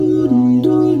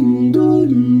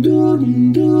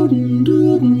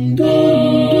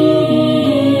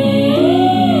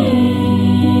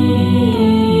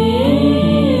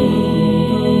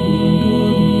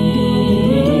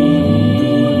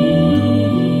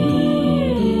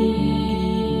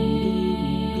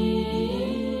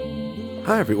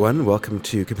Hi everyone, welcome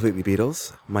to Completely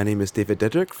Beatles. My name is David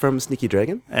Dedrick from Sneaky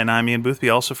Dragon. And I'm Ian Boothby,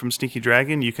 also from Sneaky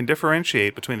Dragon. You can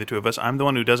differentiate between the two of us. I'm the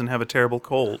one who doesn't have a terrible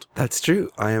cold. That's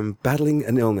true. I am battling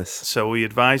an illness. So we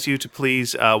advise you to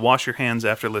please wash your hands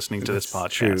after listening to this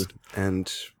podcast. True.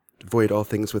 And avoid all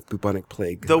things with bubonic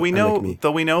plague. Though we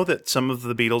know that some of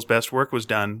the Beatles' best work was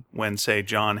done when, say,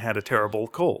 John had a terrible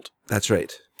cold. That's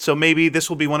right. So maybe this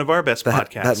will be one of our best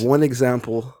podcasts. That one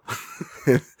example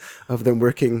of them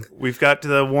working. We've got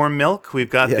the warm milk. We've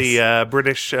got the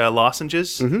British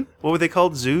lozenges. Mm-hmm. What were they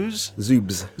called? Zoos?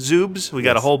 Zoobs. Zoobs. We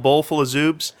got a whole bowl full of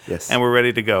Zoobs. Yes. And we're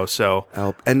ready to go. So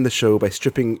I'll end the show by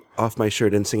stripping off my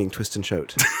shirt and singing Twist and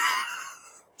Shout.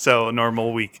 So a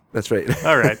normal week. That's right.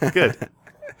 All right. Good.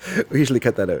 We usually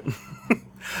cut that out.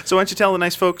 So why don't you tell the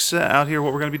nice folks out here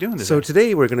what we're going to be doing today? So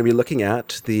today we're going to be looking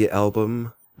at the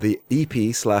album, the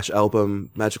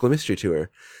EP/album Magical Mystery Tour,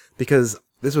 because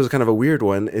this was kind of a weird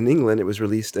one. In England, it was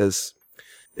released as,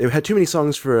 it had too many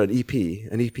songs for an EP.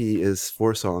 An EP is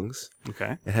 4 songs.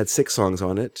 Okay. It had 6 songs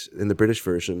on it in the British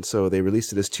version, so they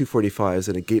released it as 245s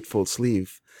in a gatefold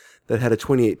sleeve that had a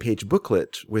 28-page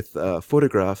booklet with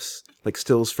photographs, like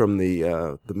stills from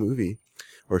the movie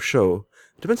or show.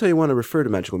 Depends how you want to refer to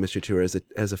Magical Mystery Tour, as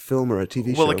a film or a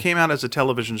TV show. Well, it came out as a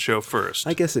television show first.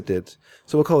 I guess it did.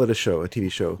 So we'll call it a show, a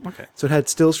TV show. Okay. So it had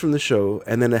stills from the show,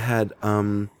 and then it had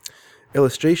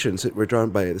illustrations that were drawn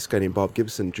by this guy named Bob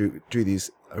Gibson. Drew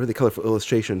these really colorful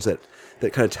illustrations that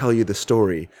kind of tell you the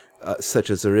story,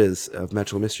 such as there is, of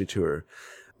Magical Mystery Tour.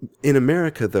 In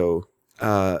America, though,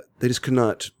 they just could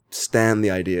not stand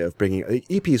the idea of bringing...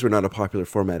 EPs were not a popular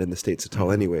format in the States at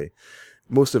all anyway.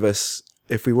 Most of us,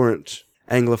 if we weren't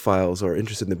Anglophiles or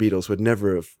interested in the Beatles, would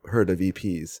never have heard of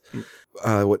EPs.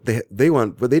 What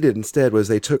they did instead was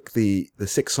they took the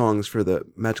 6 songs for the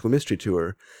Magical Mystery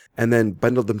Tour and then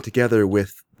bundled them together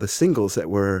with the singles that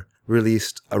were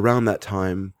released around that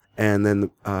time, and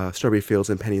then Strawberry Fields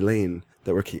and Penny Lane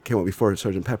that came out before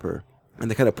Sgt. Pepper,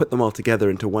 and they kind of put them all together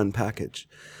into one package,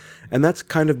 and that's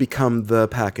kind of become the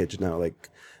package now. Like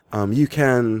you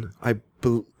can,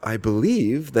 I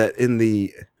believe that in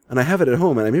the... And I have it at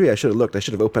home, and maybe I should have looked. I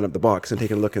should have opened up the box and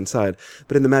taken a look inside.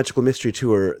 But in the Magical Mystery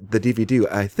Tour, the DVD,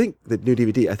 the new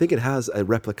DVD, I think it has a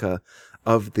replica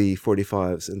of the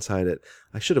 45s inside it.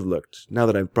 I should have looked, now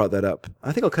that I've brought that up.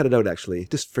 I think I'll cut it out, actually.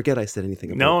 Just forget I said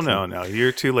anything about it. No.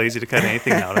 You're too lazy to cut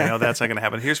anything out. I know that's not going to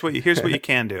happen. Here's what you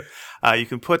can do. You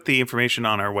can put the information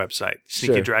on our website,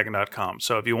 sneakydragon.com.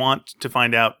 So if you want to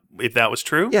find out if that was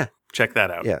true... Yeah. Check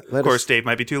that out. Yeah, of course, Dave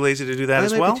might be too lazy to do that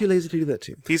as well. I might be too lazy to do that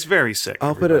too. He's very sick.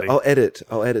 I'll edit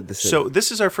this in. So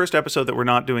this is our first episode that we're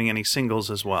not doing any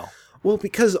singles as well. Well,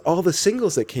 because all the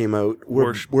singles that came out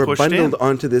were bundled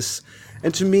onto this,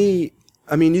 and to me,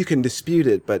 I mean, you can dispute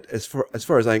it, but as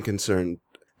far as I'm concerned,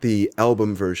 the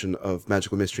album version of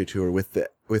Magical Mystery Tour with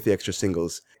the extra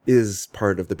singles is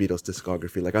part of the Beatles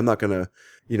discography. Like, I'm not gonna,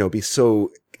 be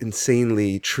so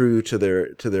insanely true to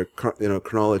their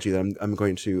chronology that I'm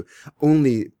going to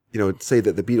only say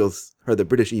that the Beatles or the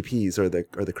British EPs are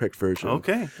the correct version.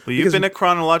 Okay, well, you've been a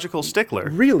chronological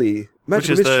stickler, really, which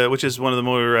is one of the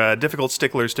more difficult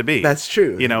sticklers to be. That's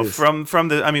true. From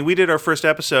the, I mean, we did our first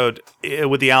episode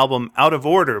with the album out of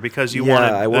order because you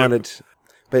wanted. I wanted,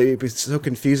 but it was so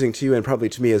confusing to you and probably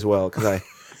to me as well, because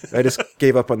I just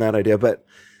gave up on that idea. But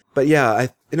yeah,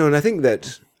 and I think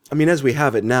that, I mean, as we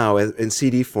have it now in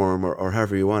CD form or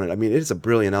however you want it, I mean, it is a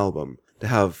brilliant album to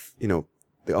have,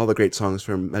 all the great songs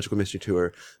from Magical Mystery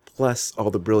Tour, plus all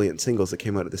the brilliant singles that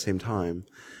came out at the same time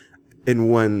in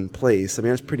one place. I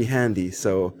mean, that's pretty handy.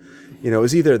 So, it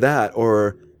was either that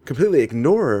or completely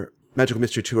ignore Magical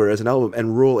Mystery Tour as an album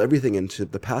and roll everything into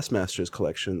the Past Masters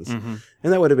collections. Mm-hmm.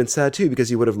 And that would have been sad too, because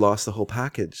you would have lost the whole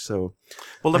package. So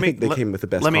I think they came with the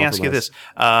best compromise. Let me ask you this.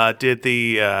 Did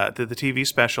the TV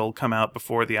special come out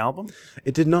before the album?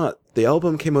 It did not. The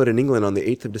album came out in England on the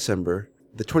 8th of December,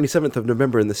 the 27th of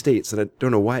November in the States. And I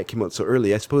don't know why it came out so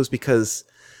early. I suppose because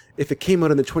if it came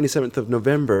out on the 27th of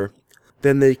November,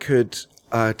 then they could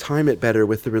time it better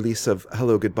with the release of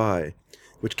Hello Goodbye,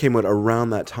 which came out around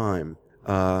that time.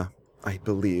 I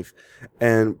believe.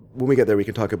 And when we get there, we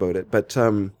can talk about it. But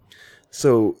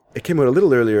so it came out a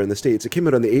little earlier in the States. It came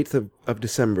out on the 8th of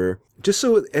December, just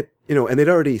so and they'd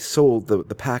already sold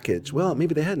the package. Well,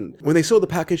 maybe they hadn't. When they sold the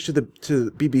package to the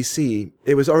BBC,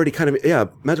 it was already kind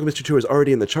of, Magical Mystery Tour was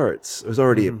already in the charts. It was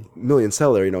already a million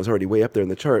seller, it was already way up there in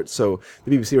the charts. So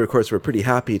the BBC, of course, were pretty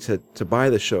happy to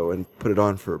buy the show and put it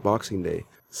on for Boxing Day.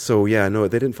 So yeah, no,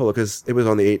 they didn't follow because it was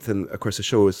on the 8th, and of course the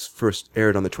show was first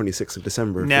aired on the 26th of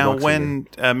December. Now, when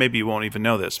maybe you won't even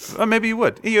know this, or maybe you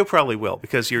would. You probably will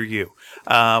because you're you.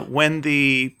 When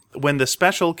the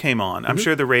special came on, I'm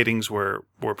sure the ratings were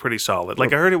pretty solid.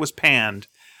 Like I heard it was panned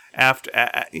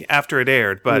after it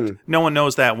aired, but no one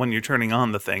knows that when you're turning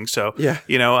on the thing. So Yeah.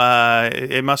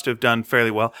 it must have done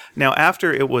fairly well. Now,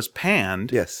 after it was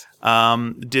panned, Yes.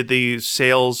 did the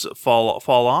sales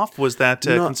fall off? Was that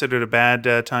considered a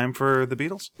bad time for the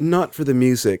Beatles? Not for the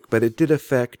music, but it did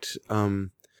affect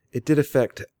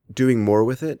doing more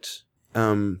with it.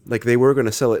 Like they were going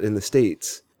to sell it in the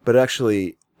States, but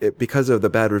actually, because of the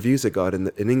bad reviews it got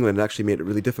in England, it actually made it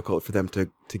really difficult for them to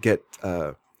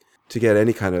get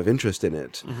any kind of interest in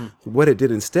it. What it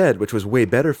did instead, which was way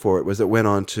better for it, was it went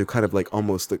on to kind of like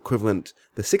almost the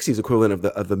 60s equivalent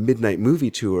of the Midnight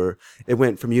Movie Tour. It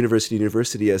went from university to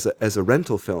university as a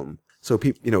rental film. So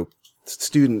people,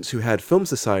 students who had film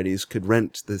societies could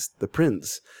rent the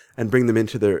prints and bring them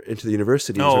into the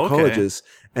universities or colleges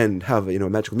and have a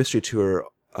Magical Mystery Tour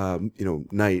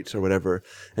night or whatever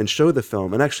and show the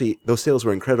film. And actually those sales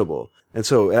were incredible. And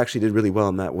so it actually did really well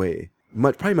in that way.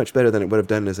 Probably much better than it would have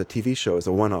done as a TV show, as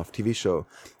a one-off TV show.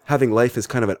 Having Life as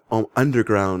kind of an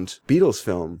underground Beatles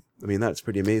film, I mean, that's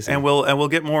pretty amazing. And we'll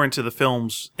get more into the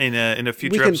films in a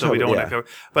future episode. We don't want to cover,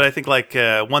 but I think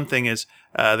one thing is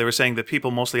they were saying that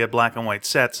people mostly had black and white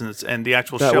sets, and the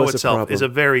actual show itself is a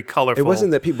very colorful. It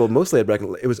wasn't that people mostly had black and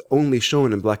white; it was only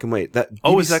shown in black and white.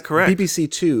 Is that correct? BBC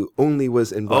Two only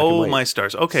was in black and white. Oh my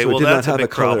stars! Okay, so well that's a big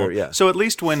color, problem. Yeah. So at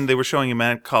least when they were showing him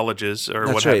at colleges or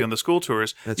what have you on the school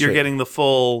tours, you're getting the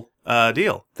full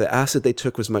deal. The acid they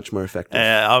took was much more effective.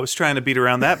 I was trying to beat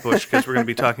around that bush because we're going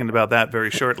to be talking about that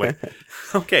very shortly.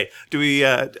 Okay. Do we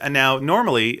now?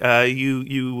 Normally,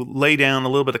 you lay down a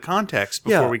little bit of context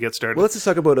before we get started. Well, let's just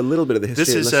talk about a little bit of the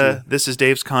history. This is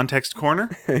Dave's Context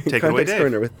Corner. Take it away, Dave.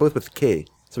 Corner with K,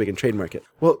 so we can trademark it.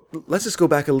 Well, let's just go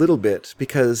back a little bit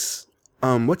because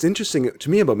what's interesting to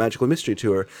me about Magical Mystery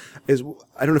Tour is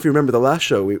I don't know if you remember the last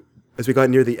show as we got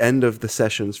near the end of the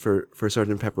sessions for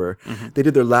Sgt. Pepper, they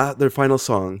did their final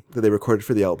song that they recorded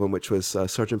for the album, which was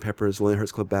Sgt. Pepper's Lonely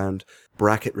Hearts Club Band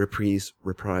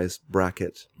reprise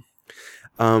bracket.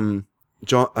 Paul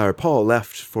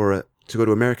left to go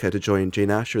to America to join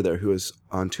Jane Asher there, who was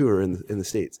on tour in the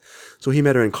States. So he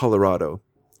met her in Colorado,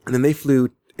 and then they flew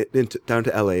down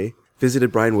to L.A.,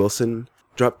 visited Brian Wilson,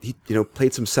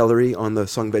 played some Celery on the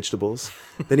song Vegetables.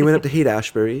 Then he went up to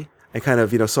Haight-Ashbury and kind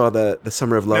of, saw the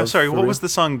Summer of Love. I'm sorry, what was the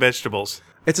song Vegetables?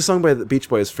 It's a song by the Beach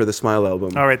Boys for the Smile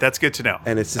album. All right, that's good to know.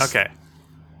 And it's just, okay.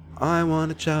 I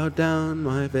want to chow down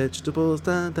my vegetables,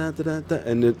 da, da, da, da, da.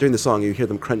 And during the song, you hear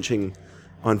them crunching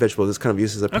on vegetables. It's kind of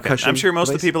used as a percussion. I'm sure most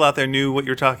device. of the people out there knew what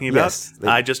you were talking about. Yes,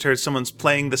 I just heard someone's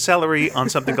playing the celery on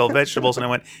something called Vegetables, and I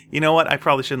went, you know what? I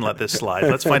probably shouldn't let this slide.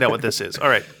 Let's find out what this is. All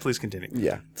right, please continue.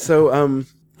 Yeah. So,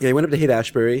 he went up to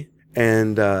Haight-Ashbury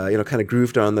and, kind of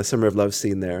grooved on the Summer of Love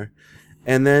scene there.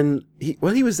 And then,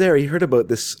 while he was there, he heard about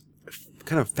this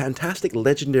kind of fantastic,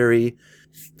 legendary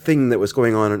thing that was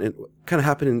going on, and it kind of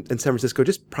happened in San Francisco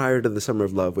just prior to the Summer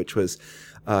of Love, which was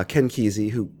Ken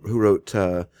Kesey, who wrote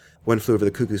One Flew Over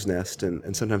the Cuckoo's Nest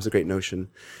and Sometimes a Great Notion.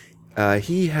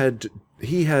 He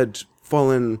had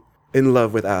fallen in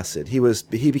love with acid.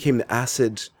 He became the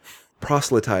acid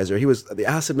proselytizer. He was the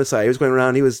acid messiah. He was going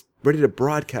around. He was ready to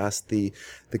broadcast the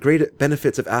great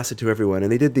benefits of acid to everyone.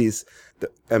 And they did these.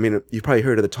 You've probably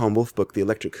heard of the Tom Wolfe book, The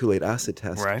Electric Kool-Aid Acid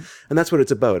Test. Right. And that's what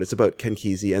it's about. It's about Ken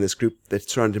Kesey and this group that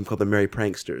surrounded him called the Merry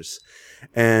Pranksters.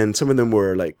 And some of them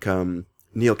were like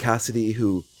Neil Cassidy,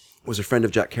 who was a friend of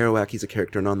Jack Kerouac. He's a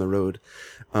character in On the Road.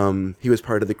 He was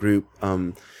part of the group.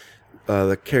 The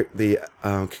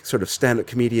sort of stand-up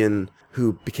comedian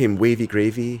who became Wavy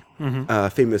Gravy,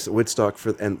 famous at Woodstock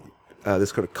and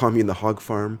this kind of commune, the Hog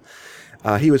Farm.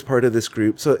 He was part of this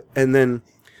group. And then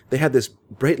they had this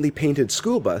brightly painted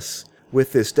school bus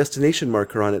with this destination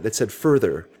marker on it that said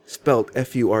Further, spelled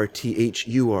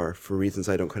F-U-R-T-H-U-R for reasons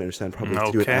I don't quite understand, probably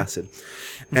to do with acid.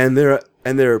 And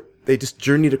they just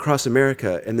journeyed across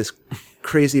America in this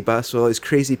crazy bus with all these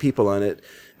crazy people on it,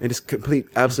 and just complete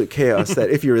absolute chaos that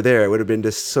if you were there, it would have been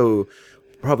just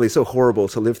probably so horrible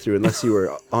to live through unless you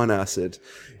were on acid.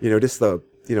 Just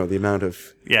the amount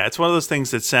of... Yeah, it's one of those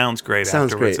things that sounds great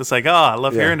sounds afterwards. Great. It's like, I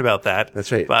love hearing about that.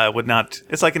 That's right. But I would not...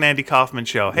 It's like an Andy Kaufman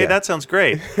show. Hey, that sounds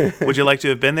great. Would you like to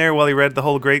have been there while he read The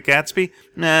Whole Great Gatsby?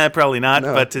 Nah, probably not,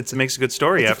 but it makes a good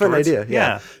story afterwards. It's a fun idea,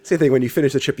 yeah. Same thing, when you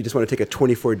finish the trip, you just want to take a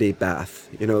 24-day bath.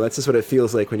 That's just what it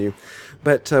feels like when you...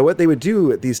 But what they would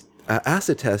do at these...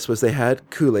 acid test was they had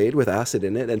Kool-Aid with acid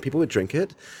in it, and people would drink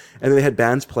it, and then they had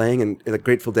bands playing, and the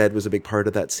Grateful Dead was a big part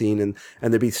of that scene, and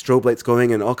there'd be strobe lights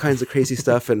going, and all kinds of crazy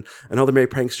stuff, and all the merry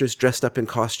pranksters dressed up in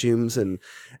costumes, and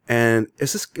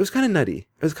it was kind of nutty.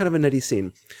 It was kind of a nutty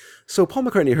scene. So Paul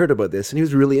McCartney heard about this, and he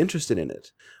was really interested in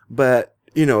it, but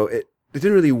it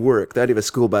didn't really work. The idea of a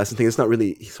school bus and things, it's not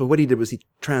really. So what he did was he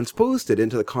transposed it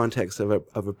into the context of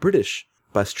a British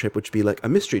bus trip, which would be like a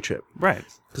mystery trip. Right.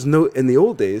 Because in the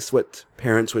old days, what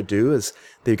parents would do is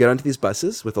they'd get onto these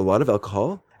buses with a lot of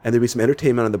alcohol, and there'd be some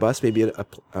entertainment on the bus, maybe a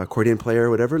accordion player or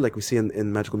whatever, like we see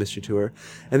in Magical Mystery Tour,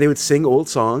 and they would sing old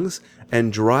songs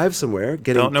and drive somewhere,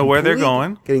 Don't know where they're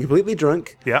going, getting completely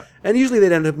drunk. Yeah. And usually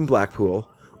they'd end up in Blackpool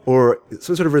or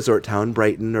some sort of resort town,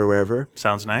 Brighton or wherever.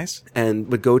 Sounds nice. And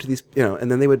would go to these,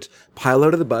 and then they would pile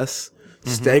out of the bus,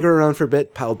 stagger around for a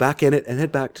bit, pile back in it, and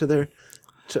head back to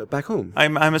back home.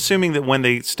 I'm assuming that when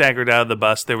they staggered out of the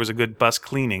bus, there was a good bus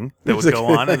cleaning that would go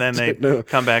on, and then they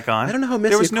come back on. I don't know how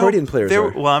messy accordion players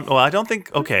are. Well, I don't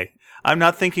think. Okay, I'm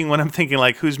not thinking when I'm thinking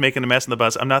like who's making a mess in the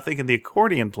bus. I'm not thinking the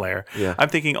accordion player. Yeah. I'm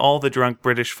thinking all the drunk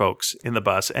British folks in the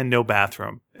bus and no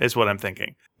bathroom is what I'm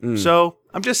thinking. So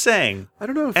I'm just saying. I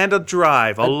don't know. And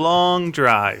a long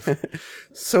drive.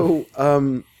 So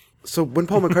when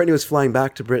Paul McCartney was flying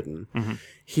back to Britain,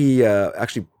 he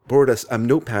actually borrowed a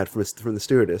notepad from the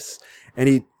stewardess,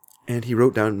 and he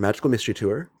wrote down Magical Mystery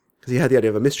Tour, because he had the idea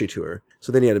of a mystery tour.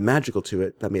 So then he had a magical to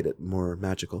it that made it more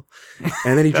magical.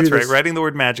 And then he drew That's right. Writing the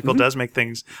word magical does make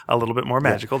things a little bit more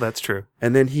magical. Yeah. That's true.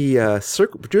 And then he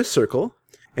drew a circle,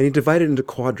 and he divided it into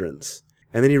quadrants.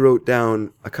 And then he wrote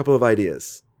down a couple of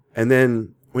ideas. And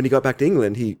then when he got back to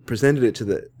England, he presented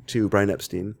it to Brian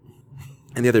Epstein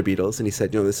and the other Beatles, and he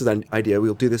said, this is an idea.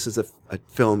 We'll do this as a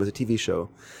film, as a TV show.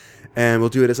 And we'll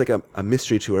do it as like a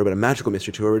mystery tour, but a magical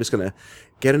mystery tour. We're just going to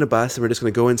get in a bus, and we're just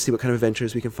going to go and see what kind of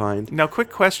adventures we can find. Now,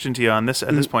 quick question to you on this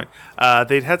at this point.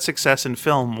 They'd had success in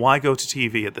film. Why go to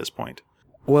TV at this point?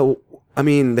 Well, I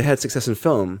mean, they had success in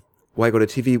film. Why go to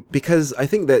TV? Because I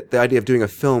think that the idea of doing a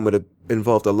film would have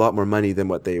involved a lot more money than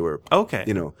what they were. Okay.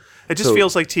 It just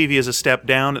feels like TV is a step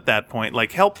down at that point.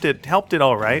 Like helped it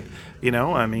all right.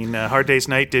 I mean, Hard Day's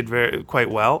Night did quite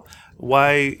well.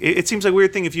 Why? It seems like a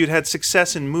weird thing if you'd had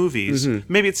success in movies.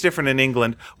 Maybe it's different in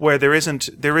England where there isn't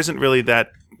really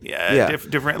that.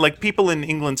 Different. Like people in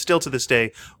England still to this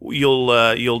day,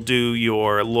 you'll do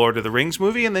your Lord of the Rings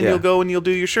movie, and then you'll go and you'll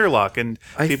do your Sherlock, and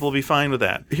people will be fine with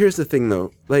that. Here's the thing,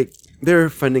 though. Like they're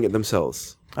funding it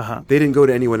themselves. They didn't go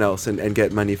to anyone else and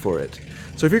get money for it.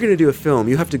 So if you're going to do a film,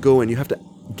 you have to go and you have to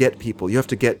get people. You have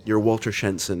to get your Walter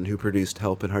Shenson, who produced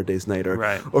Help and Hard Day's Night, or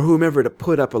whomever, to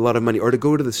put up a lot of money, or to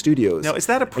go to the studios. Now, is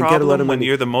that a problem when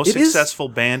you're the most successful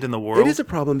band in the world? It is a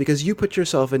problem because you put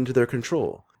yourself into their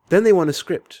control. Then they want a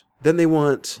script. Then they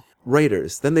want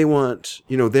writers. Then they want,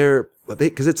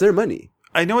 because it's their money.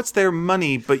 I know it's their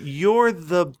money, but you're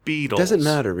the Beatles. Doesn't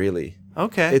matter, really.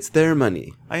 Okay. It's their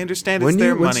money. I understand it's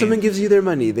their money. When someone gives you their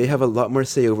money, they have a lot more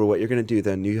say over what you're going to do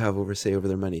than you have say over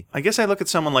their money. I guess I look at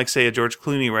someone like, say, a George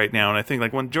Clooney right now, and I think,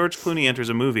 like, when George Clooney enters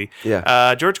a movie,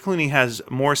 George Clooney has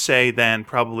more say than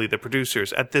probably the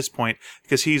producers at this point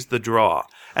because he's the draw.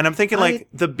 And I'm thinking,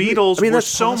 the Beatles were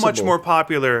so much more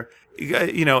popular,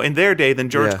 in their day than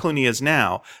George Clooney is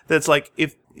now. That's like,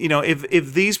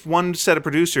 if these one set of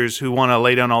producers who want to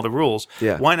lay down all the rules,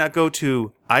 why not go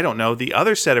to, I don't know, the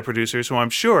other set of producers who I'm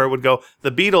sure would go,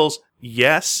 the Beatles,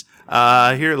 yes,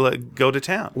 go to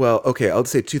town. Well, okay, I'll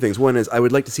say two things. One is I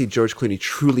would like to see George Clooney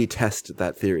truly test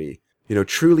that theory.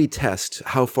 Truly test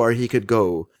how far he could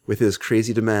go with his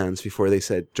crazy demands before they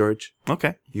said, George,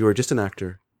 you are just an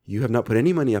actor. You have not put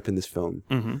any money up in this film.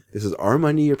 Mm-hmm. This is our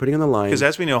money you're putting on the line. Because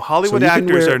as we know, Hollywood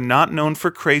actors are not known for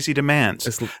crazy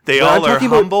demands. They all are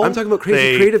humble. I'm talking about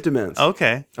creative demands.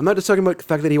 Okay. I'm not just talking about the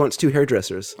fact that he wants 2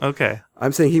 hairdressers. Okay.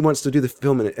 I'm saying he wants to do the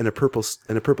film in a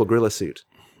purple gorilla suit.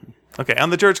 Okay, on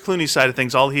the George Clooney side of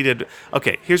things, all he did.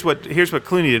 Okay, here's what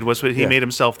Clooney did was he made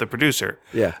himself the producer.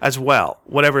 As well,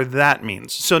 whatever that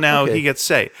means. So now he gets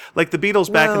say. Like the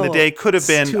Beatles back in the day could have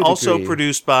been also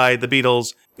produced by the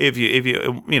Beatles. If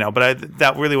you but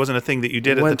that really wasn't a thing that you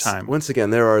did at the time. Once again,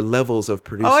 there are levels of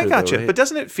producer. Oh, I got you. Right? But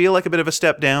doesn't it feel like a bit of a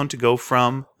step down to go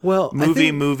from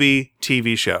movie,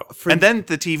 TV show? And then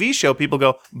the TV show, people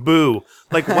go, boo.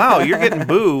 Like, wow, you're getting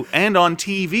boo and on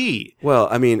TV. Well,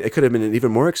 I mean, it could have been an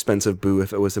even more expensive boo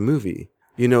if it was a movie.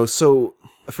 So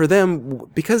for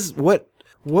them, because what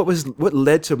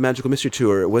led to Magical Mystery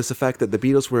Tour was the fact that the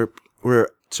Beatles were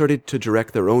started to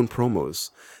direct their own promos.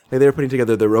 They were putting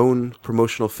together their own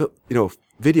promotional,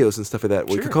 videos and stuff like that.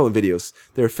 Well, you could call them videos.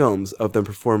 They're films of them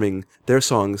performing their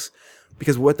songs,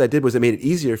 because what that did was it made it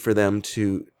easier for them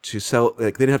to sell.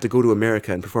 Like they didn't have to go to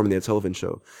America and perform in the Ed Sullivan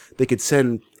Show. They could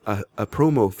send a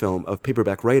promo film of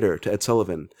Paperback Writer to Ed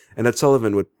Sullivan, and Ed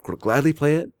Sullivan would gladly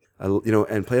play it,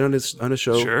 and play it on his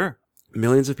show. Sure.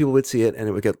 Millions of people would see it, and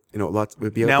it would get lots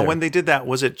would be out Now, there. when they did that,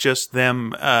 was it just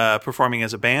them performing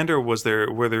as a band, or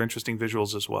were there interesting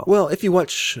visuals as well? Well, if you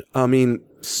watch, I mean,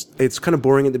 it's kind of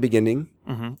boring at the beginning,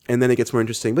 and then it gets more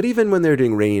interesting. But even when they're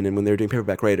doing Rain and when they're doing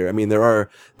Paperback Writer, I mean, there are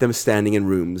them standing in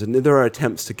rooms, and there are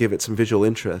attempts to give it some visual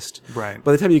interest. Right.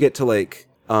 By the time you get to like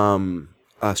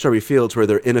Strawberry Fields, where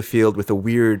they're in a field with a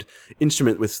weird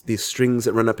instrument with these strings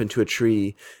that run up into a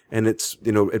tree, and it's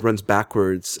it runs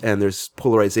backwards, and there's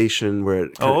polarization where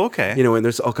it okay. and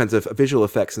there's all kinds of visual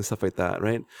effects and stuff like that,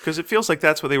 right? Because it feels like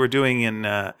that's what they were doing in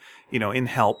in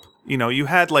Help. You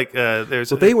had like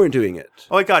there's. Well, they weren't doing it.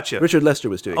 Oh, I got you. Richard Lester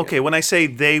was doing it. Okay, when I say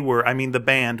they were, I mean the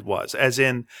band was, as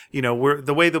in,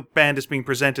 the way the band is being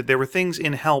presented, there were things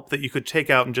in Help that you could take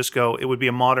out and just go, it would be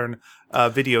a modern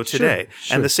video today.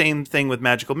 Sure. And the same thing with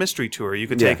Magical Mystery Tour. You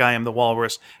could take I Am the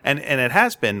Walrus, and it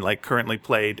has been like currently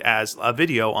played as a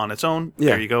video on its own.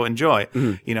 Yeah. There you go, enjoy.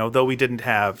 Though we didn't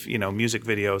have, music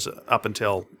videos up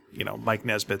until, Mike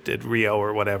Nesmith did Rio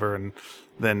or whatever, and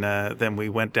then we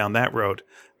went down that road.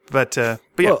 But yeah,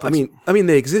 well, I mean,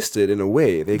 they existed in a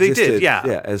way. They existed, did,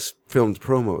 yeah, as filmed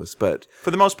promos. But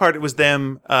for the most part, it was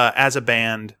them as a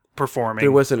band performing.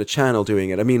 There wasn't a channel doing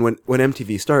it. I mean, when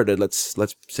MTV started, let's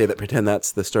say that pretend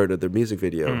that's the start of their music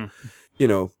video.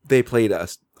 They played a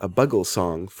Buggles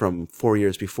song from 4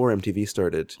 years before MTV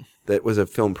started. That was a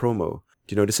film promo.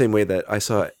 The same way that I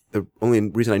saw. The only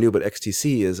reason I knew about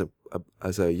XTC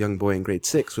as a young boy in grade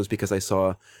 6 was because I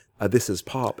saw. This Is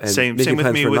Pop and same Making with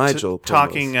Plans me for with Nigel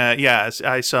talking.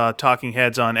 I saw Talking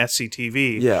Heads on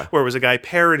SCTV, where it was a guy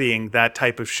parodying that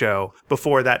type of show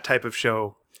before that type of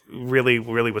show really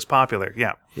was popular.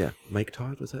 Yeah, Mike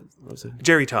Todd was that? What was it?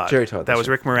 Jerry Todd. That was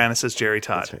Rick Moranis' Jerry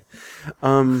Todd. That's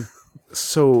right.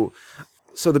 So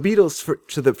the Beatles for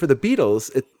the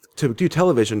Beatles to do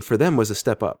television for them was a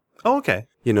step up. Oh, okay.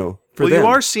 For them. you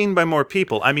are seen by more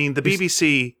people. I mean, the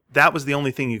BBC. That was the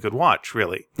only thing you could watch,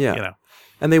 really. Yeah.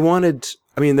 And they wanted,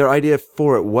 their idea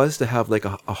for it was to have like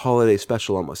a holiday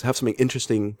special almost, have something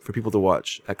interesting for people to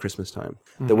watch at Christmas time.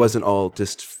 That wasn't all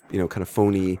just, kind of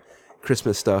phony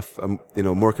Christmas stuff,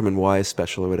 Morecambe and Wise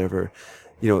special or whatever.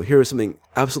 Here is something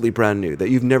absolutely brand new that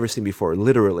you've never seen before,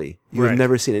 literally. You've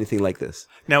never seen anything like this.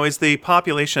 Now, is the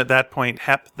population at that point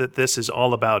hep that this is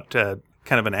all about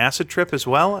kind of an acid trip as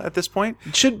well at this point?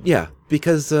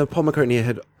 Because Paul McCartney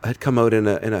had come out in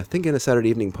a Saturday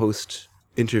Evening Post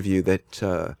interview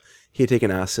that he had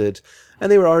taken acid, and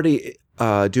they were already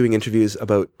doing interviews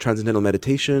about transcendental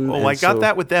meditation. Well, I got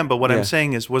that with them, but what I'm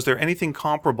saying is, was there anything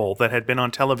comparable that had been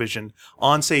on television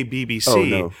on, say, BBC? Oh,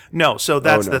 no. No, so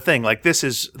that's the thing. Like this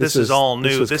is all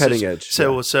new. This was cutting edge.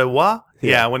 So what?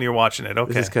 Yeah, when you're watching it,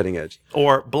 okay. This is cutting edge.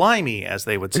 Or blimey, as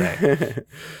they would say.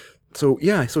 So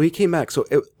he came back. So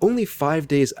only 5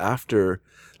 days after,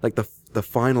 like the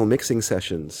final mixing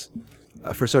sessions.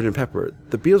 For Sgt. Pepper,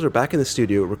 the Beatles were back in the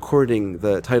studio recording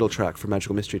the title track for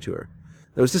Magical Mystery Tour.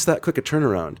 It was just that quick a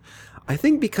turnaround. I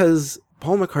think because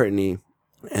Paul McCartney,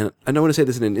 and I don't want to say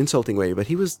this in an insulting way, but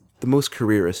he was the most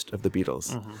careerist of the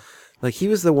Beatles. Like he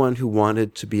was the one who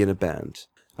wanted to be in a band.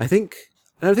 I think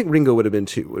Ringo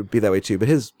would be that way too, but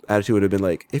his attitude would have been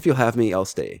like, if you'll have me, I'll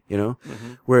stay,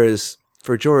 Whereas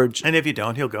for George... And if you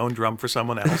don't, he'll go and drum for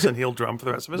someone else, and he'll drum for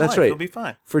the rest of his That's life. Right. He'll be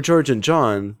fine. For George and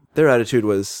John, their attitude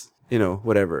was...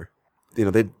 whatever.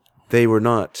 They were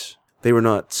not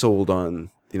sold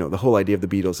on, the whole idea of the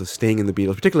Beatles, of staying in the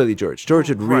Beatles, particularly George. George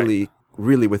had really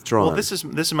withdrawn. Well, this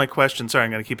is my question. Sorry,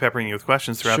 I'm going to keep peppering you with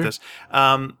questions throughout this.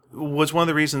 Was one of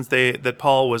the reasons that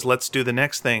Paul was, let's do the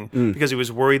next thing, because he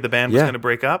was worried the band was going to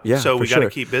break up? Yeah, so we got to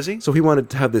keep busy? So he wanted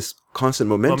to have this constant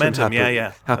momentum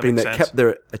happening that kept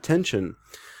their attention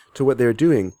to what they were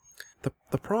doing.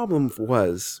 The problem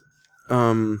was...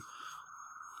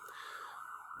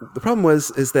 The problem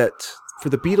is that for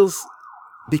the Beatles,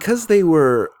 because they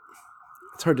were,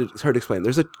 it's hard to explain.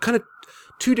 There's a kind of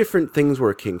two different things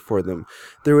working for them.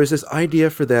 There was this idea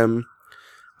for them,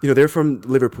 they're from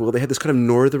Liverpool. They had this kind of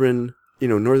northern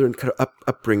kind of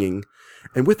upbringing,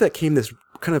 and with that came this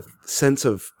kind of sense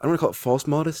of, I don't want to call it false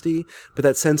modesty, but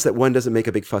that sense that one doesn't make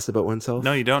a big fuss about oneself.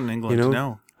 No, you don't in England.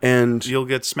 No. And you'll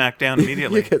get smacked down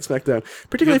immediately. You get smacked down.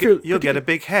 Particularly you'll get a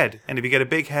big head, and if you get a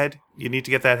big head, you need to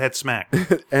get that head smacked.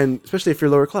 And especially if you're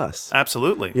lower class.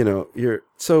 Absolutely. Even though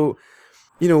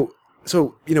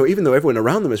everyone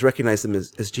around them has recognized them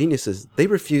as geniuses, they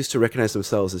refuse to recognize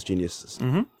themselves as geniuses.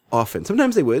 Often.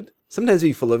 Sometimes they would. sometimes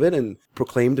be full of it and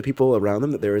proclaim to people around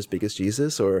them that they're as big as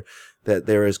Jesus or that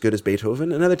they're as good as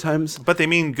Beethoven. And other times, But they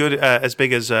mean good, as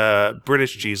big as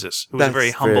British Jesus, who was a That's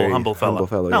very humble fellow. humble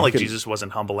fellow, Not yeah. like He could- Jesus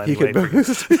wasn't humble he anyway. could.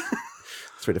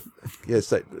 Sort of.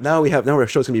 Yes. Now our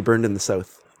show's gonna be burned in the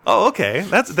South. Oh, okay.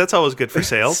 That's always good for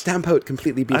sales. Stamp out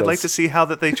completely Beatles. I'd like to see how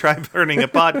that they try burning a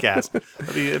podcast.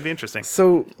 It'd be interesting.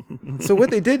 So what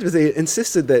they did was they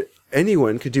insisted that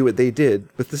anyone could do what they did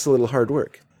with this little hard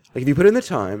work. Like if you put in the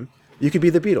time, you could be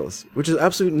the Beatles, which is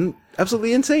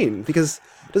absolutely insane because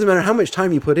it doesn't matter how much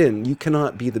time you put in, you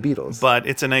cannot be the Beatles. But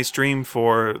it's a nice dream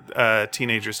for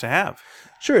teenagers to have.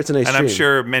 Sure, it's a nice And dream. I'm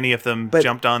sure many of them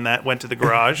jumped on that, went to the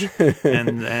garage,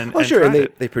 and Oh, sure, tried and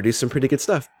it. they produced some pretty good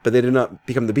stuff, but they did not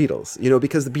become the Beatles,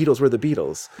 because the Beatles were the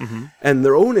Beatles. Mm-hmm. And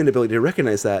their own inability to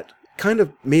recognize that kind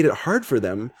of made it hard for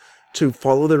them to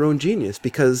follow their own genius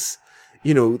because,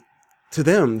 to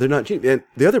them, they're not genius. And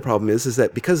the other problem is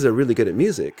that because they're really good at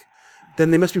music, then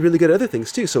they must be really good at other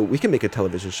things too. So we can make a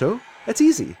television show. That's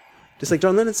easy. Just like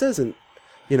John Lennon says, and,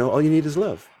 all you need is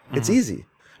love. It's Mm-hmm. easy,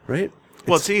 right?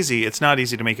 Well, it's easy. It's not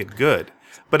easy to make it good,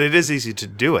 but it is easy to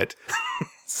do it.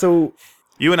 So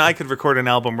You and I could record an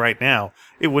album right now.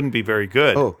 It wouldn't be very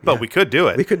good, Oh, but yeah. we could do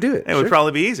it. we could do it. It would sure.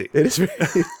 probably be easy. It is very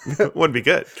It wouldn't be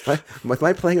good. With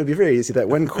my playing, it would be very easy. That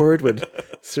one chord would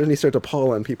certainly start to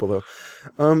pall on people, though.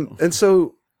 And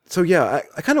so yeah,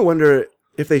 I kind of wonder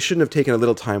if they shouldn't have taken a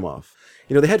little time off.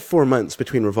 They had 4 months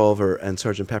between Revolver and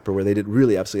Sgt. Pepper where they did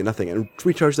really absolutely nothing and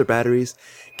recharged their batteries,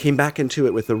 came back into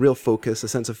it with a real focus, a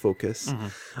sense of focus. Mm-hmm.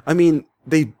 I mean,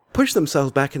 they pushed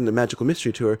themselves back into the Magical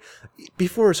Mystery Tour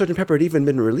before Sgt. Pepper had even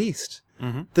been released.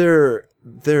 Mm-hmm. They're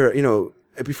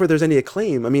before there's any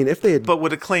acclaim. I mean, if they had But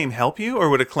would Acclaim help you, or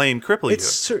would Acclaim cripple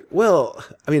you? Well,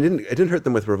 I mean, it didn't hurt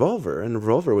them with Revolver, and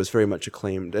Revolver was very much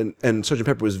acclaimed, and Sgt.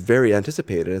 Pepper was very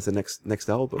anticipated as the next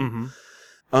album.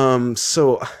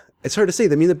 So it's hard to say.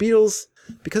 I mean, the Beatles,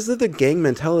 because of the gang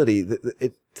mentality,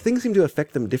 things seem to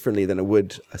affect them differently than it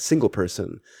would a single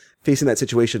person facing that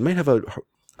situation. Might have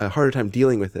a harder time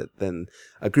dealing with it than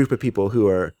a group of people who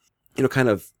are, kind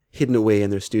of hidden away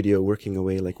in their studio, working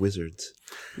away like wizards.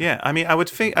 Yeah, I mean, I would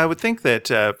think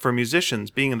that for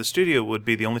musicians, being in the studio would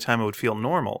be the only time it would feel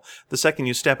normal. The second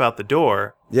you step out the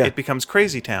door, Yeah. it becomes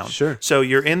crazy town. Sure. So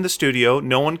you're in the studio,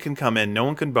 no one can come in, no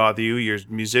one can bother you. You're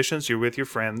musicians, you're with your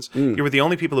friends, you're with the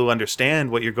only people who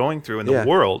understand what you're going through in the Yeah.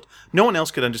 world. No one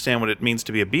else could understand what it means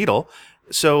to be a Beatle.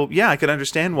 So yeah, I could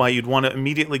understand why you'd want to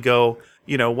immediately go.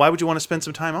 Why would you want to spend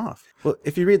some time off? Well,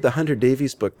 if you read the Hunter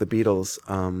Davies book, The Beatles,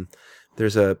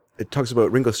 it talks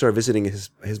about Ringo Starr visiting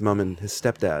his mom and his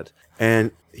stepdad,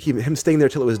 and him staying there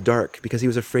till it was dark because he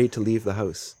was afraid to leave the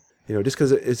house. Just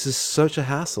because it's just such a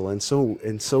hassle and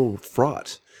so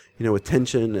fraught, with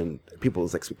tension and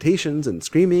people's expectations and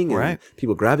screaming and Right.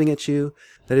 people grabbing at you,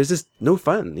 that it's just no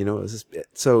fun.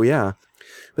 So yeah.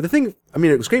 But the thing, I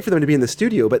mean, it was great for them to be in the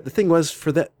studio, but the thing was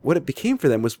what it became for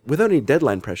them was without any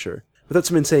deadline pressure, without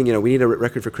someone saying, we need a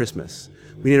record for Christmas,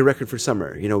 we need a record for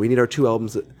summer, we need our 2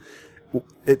 albums.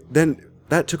 Then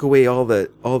that took away all the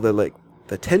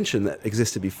the tension that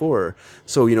existed before.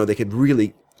 So they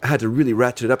had to really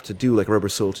ratchet it up to do like Rubber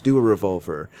Soul, to do a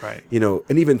Revolver, Right.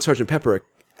 And even Sgt. Pepper,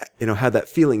 had that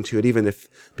feeling to it,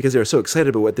 because they were so excited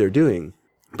about what they're doing.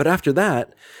 But after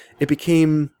that, it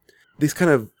became these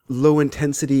kind of low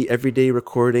intensity everyday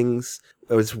recordings.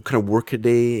 It was kind of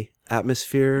workaday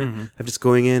atmosphere of just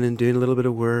going in and doing a little bit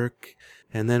of work,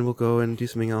 and then we'll go and do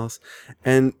something else,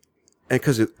 and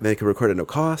because they could record at no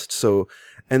cost. So,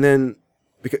 and then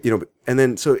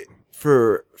so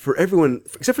for everyone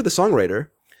except for the songwriter,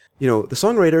 the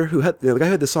songwriter who had the guy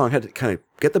who had the song had to kind of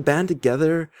get the band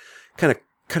together, kind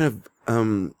of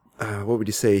what would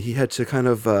you say? He had to kind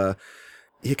of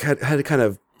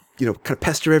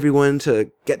pester everyone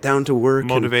to get down to work,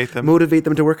 Motivate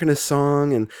them to work on a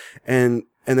song, and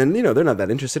then they're not that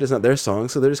interested. It's not their song,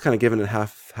 so they're just kind of giving it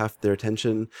half their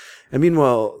attention. And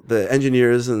meanwhile, the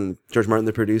engineers and George Martin,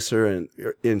 the producer, and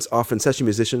often session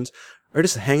musicians are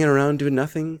just hanging around doing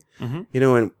nothing.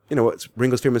 And what's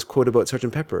Ringo's famous quote about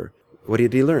Sgt. Pepper? What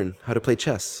did he learn? How to play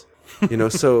chess.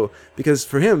 So because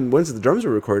for him, once the drums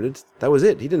were recorded, that was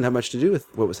it. He didn't have much to do with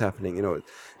what was happening. It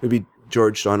would be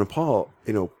George, John, and Paul,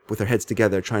 with their heads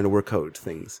together trying to work out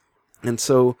things. And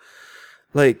so,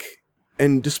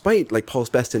 and despite Paul's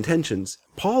best intentions,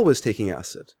 Paul was taking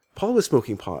acid. Paul was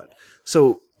smoking pot.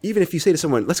 So even if you say to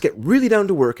someone, let's get really down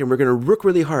to work and we're going to work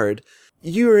really hard,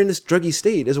 you're in this druggy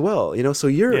state as well, so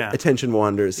your Yeah. attention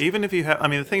wanders. Even if you have, I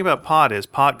mean, the thing about pot is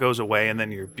pot goes away and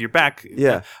then you're back.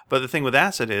 Yeah. But the thing with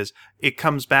acid is it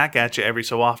comes back at you every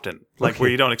so often, like where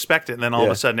you don't expect it, and then all of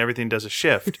Yeah. a sudden everything does a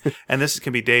shift, and this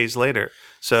can be days later.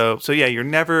 So yeah, you're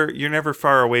never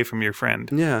far away from your friend.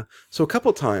 Yeah. So a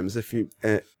couple times, if you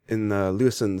in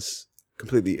Lewison's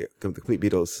Complete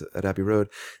Beatles at Abbey Road,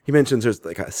 he mentions there's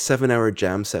like a 7-hour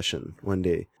jam session one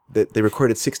day that they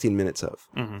recorded 16 minutes of.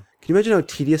 Mm-hmm. Can you imagine how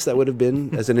tedious that would have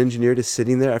been as an engineer, just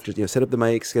sitting there after set up the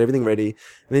mics, get everything ready,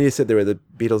 and then you sit there with the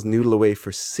Beatles noodle away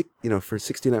for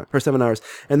 7 hours,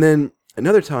 and then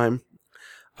another time.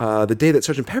 The day that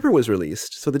Sgt. Pepper was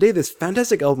released, so the day this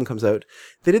fantastic album comes out,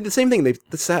 they did the same thing. They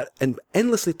sat and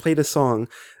endlessly played a song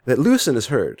that Lewison has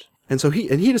heard. And so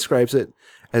he describes it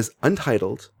as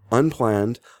untitled,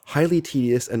 unplanned, highly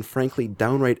tedious, and frankly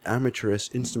downright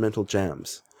amateurish instrumental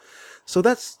jams. So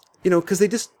that's, because they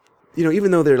just,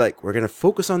 even though they're like, we're going to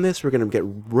focus on this, we're going to get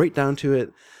right down to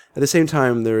it, at the same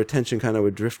time, their attention kind of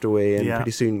would drift away, and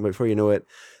pretty soon, before you know it,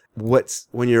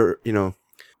 when you're,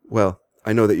 well,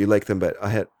 I know that you like them, but I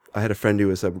had a friend who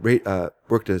was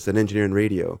worked as an engineer in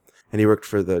radio, and he worked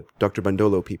for the Dr.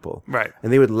 Bandolo people. Right.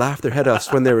 And they would laugh their head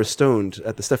off when they were stoned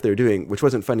at the stuff they were doing, which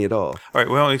wasn't funny at all. All right,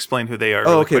 we won't explain who they are.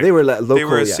 Oh, okay. Quick. They were local. They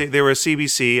were a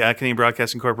CBC, Canadian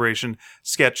Broadcasting Corporation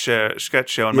sketch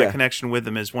show, and my connection with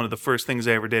them is one of the first things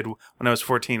I ever did when I was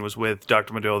 14 was with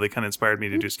Dr. Bandolo. They kind of inspired me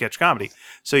to do sketch comedy.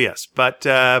 So yes, but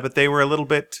they were a little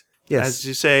bit, as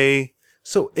you say.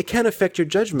 So it can affect your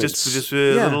judgments. Just a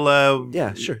little.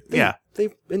 Yeah, sure. They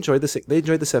enjoyed the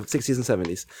 60s and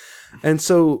 70s, and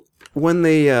so when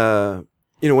they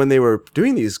when they were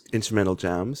doing these instrumental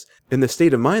jams, in the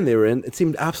state of mind they were in, it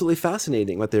seemed absolutely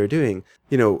fascinating what they were doing.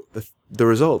 The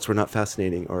results were not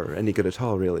fascinating or any good at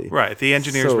all, really. Right. The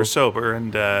engineers were sober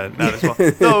and not as well.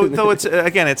 Though it's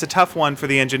a tough one for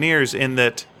the engineers in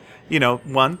that,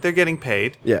 one, they're getting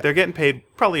paid. Yeah. They're getting paid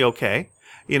probably okay.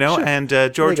 Sure. And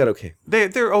George, they got okay.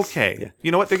 They're okay. Yeah.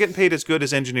 You know what? They're getting paid as good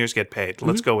as engineers get paid.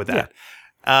 Let's go with that.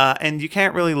 Yeah. And you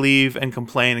can't really leave and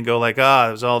complain and go like,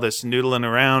 there's all this noodling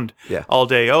around all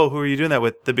day. Oh, who are you doing that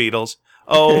with? The Beatles.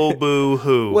 Oh, boo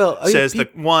hoo. Well, says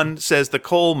the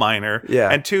coal miner. Yeah.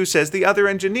 And two says the other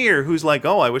engineer who's like,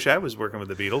 I wish I was working with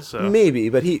the Beatles. So. Maybe,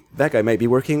 but that guy might be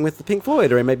working with the Pink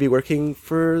Floyd, or he might be working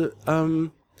for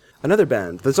another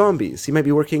band, the Zombies. He might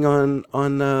be working on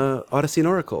Odyssey and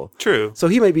Oracle. True. So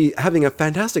he might be having a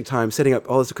fantastic time setting up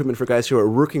all this equipment for guys who are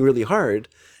working really hard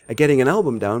at getting an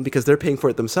album down because they're paying for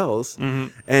it themselves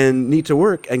and need to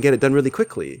work and get it done really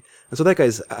quickly. And so that guy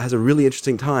has a really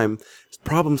interesting time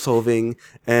problem solving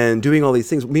and doing all these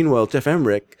things. Meanwhile, Jeff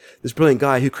Emmerich, this brilliant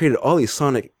guy who created all these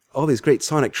great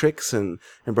sonic tricks and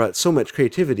brought so much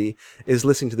creativity, is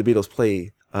listening to the Beatles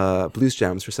play blues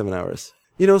jams for 7 hours.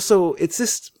 So it's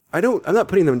just, I'm not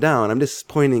putting them down. I'm just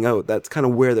pointing out that's kind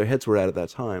of where their heads were at that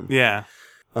time. Yeah.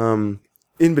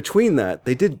 In between that,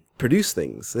 they did produce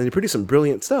things, and they produced some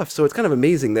brilliant stuff. So it's kind of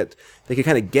amazing that they could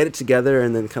kind of get it together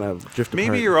and then kind of drift apart.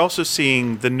 Maybe you're also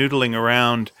seeing the noodling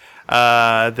around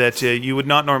that you would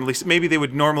not normally. Maybe they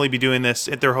would normally be doing this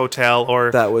at their hotel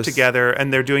or together,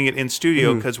 and they're doing it in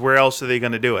studio because where else are they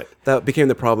going to do it? That became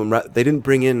the problem. They didn't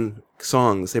bring in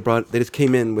songs. They just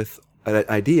came in with an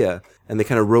idea, and they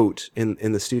kind of wrote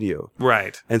in the studio.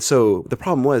 Right. And so the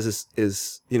problem is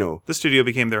the studio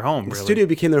became their home. The studio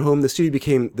became their home. The studio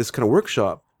became this kind of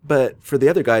workshop. But for the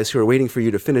other guys who are waiting for you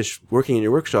to finish working in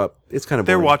your workshop, it's kind of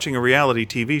boring. They're watching a reality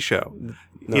TV show.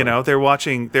 No. They're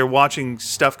watching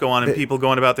stuff go on and people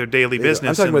going about their daily business.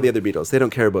 I'm talking about the other Beatles. They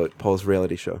don't care about Paul's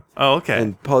reality show. Oh, okay.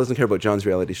 And Paul doesn't care about John's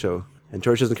reality show. And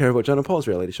George doesn't care about John and Paul's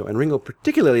reality show. And Ringo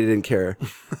particularly didn't care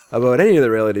about any of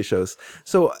the reality shows.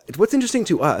 So what's interesting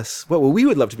to us, what we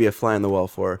would love to be a fly on the wall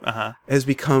for,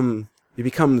 it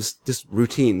becomes just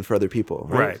routine for other people.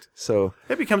 Right. So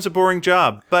it becomes a boring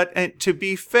job. But to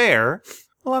be fair,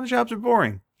 a lot of jobs are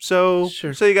boring. So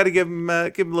you got to give them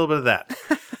a little bit of that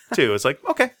too. It's like,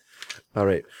 okay. All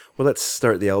right. Well, let's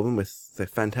start the album with the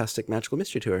Fantastic Magical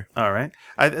Mystery Tour. All right.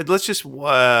 Let's just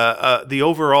the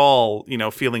overall,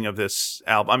 feeling of this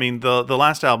album. I mean, the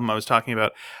last album I was talking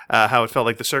about how it felt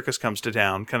like the circus comes to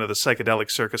town, kind of the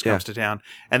psychedelic circus comes to town,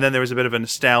 and then there was a bit of a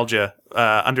nostalgia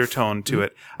undertone to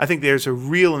it. I think there's a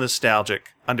real nostalgic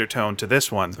undertone to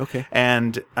this one. Okay.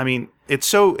 And I mean, it's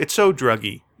so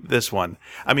druggy. This one.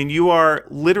 I mean, you are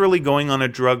literally going on a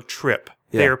drug trip.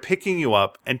 Yeah. They are picking you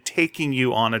up and taking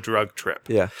you on a drug trip.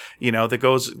 Yeah. That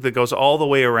goes all the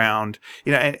way around.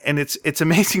 And it's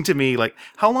amazing to me, like,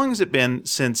 how long has it been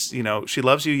since, She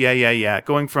Loves You, Yeah, Yeah, Yeah,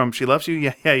 going from She Loves You,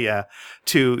 Yeah, Yeah, Yeah,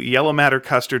 to Yellow Matter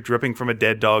Custard dripping from a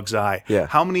dead dog's eye. Yeah.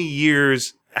 How many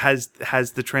years has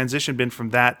the transition been from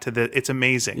that to the? It's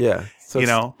amazing. Yeah. So you it's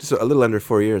know, just a little under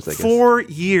 4 years, I guess. 4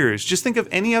 years. Just think of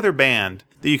any other band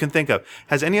that you can think of.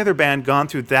 Has any other band gone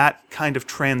through that kind of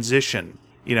transition?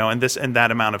 You know, and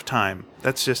that amount of time.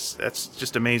 That's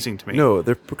just amazing to me. No,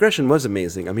 their progression was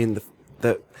amazing. I mean,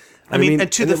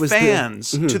 And to and the it was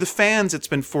fans, to the fans, it's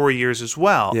been 4 years as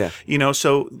well. Yeah. You know,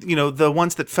 so the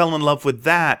ones that fell in love with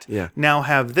that now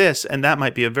have this, and that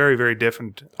might be a very, very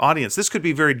different audience. This could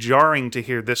be very jarring to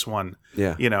hear this one.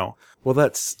 Yeah. You know.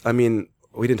 Well,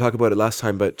 we didn't talk about it last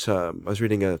time, but I was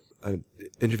reading an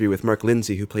interview with Mark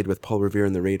Lindsay, who played with Paul Revere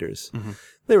and the Raiders. Mm-hmm.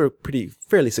 They were a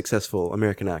fairly successful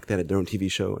American act. They had their own TV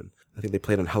show, and I think they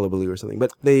played on Hullabaloo or something.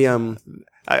 But they,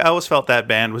 I always felt that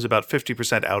band was about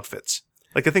 50% outfits.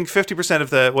 Like, I think 50%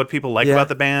 of what people liked about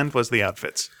the band was the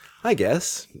outfits. I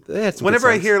guess. They had some Whenever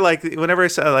I good songs. hear, whenever I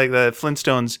saw, the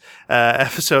Flintstones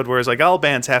episode where it's like, all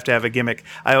bands have to have a gimmick,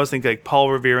 I always think, like,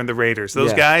 Paul Revere and the Raiders.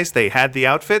 Those guys, they had the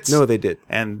outfits. No, they did.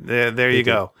 And there you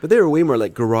go. But they were way more,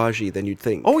 like, garagey than you'd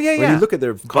think. Oh, yeah, yeah. When you look at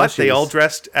their costumes. But they all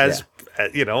dressed as,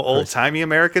 old-timey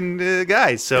American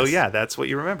guys. So, that's what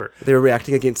you remember. They were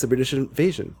reacting against the British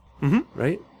invasion. Mm-hmm.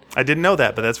 Right? I didn't know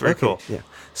that, but that's very cool. Yeah.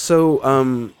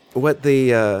 So, but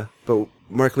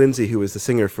Mark Lindsay, who was the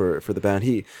singer for the band,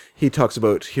 he talks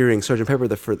about hearing Sgt.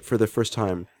 Pepper for the first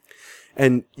time,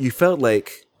 and you felt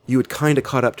like you had kind of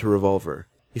caught up to Revolver.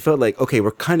 You felt like, okay,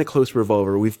 we're kind of close to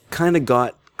Revolver. We've kind of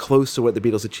got close to what the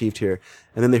Beatles achieved here,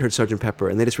 and then they heard Sgt. Pepper,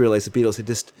 and they just realized the Beatles had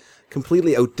just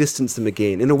completely outdistanced them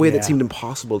again in a way that seemed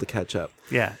impossible to catch up.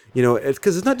 Yeah. You know,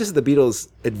 because it's not just that the Beatles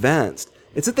advanced;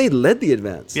 it's that they led the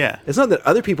advance. Yeah. It's not that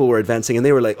other people were advancing and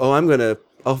they were like, oh,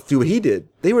 I'll do what he did.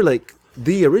 They were like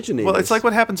the originators. Well, it's like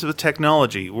what happens with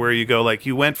technology, where you go, like,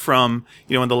 you went from,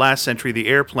 in the last century, the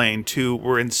airplane, to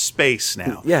we're in space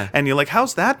now. Yeah. And you're like,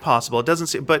 how's that possible? It doesn't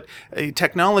seem, but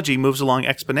technology moves along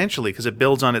exponentially because it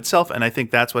builds on itself. And I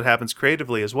think that's what happens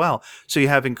creatively as well. So you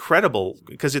have incredible,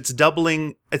 because it's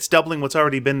doubling what's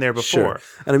already been there before. Sure.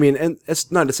 And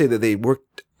it's not to say that they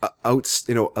worked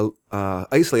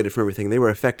isolated from everything. They were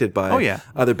affected by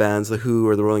other bands, The Who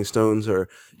or the Rolling Stones or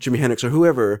Jimi Hendrix or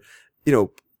whoever,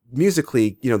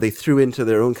 musically, they threw into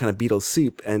their own kind of Beatles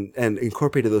soup and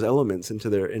incorporated those elements into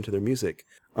their music.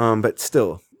 But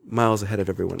still, miles ahead of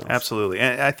everyone else. Absolutely.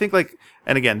 And I think,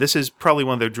 and again, this is probably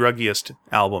one of their druggiest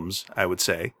albums, I would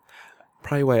say.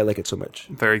 Probably why I like it so much.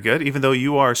 Very good. Even though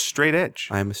you are straight edge.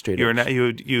 I am a straight edge.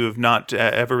 You have not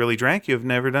ever really drank. You have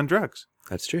never done drugs.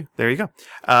 That's true. There you go.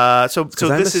 So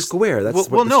I'm this is square. That's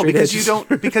because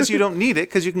you don't need it,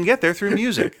 because you can get there through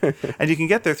music, and you can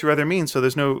get there through other means. So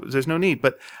there's no need.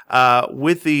 But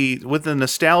with the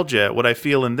nostalgia, what I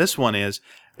feel in this one is,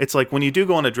 it's like when you do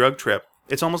go on a drug trip,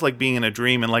 it's almost like being in a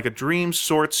dream, and like a dream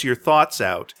sorts your thoughts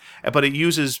out, but it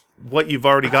uses what you've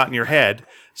already got in your head.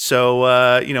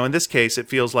 So in this case, it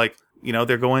feels like,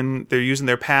 they're using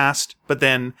their past, but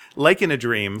then, like in a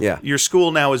dream, your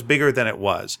school now is bigger than it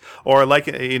was, or like,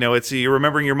 it's you're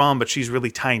remembering your mom, but she's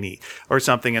really tiny, or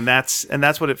something, and that's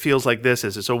what it feels like. This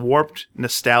is. It's a warped,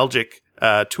 nostalgic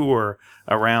tour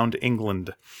around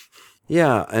England.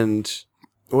 Yeah, and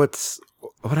what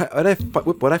I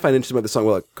find interesting about the song,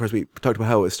 well, of course, we talked about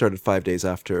how it started 5 days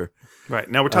after. Right.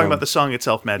 Now we're talking about the song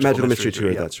itself, Magical Mystery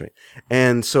Tour. That's right.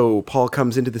 And so Paul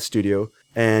comes into the studio,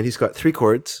 and he's got 3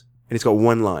 chords, and he's got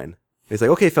 1 line. And he's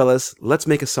like, okay, fellas, let's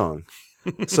make a song.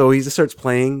 So he just starts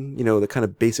playing, the kind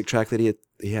of basic track that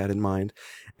he had in mind.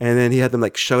 And then he had them,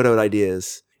 like, shout out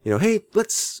ideas. Hey,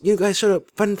 you guys shout out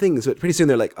fun things. But pretty soon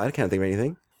they're like, I can't think of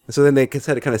anything. And so then they had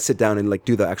to kind of sit down and, like,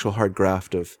 do the actual hard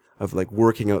graft of like,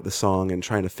 working out the song and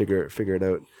trying to figure it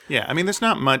out. Yeah, I mean, there's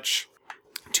not much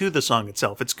to the song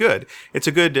itself. It's good. It's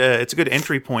a good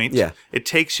entry point. Yeah. It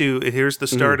takes you, here's the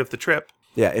start of the trip.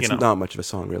 Yeah, it's not much of a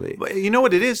song, really. But you know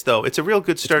what it is, though? It's a real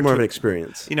good start. It's more of an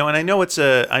experience. And I know it's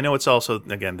also,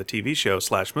 again, the TV show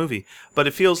 / movie, but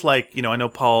it feels like, I know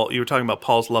Paul, you were talking about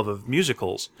Paul's love of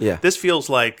musicals. Yeah. This feels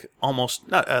like almost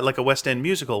not like a West End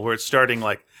musical, where it's starting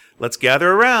like, let's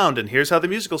gather around, and here's how the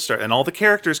musical starts, and all the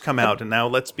characters come out, and now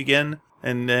let's begin.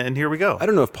 And here we go. I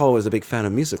don't know if Paul was a big fan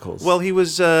of musicals. Well, he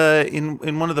was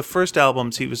in one of the first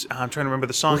albums. He was. I'm trying to remember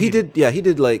the song. Well, he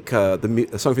did like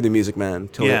a song for the Music Man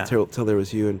till There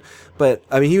Was You, but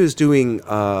I mean he was doing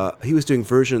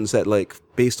versions that like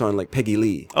based on like Peggy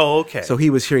Lee. Oh, okay. So he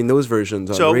was hearing those versions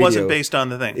on radio. So it wasn't based on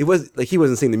the thing. It was like he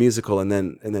wasn't singing the musical and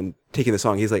then taking the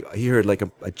song. He's like he heard like a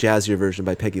jazzier version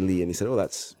by Peggy Lee and he said, "Oh,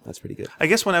 that's pretty good." I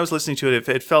guess when I was listening to it,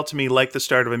 it felt to me like the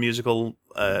start of a musical.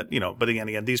 But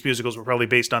again, these musicals were probably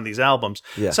based on these albums.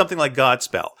 Yeah. Something like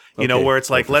Godspell. Where it's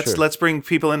like let's bring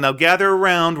people in now. Gather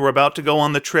around. We're about to go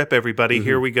on the trip, everybody. Mm-hmm.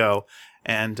 Here we go.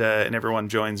 and everyone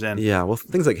joins in. Yeah, well,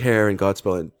 things like Hair and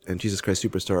Godspell and Jesus Christ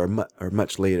Superstar are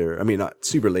much later. I mean, not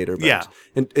super later, but Yeah.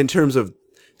 in terms of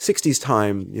 60s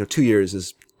time, 2 years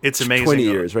is It's amazing. 20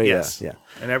 years, right? Yes. Yeah.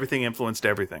 And everything influenced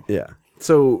everything. Yeah.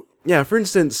 So, yeah, for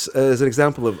instance, as an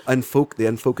example of the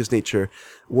unfocused nature,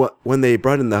 when they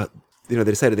brought in they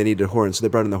decided they needed a horn, so they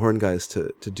brought in the horn guys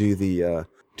to do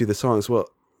the songs. Well,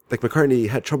 like McCartney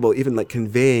had trouble even like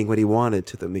conveying what he wanted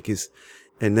to them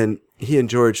and then he and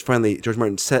George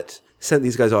Martin sent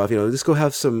these guys off, just go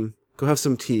have some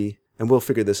tea and we'll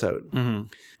figure this out. Mm-hmm.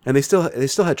 And they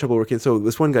still had trouble working. So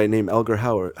this one guy named Elgar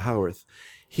Howarth,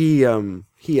 he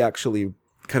actually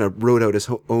kind of wrote out his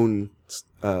own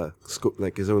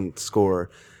his own score,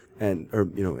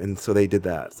 and so they did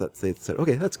that. So they said,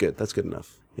 okay, that's good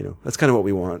enough. That's kind of what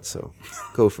we want. So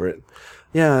go for it.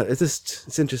 Yeah,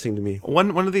 it's interesting to me. One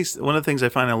of the things I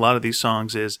find in a lot of these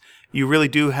songs is you really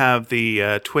do have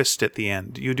the twist at the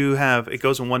end. You do have, it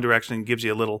goes in one direction and gives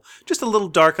you just a little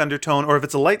dark undertone. Or if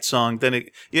it's a light song, then if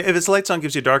it's a light song, it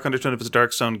gives you a dark undertone. If it's a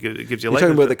dark song, it gives you a light. You're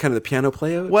talking about the kind of the piano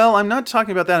play out? Well, I'm not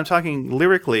talking about that. I'm talking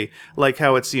lyrically, like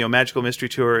how it's, Magical Mystery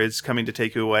Tour is coming to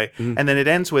take you away. Mm-hmm. And then it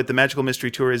ends with the Magical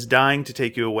Mystery Tour is dying to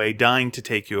take you away, dying to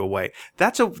take you away.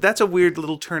 That's a weird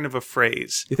little turn of a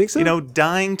phrase. You think so?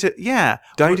 Dying to, yeah.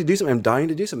 Dying to do something. I'm dying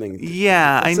to do something.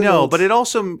 Yeah, I know, but it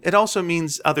also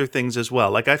means other things as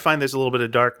well. Like I find there's a little bit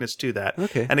of darkness to that.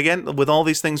 Okay. And again, with all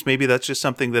these things, maybe that's just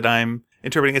something that I'm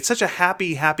interpreting. It's such a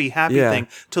happy thing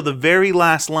till the very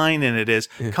last line in it is,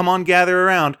 come on, gather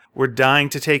around. We're dying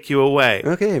to take you away.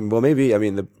 Okay, well maybe, I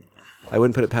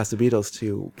wouldn't put it past the Beatles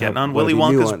to getting on Willy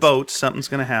Wonka's boat. Something's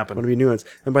going to happen. Want to be nuanced.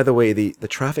 And by the way, the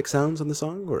traffic sounds on the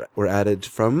song were added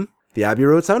from the Abbey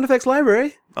Road Sound Effects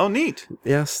Library. Oh, neat.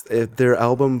 Yes, their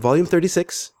album, Volume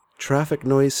 36, Traffic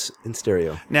Noise in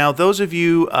Stereo. Now, those of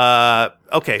you,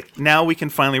 okay, now we can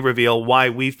finally reveal why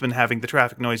we've been having the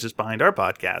traffic noises behind our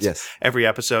podcast every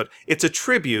episode. It's a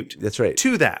tribute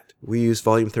to that. We use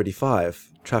Volume 35,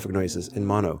 Traffic Noises in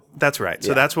mono. That's right.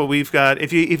 So that's what we've got.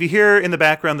 If you hear in the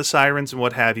background the sirens and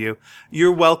what have you,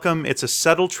 you're welcome. It's a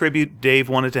subtle tribute Dave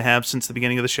wanted to have since the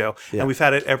beginning of the show, and we've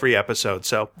had it every episode.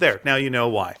 So there, now you know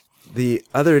why. The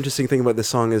other interesting thing about this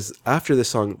song is after this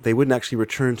song, they wouldn't actually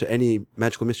return to any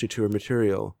Magical Mystery Tour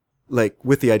material, like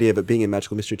with the idea of it being a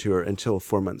Magical Mystery Tour until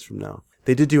 4 months from now.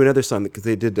 They did do another song because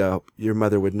they did Your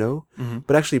Mother Would Know,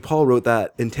 but actually Paul wrote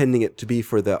that intending it to be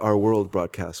for the Our World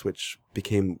broadcast, which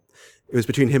became, it was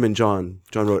between him and John.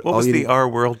 John wrote. What was the Our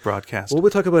World broadcast? Well,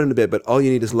 we'll talk about it in a bit, but All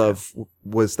You Need Is Love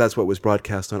that's what was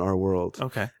broadcast on Our World.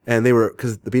 Okay. And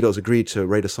because the Beatles agreed to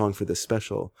write a song for this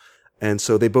special. And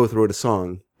so they both wrote a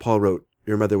song. Paul wrote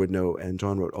Your Mother Would Know, and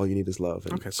John wrote All You Need Is Love.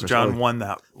 And okay, so John won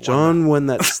that. John won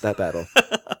that battle.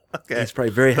 Okay. He's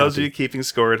probably very happy. Those of you keeping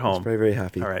score at home. He's very, very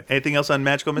happy. All right. Anything else on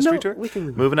Magical Mystery Tour? We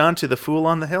can Moving on to The Fool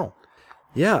on the Hill.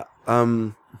 Yeah.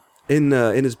 In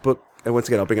his book, and once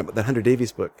again, I'll bring up that Hunter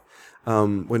Davies book.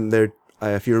 When they're,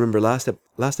 if you remember last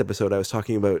episode, I was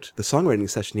talking about the songwriting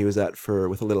session he was at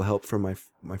with a little help from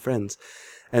my friends.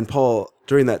 And Paul,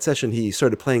 during that session, he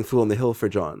started playing Fool on the Hill for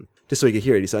John, just so he could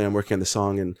hear it. He said, I'm working on the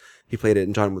song, and he played it,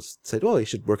 and John said, well, you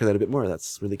should work on that a bit more.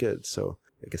 That's really good. So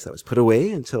I guess that was put away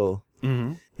until,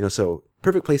 so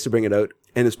perfect place to bring it out.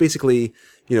 And it's basically,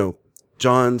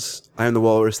 John's I Am the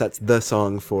Walrus, that's the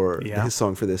song his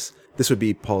song for this. This would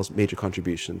be Paul's major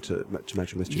contribution to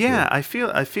Magical Mystery Tour. Yeah, I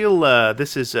feel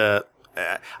this is I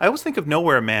always think of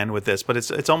Nowhere Man with this, but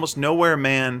it's almost Nowhere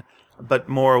Man but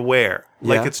more aware.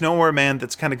 Like it's Nowhere Man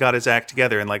that's kind of got his act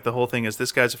together, and like the whole thing is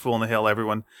this guy's a fool on the hill.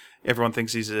 Everyone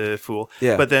thinks he's a fool.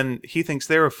 Yeah. But then he thinks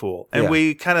they're a fool. And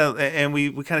we kind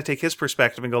of take his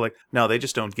perspective and go like, no, they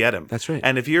just don't get him. That's right.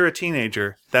 And if you're a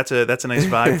teenager, that's a nice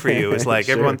vibe for you. It's like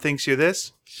everyone thinks you're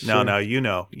this. Sure. No, you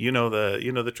know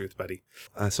the truth, buddy.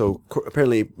 So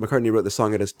apparently McCartney wrote the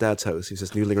song at his dad's house. He's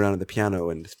just noodling around on the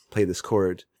piano and played this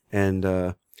chord.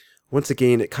 And once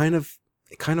again, it kind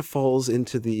of falls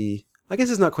into the. I guess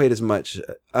it's not quite as much.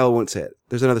 I won't say it.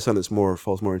 There's another song that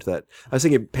falls more into that. I was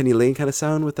thinking Penny Lane kind of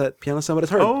sound with that piano sound, but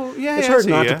it's hard. Oh, yeah, it's hard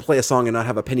not to play a song and not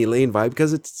have a Penny Lane vibe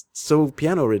because it's so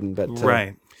piano ridden. But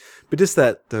right. But just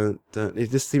that,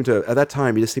 it just seemed to, at that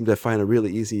time, he just seemed to find a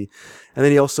really easy. And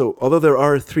then he also, although there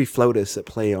are 3 flautists that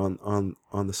play on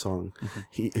the song,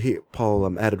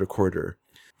 Paul added recorder.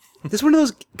 This is one of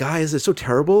those guys that's so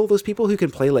terrible, those people who can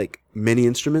play like many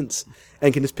instruments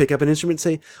and can just pick up an instrument and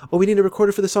say, oh, we need a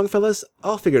recorder for the song, fellas.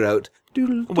 I'll figure it out.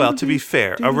 Well, to be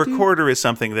fair, a recorder is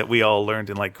something that we all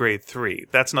learned in like grade 3.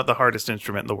 That's not the hardest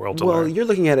instrument in the world to learn. Well, you're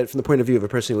looking at it from the point of view of a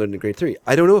person who learned in grade 3.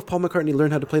 I don't know if Paul McCartney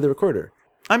learned how to play the recorder.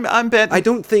 I'm betting. I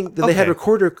don't think that they had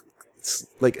recorder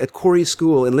like at Corey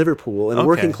School in Liverpool, in a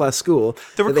working class school.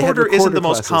 The that they had recorder isn't the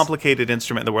most classes. complicated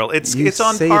instrument in the world. It's You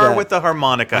on say par that. with the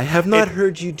harmonica. I have not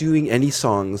heard you doing any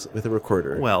songs with a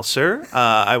recorder. Well, sir,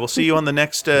 I will see you on the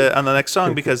next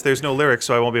song because there's no lyrics,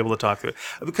 so I won't be able to talk through it.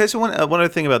 Because one other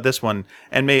thing about this one,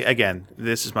 and again,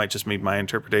 might just be my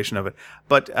interpretation of it,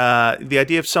 but the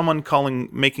idea of someone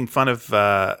making fun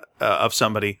of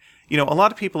somebody. You know, a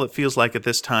lot of people, it feels like at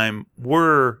this time,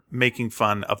 were making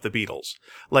fun of the Beatles.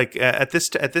 Like at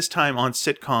this time on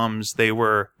sitcoms, they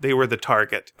were the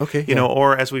target. Okay, you know,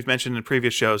 or as we've mentioned in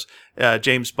previous shows,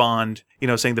 James Bond, you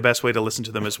know, saying the best way to listen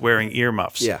to them is wearing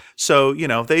earmuffs. Yeah. So you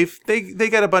know, they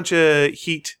got a bunch of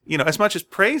heat. You know, as much as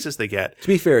praise as they get. To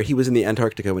be fair, he was in the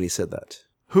Antarctica when he said that.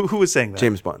 Who was saying that?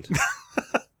 James Bond.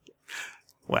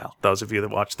 Well, those of you that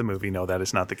watched the movie know that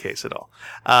is not the case at all.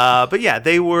 But yeah,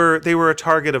 they were a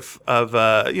target of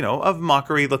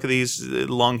mockery. Look at these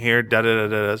long-haired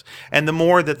da-da-da-das. And the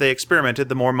more that they experimented,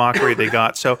 the more mockery they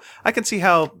got. So I can see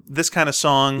how this kind of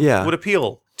song would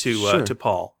appeal to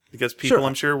Paul. Because people,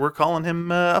 I'm sure, were calling him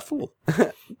a fool.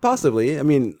 Possibly. I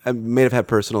mean, it may have had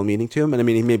personal meaning to him. And I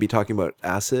mean, he may be talking about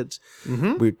acid.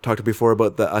 Mm-hmm. We talked before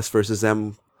about the us versus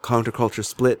them counterculture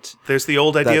split. There's the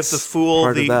old idea of the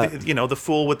fool, the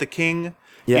fool with the king,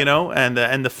 Yeah. you know,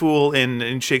 and the fool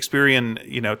in Shakespearean,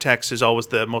 you know, text is always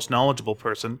the most knowledgeable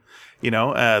person, you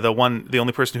know, the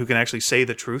only person who can actually say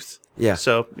the truth. Yeah.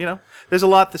 So, you know, there's a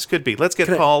lot this could be. Let's get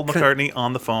Paul McCartney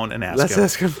on the phone and ask Let's him.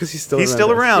 ask him because he's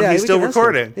still around. Yeah, he's we still can ask him.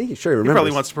 recording. He sure He remembers.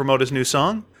 probably wants to promote his new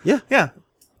song. Yeah. Yeah.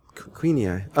 Queenie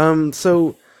Eye.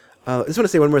 I just want to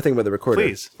say one more thing about the recorder.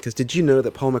 Please. Because did you know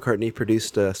that Paul McCartney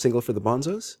produced a single for the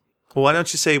Bonzos? Well, why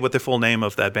don't you say what the full name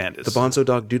of that band is? The Bonzo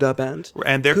Dog Doodah Band?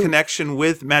 And their connection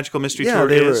with Magical Mystery Yeah, Tour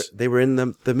is... they were in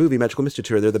the movie Magical Mystery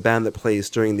Tour. They're the band that plays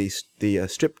during the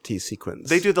striptease sequence.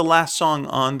 They do the last song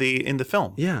in the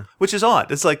film. Yeah. Which is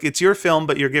odd. It's like it's your film,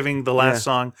 but you're giving the last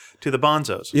song to the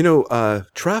Bonzos. You know,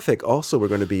 Traffic also were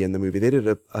going to be in the movie. They did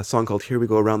a song called Here We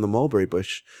Go Around the Mulberry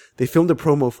Bush. They filmed a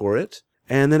promo for it,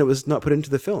 and then it was not put into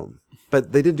the film.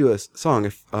 But they did do a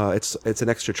song. It's an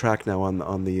extra track now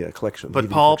on the collection. But DVD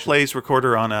Paul collection. plays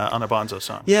recorder on a Bonzo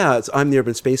song. Yeah, it's I'm the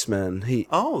Urban Spaceman.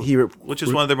 Which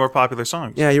is one of their more popular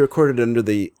songs. Yeah, he recorded it under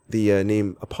the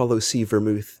name Apollo C.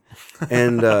 Vermouth,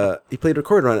 and he played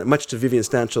recorder on it, much to Vivian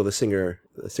Stanchel, the singer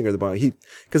of the Bonzos.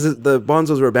 Because the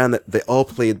Bonzos were a band that they all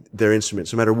played their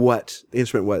instruments, no matter what the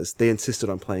instrument was. They insisted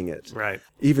on playing it. Right.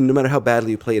 Even no matter how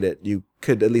badly you played it, you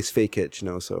could at least fake it, you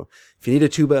know. So if you need a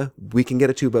tuba, we can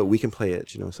get a tuba, we can play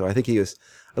it, you know. So I think he was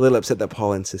a little upset that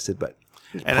Paul insisted, but.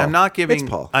 And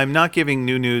Paul. I'm not giving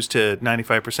new news to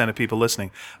 95% of people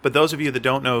listening. But those of you that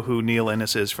don't know who Neil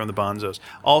Innes is from the Bonzos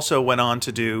also went on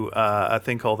to do a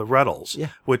thing called the Ruddles,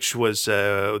 which was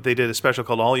they did a special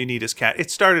called All You Need Is Cat. It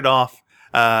started off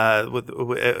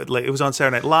it was on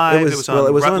Saturday Night Live. It was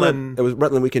on Rutland. It was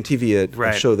Rutland Weekend TV, a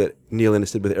Right. show that Neil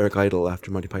Innes did with Eric Idle after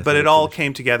Monty Python. But it all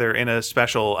came together in a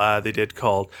special they did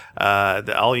called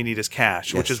the All You Need Is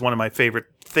Cash, which Yes. is one of my favorite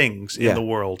things in the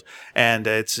world. And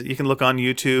you can look on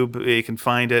YouTube, you can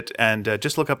find it, and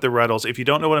just look up the Ruddles. If you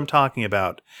don't know what I'm talking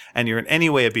about, and you're in any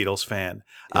way a Beatles fan,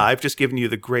 I've just given you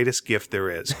the greatest gift there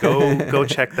is. Go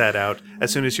check that out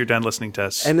as soon as you're done listening to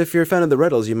us. And if you're a fan of the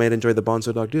Ruddles, you might enjoy the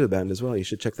Bonzo Dog Doodah Band as well. You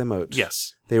should check them out.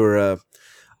 Yes. They were...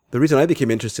 the reason I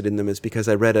became interested in them is because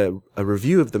I read a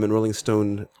review of them in the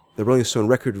Rolling Stone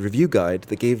Record Review Guide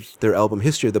that gave their album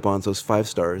History of the Bonzos 5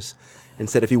 stars and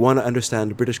said, if you want to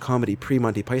understand British comedy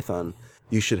pre-Monty Python,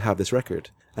 you should have this record.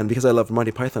 And because I loved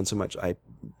Monty Python so much, I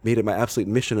made it my absolute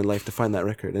mission in life to find that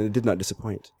record, and it did not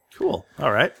disappoint. Cool.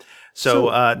 All right.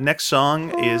 So next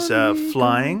song is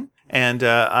Flying. And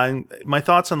my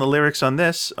thoughts on the lyrics on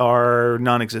this are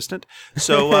non-existent.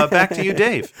 So back to you,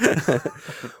 Dave.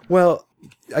 Well,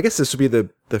 I guess this would be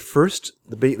the first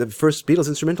Beatles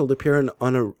instrumental to appear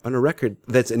on a record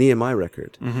that's an EMI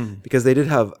record, because they did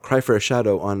have "Cry for a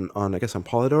Shadow" on I guess on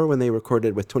Polydor when they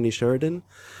recorded with Tony Sheridan.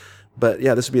 But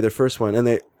yeah, this would be their first one, and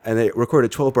they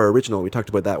recorded 12-bar original. We talked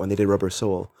about that when they did Rubber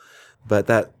Soul, but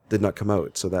that did not come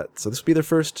out. So this would be their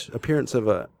first appearance of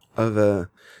a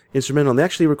instrumental. And they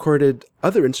actually recorded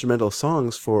other instrumental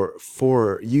songs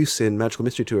for use in Magical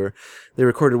Mystery Tour. They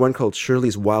recorded one called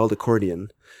Shirley's Wild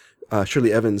Accordion.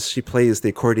 Shirley Evans, she plays the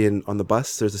accordion on the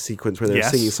bus. There's a sequence where they're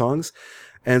singing songs.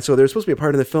 And so there's supposed to be a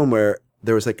part in the film where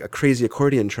there was like a crazy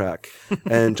accordion track.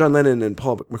 And John Lennon and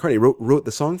Paul McCartney wrote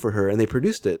the song for her, and they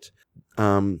produced it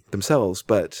themselves,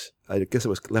 but I guess it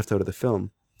was left out of the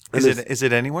film. And Is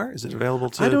it anywhere? Is it available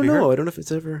to I don't be know. heard? I don't know if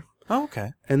it's ever... Oh,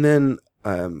 okay. And then,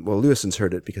 Lewison's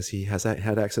heard it because he had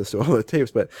access to all the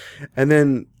tapes. And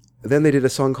then they did a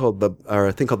song called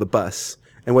a thing called The Bus.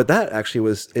 And what that actually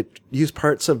was, it used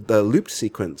parts of the looped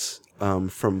sequence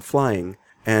from Flying,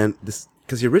 and this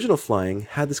because the original Flying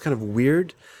had this kind of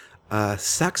weird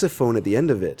saxophone at the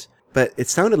end of it, but it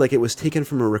sounded like it was taken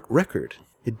from a record.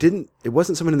 It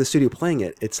wasn't someone in the studio playing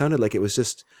it. It sounded like it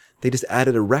was they just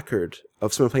added a record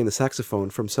of someone playing the saxophone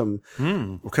from some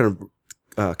kind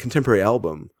of contemporary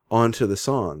album onto the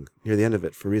song near the end of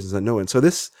it for reasons unknown. So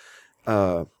this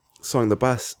song, The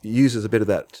Bus, uses a bit of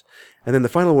that. And then the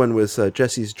final one was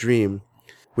Jesse's Dream,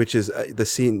 which is the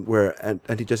scene where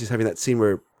Auntie Jesse's having that scene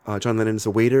where John Lennon is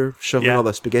a waiter shoveling all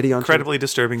the spaghetti onto Incredibly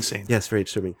disturbing scene. Yes, very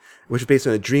disturbing. Which is based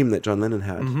on a dream that John Lennon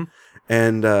had. Mm-hmm.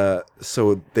 And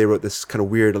so they wrote this kind of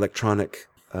weird electronic,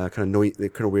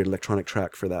 weird electronic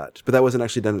track for that. But that wasn't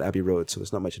actually done at Abbey Road, so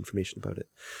there's not much information about it.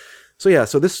 So yeah,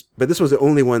 this was the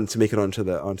only one to make it onto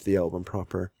the album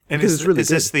proper. And is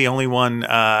this the only one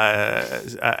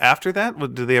after that?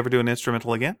 Did they ever do an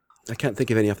instrumental again? I can't think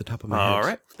of any off the top of my head. All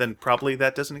right, then probably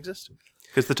that doesn't exist.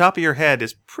 Because the top of your head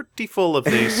is pretty full of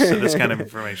this kind of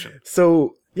information.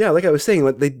 So yeah, like I was saying,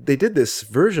 they did this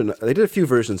version. They did a few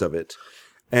versions of it,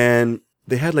 and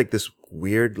they had like this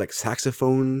weird like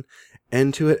saxophone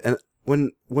end to it. And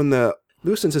when the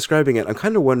Lewiston's describing it, I'm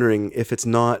kind of wondering if it's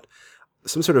not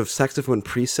some sort of saxophone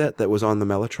preset that was on the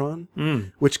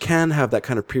Mellotron, which can have that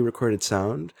kind of pre-recorded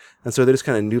sound. And so they're just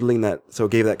kind of noodling that, so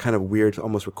it gave that kind of weird,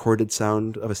 almost recorded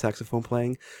sound of a saxophone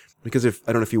playing. Because I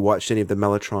don't know if you watched any of the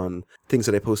Mellotron things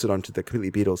that I posted onto the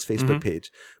Completely Beatles Facebook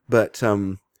page, but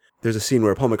there's a scene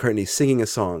where Paul McCartney's singing a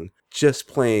song, just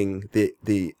playing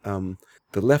the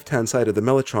left-hand side of the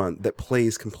Mellotron that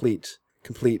plays complete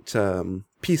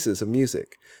pieces of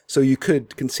music. So you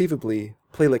could conceivably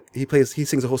play he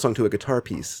sings a whole song to a guitar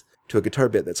piece, to a guitar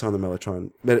bit that's on the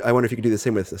Mellotron. But I wonder if you could do the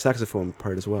same with the saxophone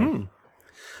part as well.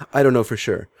 I don't know for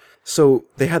sure. So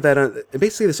they had that on.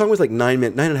 Basically, the song was like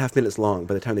 9.5 minutes long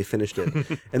by the time they finished it,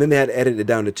 and then they had edited it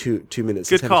down to 2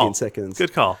 minutes and 17 seconds.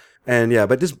 Good call. And yeah,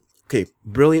 but just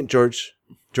brilliant George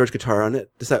guitar on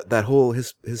it. Just that whole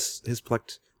his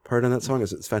plucked part on that song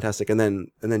is fantastic. And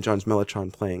then John's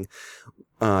Mellotron playing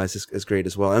is great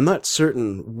as well. I'm not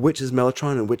certain which is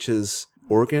Mellotron and which is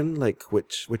organ, like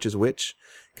which is which.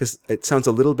 Because it sounds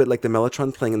a little bit like the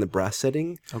Mellotron playing in the brass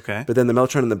setting. Okay. But then the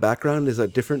Mellotron in the background is a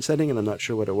different setting, and I'm not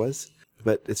sure what it was.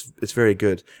 But it's very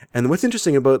good. And what's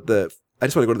interesting about I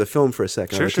just want to go to the film for a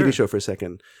second, or the TV show for a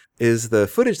second, is the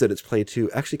footage that it's played to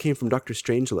actually came from Dr.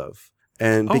 Strangelove.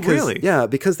 And really? Yeah,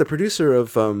 because the producer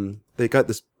of, they got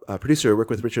this producer work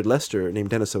with Richard Lester named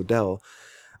Dennis O'Dell,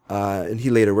 and he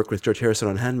later worked with George Harrison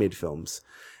on handmade films.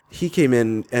 He came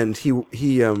in, and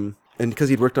and because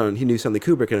he knew Stanley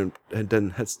Kubrick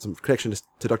and had some connection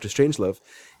to Dr. Strangelove,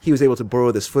 he was able to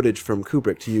borrow this footage from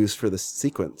Kubrick to use for this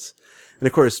sequence. And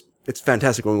of course, it's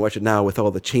fantastic when we watch it now with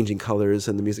all the changing colors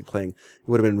and the music playing. It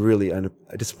would have been really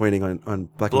disappointing on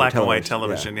black and white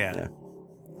television. Yeah.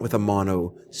 With a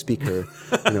mono speaker,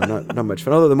 not much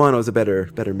fun. Although the mono is a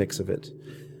better mix of it.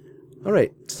 All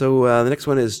right, so the next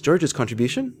one is George's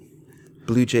contribution.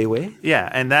 Blue Jay Way. Yeah,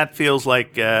 and that feels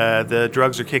like the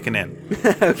drugs are kicking in.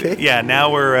 Okay. Yeah,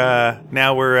 now we're on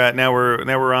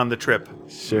the trip.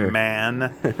 Sure.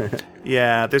 Man.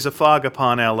 Yeah, there's a fog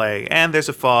upon LA, and there's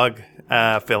a fog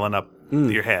filling up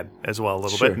your head as well a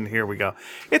little bit, and here we go.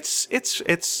 It's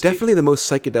definitely the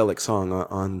most psychedelic song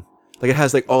on like it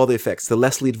has like all the effects, the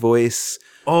Les Lead voice.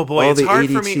 Oh boy, it's hard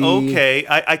ADT. For me. Okay,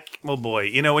 oh boy,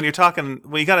 when you got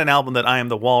an album that I Am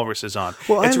the Walrus is on,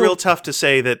 it's real tough to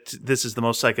say that this is the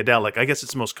most psychedelic. I guess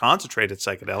it's the most concentrated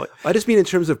psychedelic. I just mean in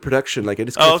terms of production, like it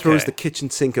just kind of throws the kitchen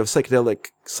sink of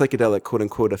psychedelic quote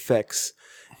unquote effects.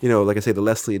 Like I say, the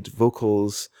Les Lead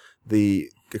vocals, the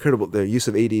use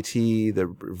of ADT, the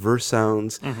reverse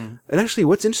sounds, and actually,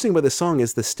 what's interesting about this song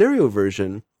is the stereo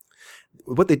version.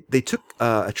 What they took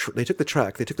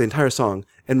the entire song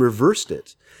and reversed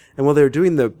it, and while they were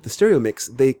doing the stereo mix,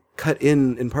 they cut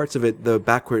in parts of it the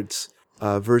backwards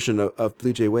version of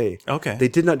Blue Jay Way. Okay. They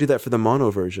did not do that for the mono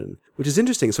version, which is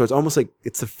interesting. So it's almost like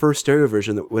it's the first stereo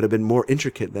version that would have been more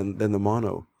intricate than the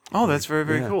mono. Oh, that's very,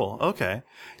 very cool. Okay.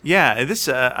 Yeah, this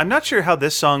I'm not sure how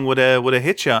this song would have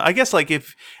hit you. I guess like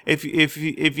if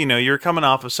you're coming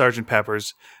off of Sgt.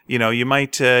 Pepper's, you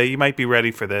might be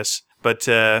ready for this, but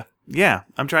yeah,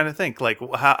 I'm trying to think like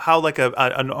how like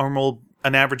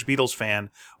an average Beatles fan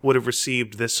would have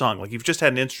received this song. Like you've just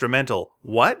had an instrumental,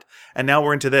 what? And now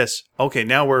we're into this. Okay,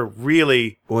 now we're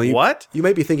really what? You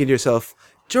might be thinking to yourself,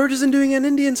 George isn't doing an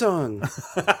Indian song.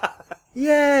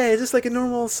 Yay, just like a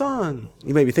normal song.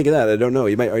 You might be thinking that. I don't know.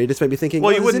 You just might be thinking.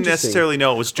 Well, you wouldn't necessarily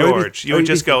know it was George. You would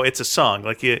just go, it's a song.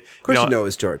 Like of course, you know it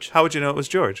was George. How would you know it was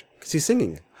George? Because he's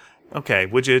singing. Okay.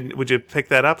 Would you pick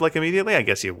that up like immediately? I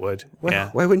guess you would. Yeah.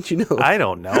 Why wouldn't you know? I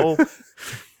don't know.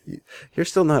 You're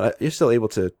still able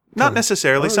to. Not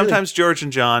necessarily. Oh, really? Sometimes George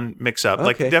and John mix up.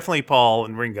 Like Okay. definitely Paul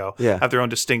and Ringo Yeah. have their own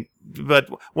distinct. But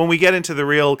when we get into the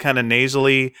real kind of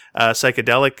nasally,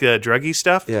 psychedelic, druggy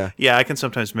stuff, Yeah. I can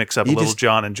sometimes mix up a You little just-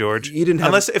 John and George. you didn't have-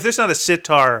 Unless if there's not a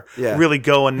sitar Yeah. really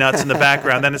going nuts in the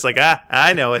background, then it's like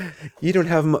I know it. You don't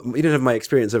have my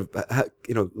experience of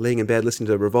laying in bed listening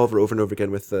to Revolver over and over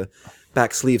again with the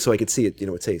back sleeve so I could see it.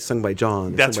 It'd say sung by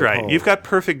John. or That's sung by right. Paul. You've got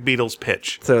perfect Beatles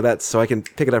pitch. So I can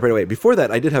pick it up right away. Before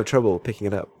that, I did have trouble picking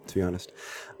it up, to be honest.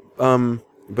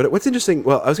 But what's interesting,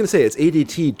 well, I was going to say it's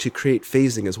ADT'd to create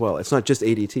phasing as well. It's not just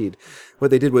ADT'd.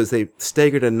 What they did was they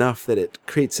staggered enough that it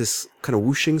creates this kind of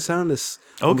whooshing sound, this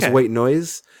almost Okay. white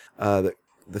noise, the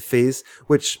phase,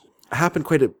 which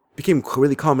became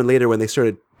really common later when they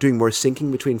started doing more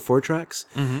syncing between 4 tracks.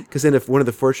 Because then if one of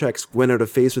the 4 tracks went out of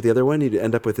phase with the other one, you'd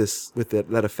end up with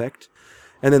that effect.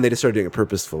 And then they just started doing it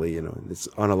purposefully, it's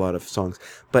on a lot of songs.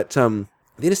 But the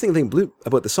interesting thing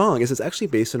about the song is it's actually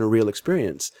based on a real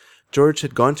experience. George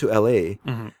had gone to LA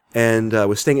and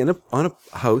was staying on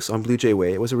a house on Blue Jay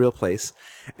Way. It was a real place.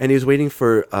 And he was waiting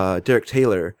for Derek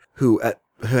Taylor, who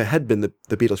had been the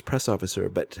Beatles press officer,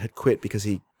 but had quit because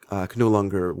he could no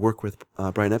longer work with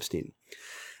Brian Epstein.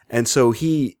 And so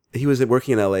he was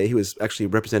working in LA. He was actually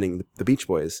representing the Beach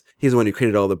Boys. He's the one who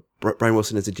created all the Brian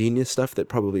Wilson is a genius stuff that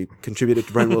probably contributed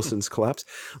to Brian Wilson's collapse.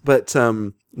 But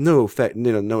no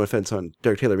offense on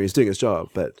Derek Taylor. I mean, he's doing his job.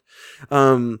 But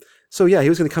so yeah, he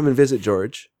was going to come and visit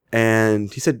George,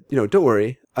 and he said, don't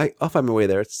worry, I'll find my way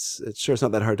there. It's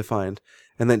not that hard to find.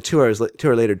 And then 2 hours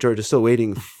later, George is still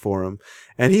waiting for him,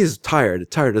 and he's tired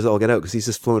as all get out because he's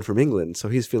just flown from England, so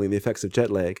he's feeling the effects of jet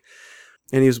lag.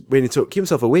 And he was waiting to keep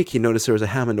himself awake. He noticed there was a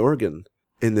Hammond organ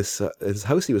in this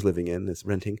house he was living in, this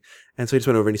renting. And so he just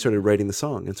went over and he started writing the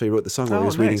song. And so he wrote the song while he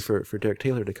was waiting for Derek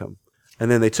Taylor to come.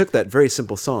 And then they took that very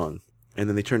simple song and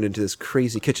then they turned it into this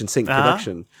crazy kitchen sink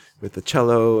production with the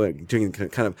cello and doing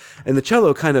and the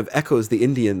cello kind of echoes the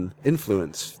Indian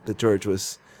influence that George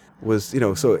was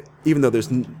so even though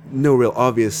there's no real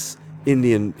obvious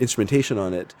Indian instrumentation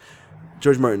on it,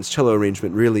 George Martin's cello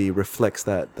arrangement really reflects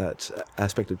that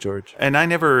aspect of George. And I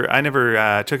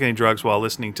never took any drugs while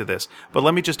listening to this. But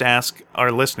let me just ask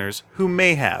our listeners who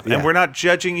may have, and we're not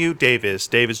judging you. Dave is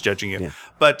judging you,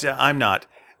 but I'm not.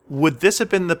 Would this have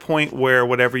been the point where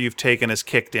whatever you've taken is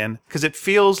kicked in? Because it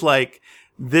feels like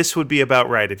this would be about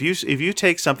right. If you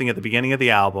take something at the beginning of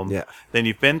the album, then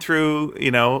you've been through,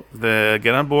 the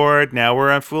Get On Board. Now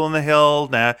we're on Fool on the Hill.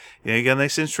 Now you got a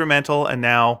nice instrumental, and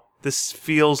now this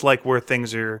feels like where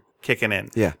things are kicking in.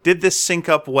 Yeah. Did this sync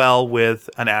up well with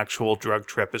an actual drug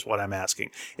trip is what I'm asking.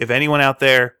 If anyone out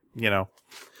there,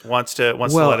 wants to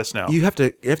let us know. You have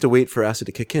to wait for acid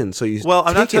to kick in. So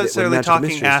I'm not necessarily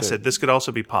talking acid. This could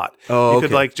also be pot. Oh, you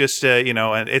could just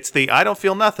and it's the I don't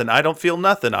feel nothing. I don't feel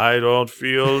nothing. I don't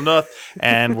feel nothing.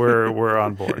 And we're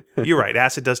on board. You're right.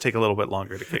 Acid does take a little bit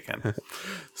longer to kick in.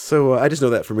 So I just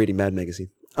know that from reading Mad Magazine.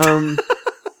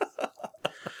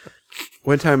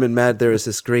 One time in Mad, there was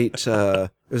this great, it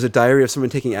was a diary of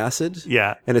someone taking acid.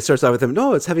 Yeah. And it starts out with him,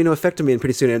 no, it's having no effect on me. And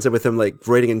pretty soon it ends up with him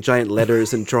writing in giant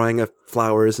letters and drawing up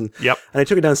flowers. And Yep. And I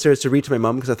took it downstairs to read to my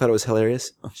mom because I thought it was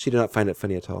hilarious. She did not find it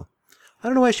funny at all. I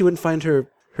don't know why she wouldn't find her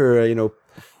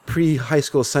pre-high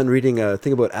school son reading a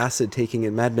thing about acid taking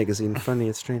in Mad Magazine funny.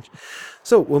 It's strange.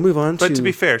 So we'll move on But to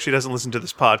be fair, she doesn't listen to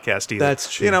this podcast either.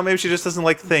 That's true. Maybe she just doesn't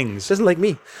like things. Doesn't like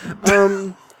me.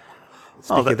 Speaking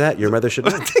of that, your mother should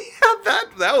know.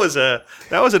 That was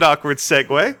an awkward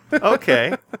segue.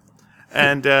 Okay,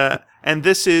 and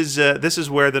this is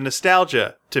where the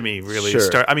nostalgia to me really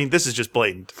starts. I mean, this is just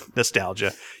blatant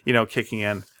nostalgia, kicking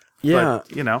in. Yeah,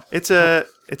 but, it's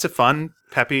a fun,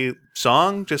 peppy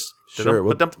song. Just sure.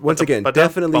 Well, once again,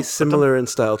 definitely similar in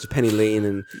style to Penny Lane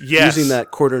and using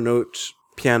that quarter note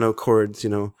piano chords.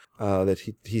 That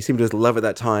he seemed to love at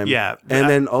that time. Yeah. And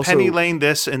then also Penny Lane,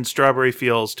 this and Strawberry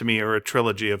Fields to me are a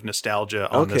trilogy of nostalgia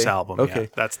on this album. Okay. Yeah,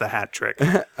 that's the hat trick.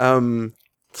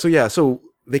 So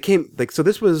they came so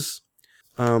this was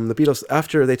the Beatles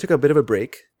after they took a bit of a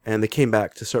break and they came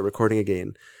back to start recording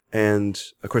again. And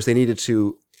of course they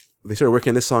started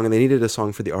working on this song and they needed a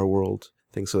song for the Our World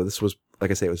thing. So this was, like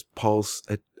I say, it was Paul's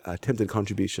attempted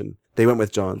contribution. They went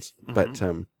with John's, but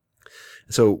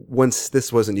so once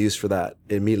this wasn't used for that,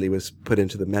 it immediately was put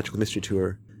into the Magical Mystery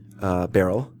Tour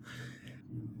barrel.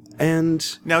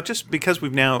 And now, just because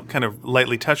we've now kind of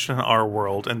lightly touched on Our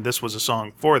World, and this was a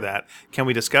song for that, can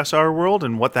we discuss Our World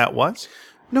and what that was?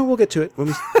 No, we'll get to it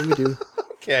when we do.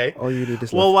 Okay. All you need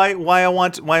is Well, love. why I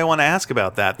want to ask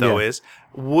about that though Yeah. is,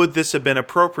 would this have been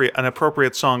an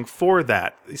appropriate song for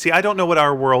that? See, I don't know what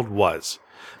Our World was.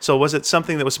 So was it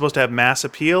something that was supposed to have mass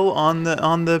appeal on the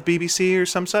BBC or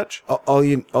some such? All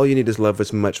you need is love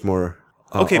was much more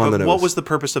Okay, on the but nose. what was the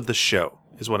purpose of the show?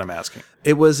 Is what I'm asking.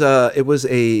 It was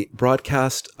a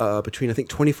broadcast between I think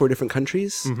 24 different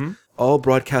countries, all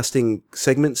broadcasting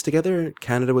segments together.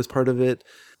 Canada was part of it,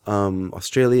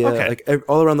 Australia, Okay. like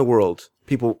all around the world.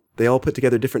 People, they all put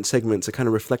together different segments that kind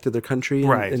of reflected their country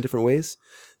Right. in different ways.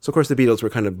 So of course the Beatles were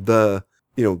kind of the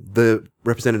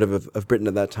representative of Britain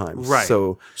at that time. Right.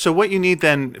 So what you need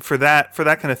then for that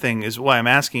kind of thing is why I'm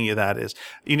asking you that is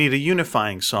you need a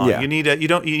unifying song. Yeah. You need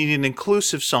an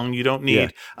inclusive song. You don't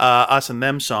need us and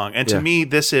them song. And to Yeah. me,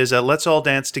 this is a let's all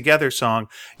dance together song.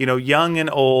 Young and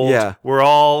old, Yeah. we're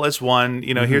all as one.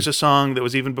 Here's a song that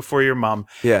was even before your mom.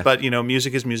 Yeah. But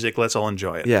music is music. Let's all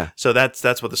enjoy it. Yeah. So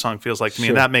that's what the song feels like to me,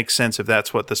 and that makes sense if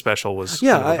that's what the special was.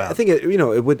 yeah, sort of about. I think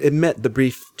it met the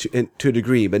brief to a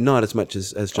degree, but not as much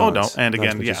as John's. Oh, no. And Not as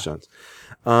again, much yeah. as John's.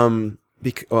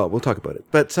 Well, we'll talk about it.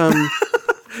 But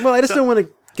well, I just don't want to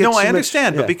get. No, too I much-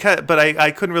 understand, yeah. but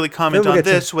I couldn't really comment Then we'll on get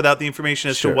to- this without the information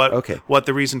as Sure, to what okay. what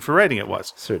the reason for writing it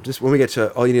was. So just when we get to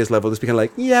all you need is love, we'll just be kind of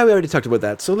like, yeah, we already talked about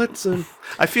that. So let's.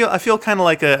 I feel kind of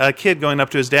like a kid going up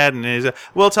to his dad and he's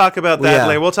we'll talk about that Yeah,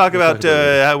 later. We'll talk about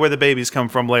about where the babies come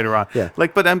from later on. Yeah.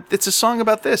 But it's a song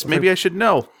about this. Maybe I should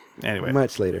know. Anyway.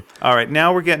 Much later. All right,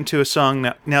 now we're getting to a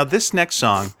song. Now this next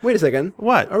song. Wait a second.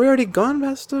 What? Are we already gone,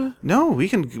 Master? No, we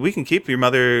can keep. Your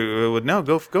mother would no.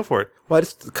 Go for it, Well,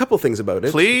 just a couple things about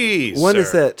it. please. One sir.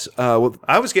 is that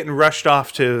I was getting rushed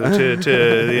off to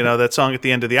that song at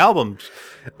the end of the album.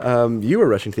 you were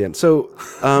rushing to the end. So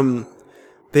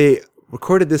they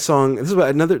recorded this song. This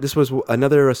was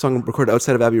another song recorded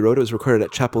outside of Abbey Road. It was recorded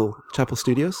at Chapel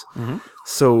Studios. Mm-hmm.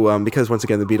 So because once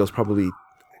again the Beatles probably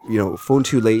phoned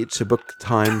too late to book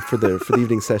time for the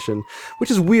evening session, which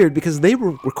is weird because they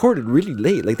were recorded really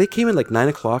late. Like they came in like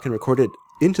 9:00 and recorded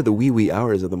into the wee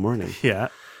hours of the morning. Yeah.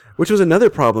 Which was another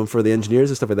problem for the engineers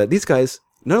and stuff like that. These guys,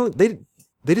 no, they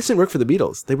just didn't work for the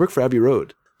Beatles. They worked for Abbey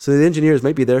Road. So the engineers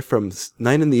might be there from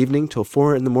 9 in the evening till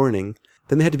 4 in the morning.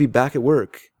 Then they had to be back at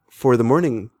work in the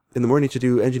morning to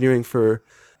do engineering for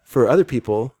other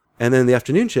people, and then the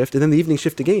afternoon shift, and then the evening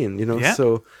shift again. Yeah.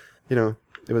 So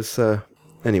it was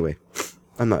anyway.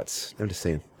 I'm just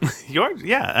saying.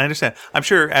 I understand. I'm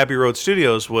sure Abbey Road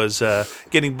Studios was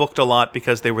getting booked a lot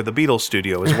because they were the Beatles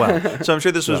studio as well. So I'm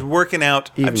sure this was working out.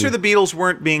 I'm sure the Beatles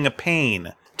weren't being a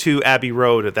pain to Abbey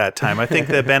Road at that time. I think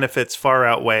the benefits far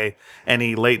outweigh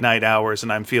any late night hours,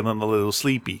 and I'm feeling a little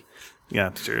sleepy.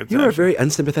 Yeah, sure. You're a very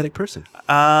unsympathetic person.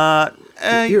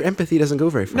 Your empathy doesn't go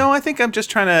very far. No, I think I'm just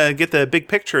trying to get the big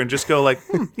picture and just go like,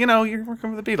 you're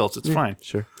working with the Beatles. It's fine.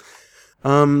 Sure.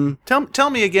 Tell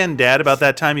me again, Dad, about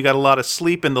that time you got a lot of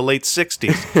sleep in the late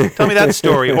 60s. Tell me that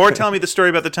story. Or tell me the story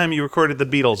about the time you recorded the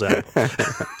Beatles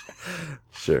album.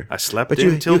 Sure. I slept But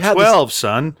until you had 12,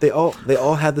 son. They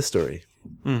all had the story.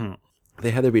 Mm-hmm. They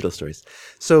had their Beatles stories.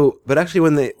 So, but actually,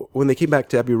 when they came back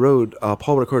to Abbey Road,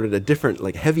 Paul recorded a different,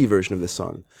 like, heavy version of this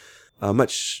song,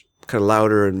 much kind of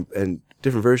louder and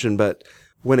different version. But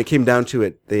when it came down to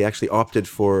it, they actually opted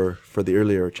for the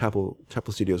earlier Chapel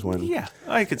Studios one. Yeah,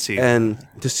 I could see it. And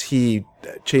just he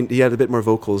changed. He had a bit more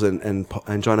vocals, and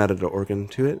John added an organ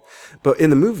to it. But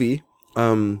in the movie,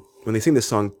 when they sing this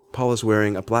song, Paul is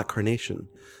wearing a black carnation.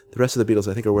 The rest of the Beatles,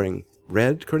 I think, are wearing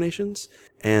red carnations.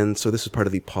 And so this was part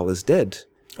of the Paul is dead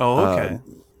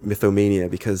mythomania,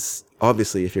 because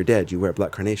obviously if you're dead, you wear a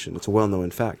black carnation. It's a well-known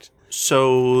fact.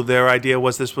 So their idea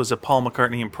was this was a Paul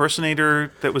McCartney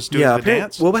impersonator that was doing the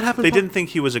dance? Well, what happened? They didn't think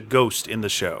he was a ghost in the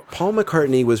show. Paul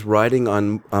McCartney was riding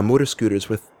on motor scooters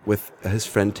with his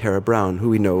friend Tara Brown, who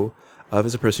we know of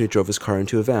as a person who drove his car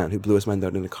into a van, who blew his mind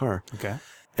out in a car. Okay.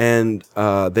 And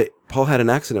Paul had an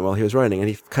accident while he was riding, and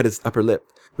he cut his upper lip,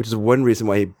 which is one reason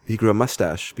why he grew a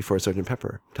mustache before Sgt.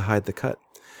 Pepper, to hide the cut.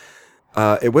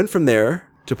 It went from there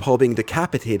to Paul being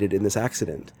decapitated in this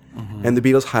accident, and the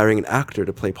Beatles hiring an actor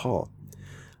to play Paul.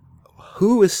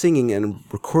 Who was singing and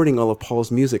recording all of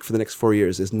Paul's music for the next 4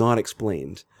 years is not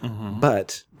explained,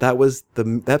 but that was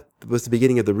the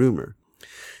beginning of the rumor.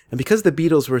 And because the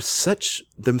Beatles were such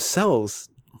themselves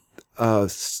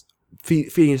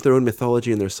feeding into their own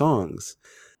mythology in their songs,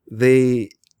 they,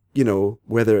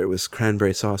 whether it was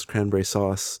cranberry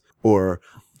sauce, or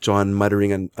John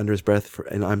muttering under his breath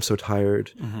and I'm so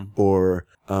tired, or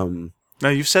Now,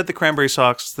 you've said the cranberry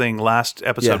sauce thing last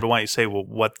episode, Yeah. but why don't you say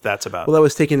what that's about? well, that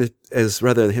was taken as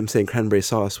rather than him saying cranberry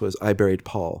sauce was I buried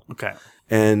Paul. Okay.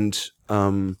 And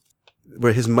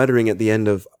where his muttering at the end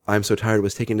of I'm so tired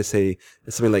was taken to say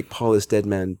something like "Paul is dead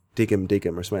man, dig him,"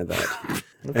 or something like that.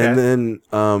 And then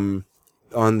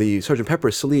on the Sgt.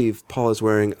 Pepper sleeve, Paul is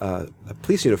wearing a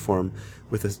police uniform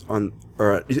with his on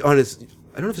his.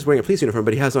 I don't know if he's wearing a police uniform,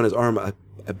 but he has on his arm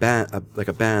a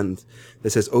band that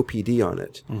says OPD on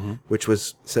it, which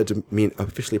was said to mean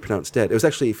officially pronounced dead. It was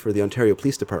actually for the Ontario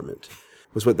Police Department,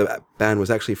 was what the band was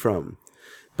actually from.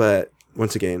 But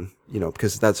once again,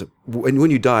 because that's when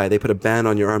you die, they put a band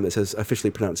on your arm that says officially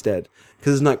pronounced dead,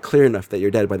 because it's not clear enough that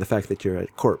you're dead by the fact that you're a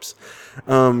corpse.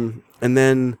 And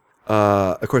then,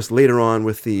 of course, later on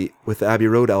with the Abbey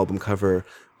Road album cover,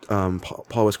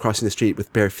 Paul was crossing the street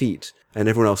with bare feet, and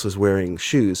everyone else was wearing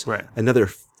shoes. Right. Another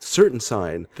certain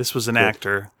sign. This was an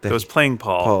actor that was playing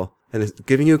Paul. And it's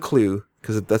giving you a clue,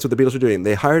 because that's what the Beatles were doing.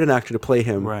 They hired an actor to play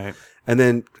him. Right. And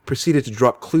then proceeded to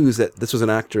drop clues that this was an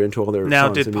actor into all their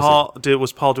songs. Now,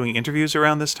 was Paul doing interviews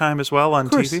around this time as well on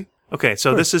TV? Okay,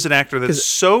 so this is an actor that's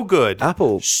so good.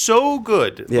 So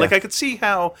good. Yeah. Like, I could see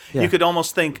how you could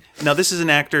almost think, now this is an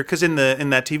actor, because in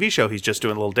that TV show, he's just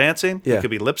doing a little dancing. Yeah. He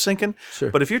could be lip syncing. Sure.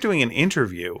 But if you're doing an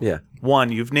interview, Yeah.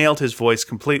 one, you've nailed his voice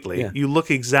completely. Yeah. You look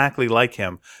exactly like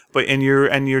him. But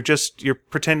you're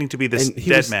pretending to be this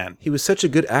dead man. He was such a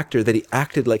good actor that he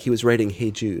acted like he was writing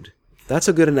Hey Jude. That's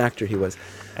how good an actor he was.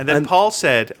 And then Paul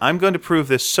said, I'm going to prove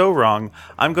this so wrong,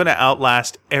 I'm going to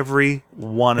outlast every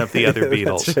one of the other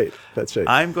Beatles. That's right.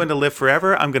 I'm going to live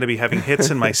forever. I'm going to be having hits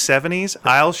in my 70s.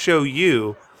 I'll show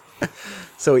you.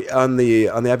 So on the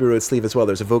Abbey Road sleeve as well,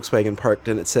 there's a Volkswagen parked,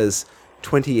 and it says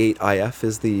 28IF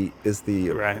is the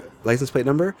Right. license plate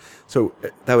number. So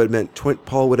that would have meant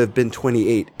Paul would have been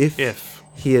 28 if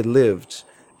he had lived.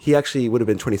 He actually would have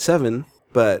been 27,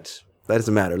 but that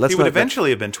doesn't matter. He would eventually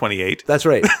have been 28. That's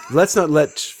right. Let's not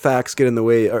let facts get in the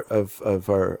way of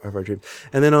our dreams.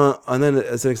 And then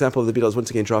as an example of the Beatles once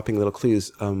again dropping little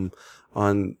clues on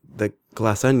the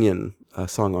Glass Onion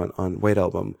song on White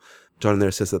Album, John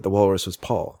there says that the walrus was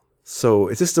Paul. So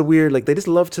it's just a weird, like, they just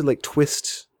love to like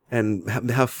twist and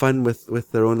have fun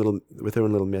with their own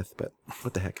little myth. But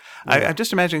what the heck? I'm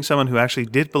just imagining someone who actually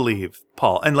did believe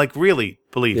Paul and like really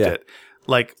believed it.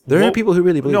 Like, there are people who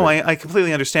really believe it. I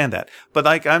completely understand that. But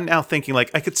like, I'm now thinking, like,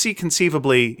 I could see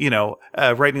conceivably,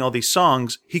 writing all these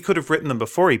songs. He could have written them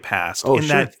before he passed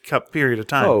that period of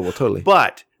time. Oh, well, totally.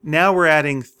 But now we're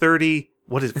adding 40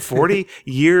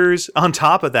 years on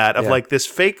top of that of like this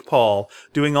fake Paul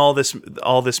doing all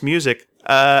this music.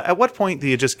 At what point do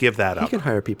you just give that up? He can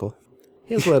hire people.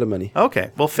 He has a lot of money.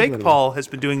 Okay. Well, fake Paul has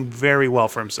been doing very well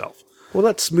for himself. Well,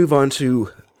 let's move on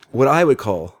to what I would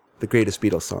call the greatest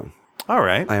Beatles song. All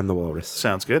right. I Am the Walrus.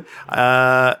 Sounds good.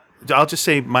 I'll just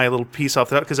say my little piece off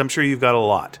the top because I'm sure you've got a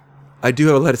lot. I do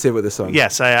have a lot to say about this song.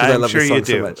 Yes, I'm sure you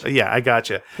do. So much. Yeah, I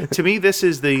gotcha. To me, this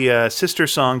is the sister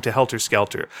song to Helter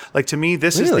Skelter. Like, to me,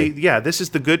 this is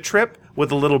the good trip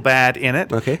with a little bad in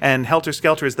it. Okay. And Helter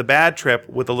Skelter is the bad trip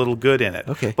with a little good in it.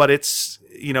 Okay. But it's,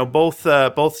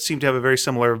 both seem to have a very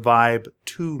similar vibe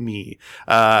to me,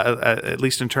 at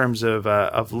least in terms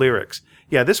of lyrics.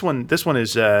 Yeah, this one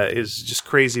is just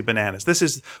crazy bananas. This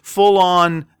is full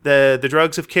on. The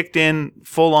drugs have kicked in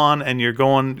full on, and you're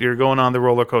going on the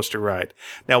roller coaster ride.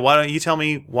 Now, why don't you tell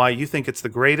me why you think it's the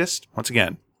greatest? Once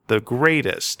again, the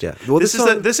greatest. Yeah. Well, this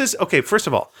is okay. First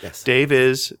of all, yes. Dave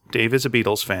is a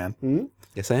Beatles fan. Mm-hmm.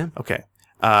 Yes, I am. Okay.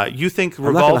 You think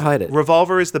I'm not gonna hide it.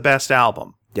 Revolver is the best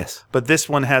album. Yes. But this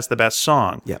one has the best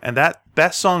song. Yeah. And that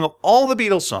best song of all the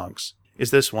Beatles songs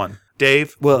is this one.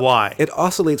 Dave, why? It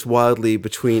oscillates wildly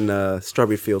between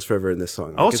Strawberry Fields Forever and this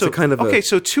song. Oh, so kind of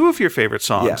so two of your favorite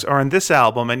songs are on this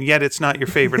album, and yet it's not your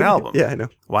favorite album. Yeah, I know.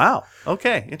 Wow.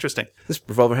 Okay, interesting. This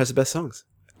Revolver has the best songs.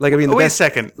 Like, I mean, wait a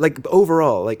second. Like,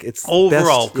 overall, like, it's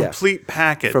overall best, complete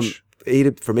package from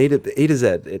A to Z.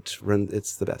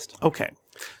 It's the best. Okay.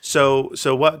 So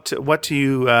what to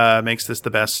you makes this the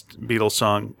best Beatles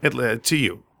song to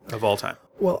you of all time?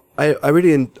 Well, I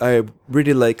really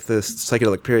like the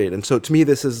psychedelic period, and so to me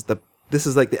this is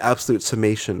like the absolute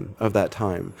summation of that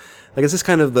time. Like, it's just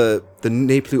kind of the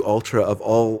ne plus ultra of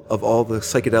all the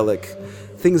psychedelic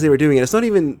things they were doing, and it's not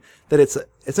even that it's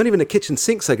not even a kitchen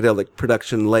sink psychedelic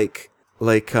production like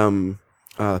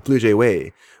Blue Jay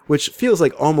Way, which feels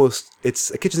like almost it's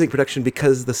a kitchen sink production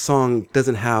because the song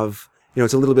doesn't have,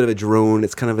 it's a little bit of a drone.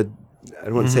 It's kind of I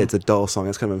don't want to say it's a dull song.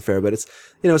 That's kind of unfair, but it's,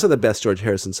 it's not the best George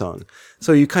Harrison song.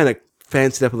 So you kind of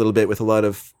fancy it up a little bit with a lot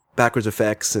of backwards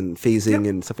effects and phasing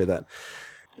and stuff like that.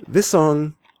 This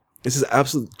song, this is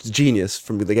absolute genius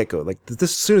from the get-go. Like, this,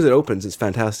 as soon as it opens, it's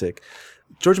fantastic.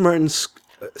 George Martin's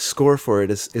score for it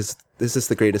is just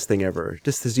the greatest thing ever.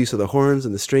 Just his use of the horns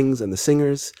and the strings and the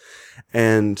singers.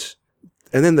 And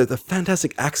And then the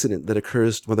fantastic accident that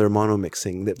occurs when they're mono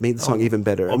mixing that made the song even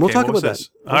better. And we'll okay, talk what about was that. this?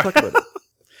 We'll talk about it.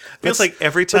 Feels like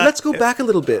every time. But let's go back a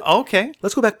little bit. Okay.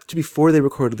 Let's go back to before they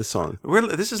recorded the song.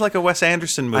 This is like a Wes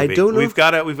Anderson movie. I don't know. We've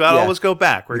got to always go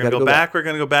back. We're going to go back. We're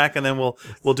going to go back, and then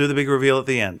we'll do the big reveal at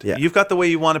the end. Yeah. You've got the way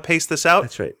you want to pace this out.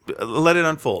 That's right. Let it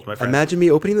unfold, my friend. Imagine me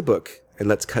opening the book, and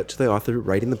let's cut to the author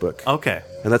writing the book. Okay.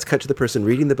 And let's cut to the person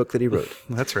reading the book that he wrote.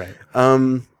 That's right.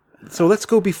 So let's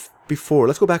go before.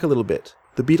 Let's go back a little bit.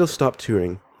 The Beatles stopped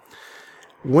touring.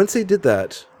 Once they did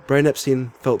that, Brian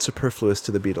Epstein felt superfluous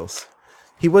to the Beatles.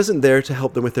 He wasn't there to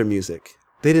help them with their music.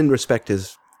 They didn't respect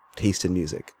his taste in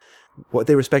music. What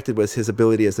they respected was his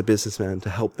ability as a businessman to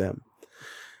help them.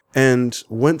 And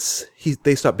once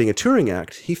they stopped being a touring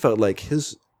act, he felt like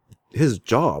his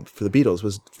job for the Beatles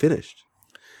was finished.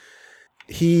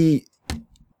 He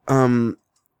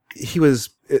was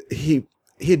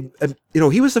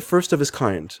the first of his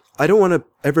kind. I don't want to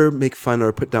ever make fun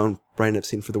or put down Brian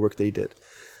Epstein for the work that he did.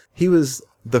 He was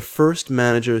the first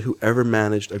manager who ever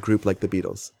managed a group like the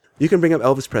Beatles. You can bring up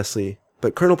Elvis Presley,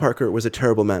 but Colonel Parker was a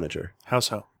terrible manager. How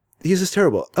so? He's just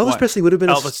terrible. Elvis Why? Presley would have been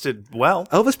Elvis did well.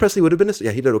 Elvis Presley would have been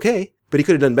he did okay, but he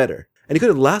could have done better. And he could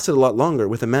have lasted a lot longer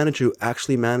with a manager who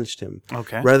actually managed him,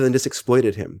 Okay. rather than just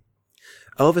exploited him.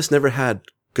 Elvis never had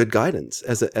good guidance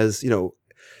as you know.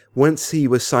 Once he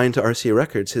was signed to RCA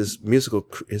Records, his musical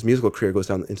career goes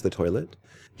down into the toilet.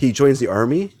 He joins the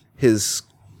army.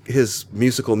 His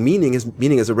musical meaning, his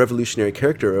meaning as a revolutionary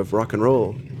character of rock and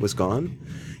roll was gone.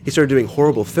 He started doing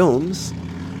horrible films,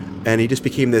 and he just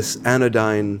became this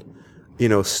anodyne,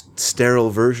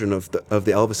 sterile version of the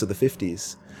Elvis of the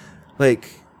 50s. Like,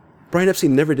 Brian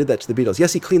Epstein never did that to the Beatles.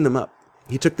 Yes, he cleaned them up.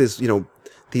 He took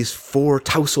these 4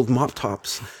 tousled mop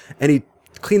tops, and he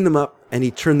cleaned them up, and he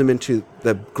turned them into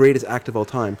the greatest act of all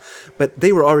time. But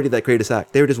they were already that greatest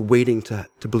act. They were just waiting to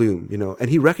bloom, And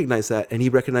he recognized that, and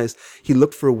he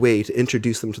looked for a way to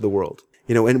introduce them to the world.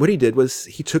 And what he did was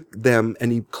he took them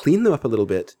and he cleaned them up a little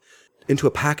bit into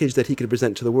a package that he could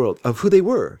present to the world of who they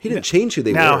were. He didn't change who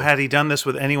they were. Now, had he done this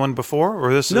with anyone before,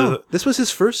 or this? No, this was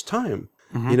his first time.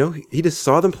 He just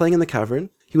saw them playing in the Cavern.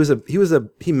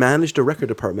 He managed a record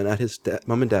department at his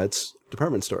mom and dad's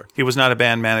department store. He was not a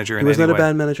band manager. He was not a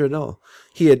band manager at all.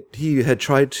 He had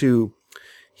tried to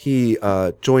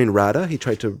join RADA. He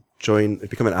tried to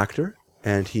become an actor,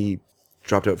 and he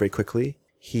dropped out very quickly.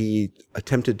 He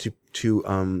attempted to I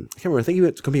can't remember. I think he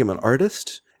went to become an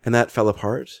artist, and that fell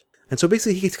apart. And so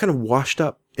basically, he kind of washed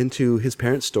up into his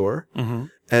parents' store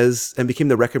and became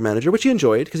the record manager, which he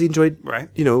enjoyed because he enjoyed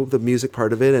the music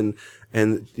part of it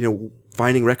and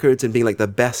finding records and being like the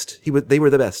best. They were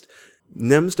the best.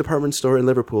 Nem's department store in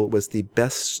Liverpool was the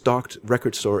best stocked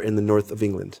record store in the north of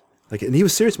England. And he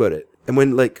was serious about it. And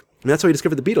that's how he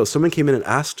discovered the Beatles. Someone came in and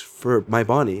asked for My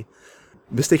Bonnie,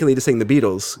 mistakenly just saying the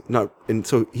Beatles, and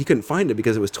so he couldn't find it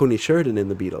because it was Tony Sheridan in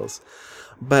the Beatles.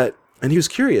 And he was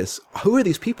curious, who are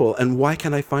these people and why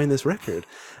can't I find this record?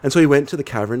 And so he went to the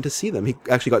Cavern to see them. He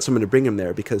actually got someone to bring him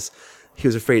there because he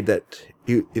was afraid that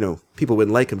people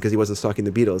wouldn't like him because he wasn't stalking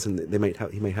the Beatles and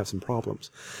he might have some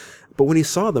problems. But when he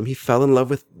saw them, he fell in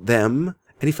love with them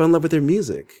and he fell in love with their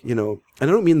music, And I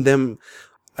don't mean them.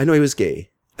 I know he was gay.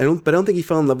 I don't think he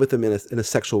fell in love with them in a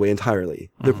sexual way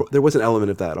entirely. There was an element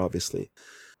of that, obviously,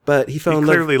 but he fell in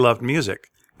love. Clearly loved music.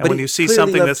 And when you see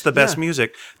something that's the best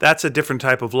music, that's a different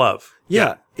type of love.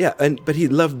 Yeah. But he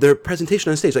loved their presentation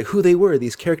on stage, like who they were,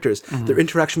 these characters, their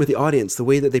interaction with the audience, the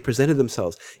way that they presented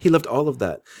themselves. He loved all of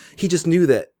that. He just knew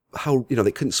that how,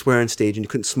 they couldn't swear on stage and you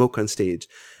couldn't smoke on stage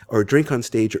or drink on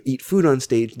stage or eat food on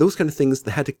stage. Those kind of things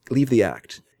that had to leave the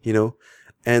act,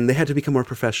 and they had to become more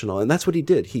professional. And that's what he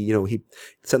did. He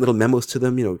sent little memos to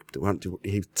them, he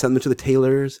sent them to the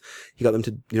tailors. He got them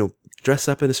to, dress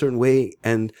up in a certain way.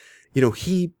 And,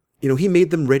 he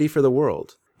made them ready for the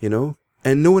world,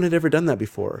 and no one had ever done that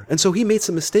before. And so he made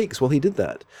some mistakes while he did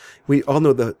that. We all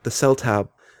know the cell tab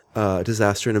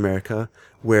disaster in America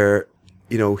where,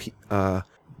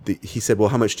 he said, well,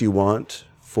 how much do you want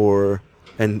for,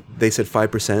 and they said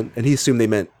 5%, and he assumed they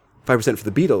meant 5% for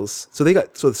the Beatles. So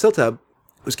the cell tab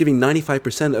was giving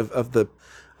 95%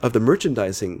 of the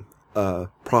merchandising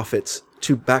profits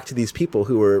back to these people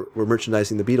who were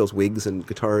merchandising the Beatles, wigs and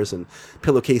guitars and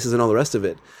pillowcases and all the rest of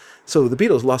it. So the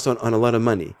Beatles lost on a lot of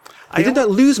money. They did not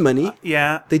lose money.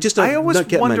 They just I always not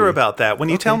get wonder money. about that. When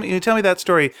you tell me that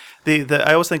story,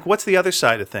 I always think, what's the other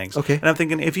side of things? Okay. And I'm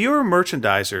thinking, if you're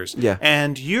merchandisers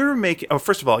and you're making,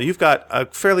 first of all, you've got a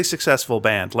fairly successful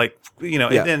band,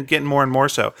 and getting more and more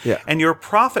so. Yeah. And your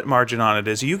profit margin on it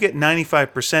is you get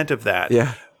 95% of that.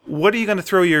 Yeah. what are you going to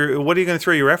throw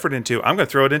your effort into? I'm going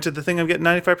to throw it into the thing I'm getting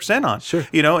 95% on. Sure.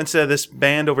 Instead of this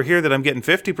band over here that I'm getting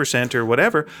 50% or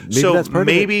whatever.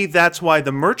 Maybe that's why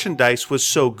the merchandise was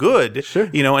so good. Sure.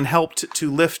 And helped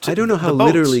to lift. I don't know how the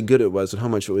boats. literally good it was and how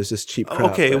much it was just cheap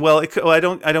crap. Okay, I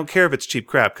don't care if it's cheap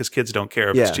crap because kids don't care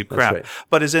if it's cheap that's crap. right.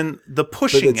 But as in the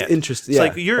pushing it's it. interesting. It's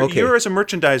Yeah. like you're as a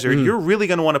merchandiser, you're really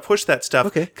going to want to push that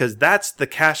stuff because that's the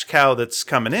cash cow that's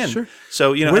coming in. Sure.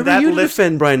 So Where and were that you to lifts,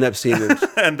 defend Brian Epstein?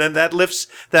 and then that lifts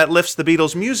the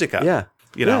Beatles' music up. Yeah.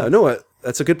 Yeah, no,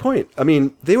 that's a good point. I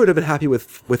mean, they would have been happy with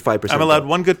 5%. I'm allowed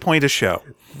one good point a show.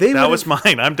 That was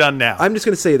mine. I'm done now. I'm just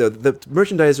going to say, though, the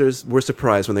merchandisers were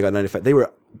surprised when they got 95.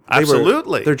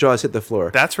 Absolutely. Their jaws hit the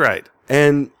floor. That's right.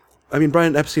 And, I mean,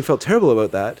 Brian Epstein felt terrible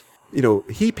about that.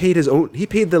 He paid he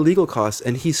paid the legal costs,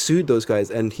 and he sued those guys,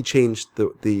 and he changed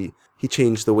the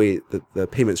way the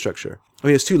payment structure. I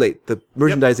mean, it's too late. The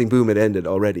merchandising boom had ended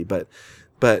already, but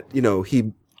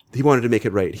he wanted to make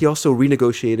it right. He also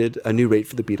renegotiated a new rate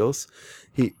for the Beatles.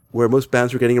 Where most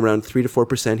bands were getting around 3 to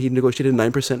 4%, he negotiated a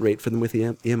 9% rate for them with the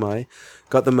EMI,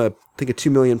 got them a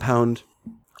 £2 million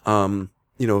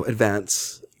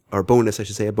advance or bonus, I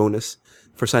should say, a bonus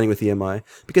for signing with EMI,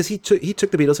 because he took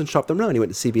the Beatles and shopped them around. He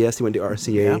went to CBS, he went to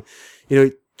RCA,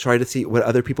 he tried to see what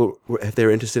other people if they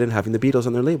were interested in having the Beatles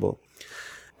on their label,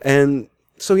 and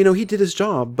so he did his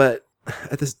job. But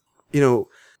at this,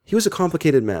 he was a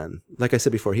complicated man. Like I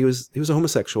said before, he was a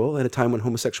homosexual at a time when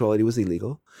homosexuality was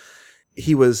illegal.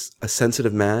 He was a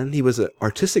sensitive man. He was an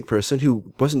artistic person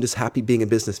who wasn't just happy being a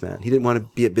businessman. He didn't want to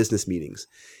be at business meetings.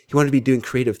 He wanted to be doing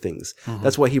creative things. Mm-hmm.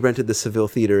 That's why he rented the Seville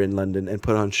Theatre in London and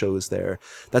put on shows there.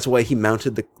 That's why he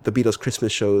mounted the Beatles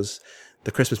Christmas shows,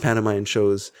 the Christmas pantomime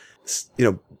shows,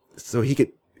 so he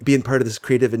could be in part of this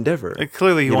creative endeavor.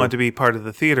 Clearly, he wanted to be part of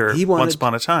the theater once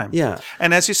upon a time. Yeah.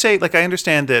 And as you say, I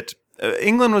understand that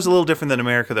England was a little different than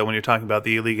America, though, when you're talking about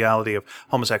the illegality of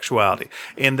homosexuality,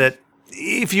 in that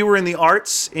if you were in the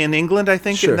arts in England, I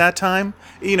think in that time,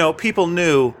 people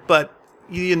knew, but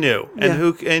you knew,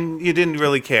 and you didn't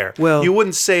really care. Well, you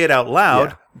wouldn't say it out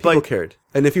loud, people cared.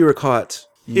 And if you were caught,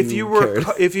 if you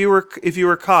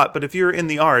were caught, but if you were in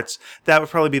the arts, that would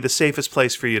probably be the safest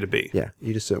place for you to be. Yeah,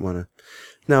 you just don't want to.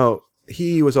 Now,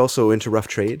 he was also into rough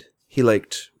trade. He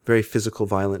liked very physical,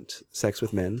 violent sex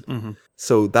with men. Mm-hmm.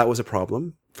 So that was a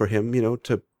problem for him,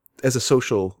 as a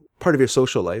social part of your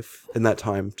social life in that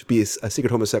time, to be a secret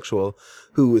homosexual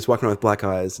who was walking around with black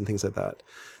eyes and things like that.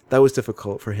 That was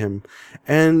difficult for him.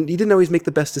 And he didn't always make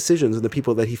the best decisions with the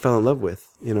people that he fell in love with,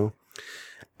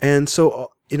 And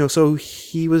so, so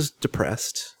he was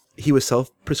depressed. He was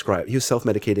self-prescribed. He was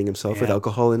self-medicating himself with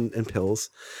alcohol and pills.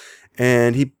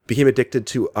 And he became addicted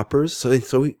to uppers. So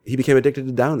he became addicted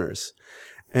to downers.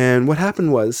 And what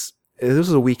happened was, this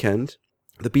was a weekend.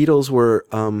 The Beatles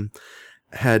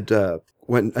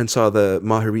went and saw the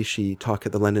Maharishi talk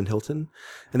at the London Hilton,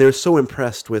 and they were so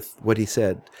impressed with what he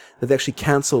said that they actually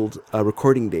cancelled a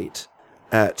recording date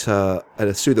at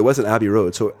a studio that wasn't Abbey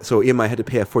Road. So EMI had to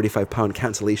pay a £45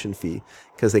 cancellation fee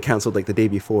because they cancelled the day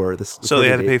before this. So they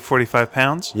had to pay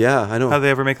 £45? Yeah, I know. How did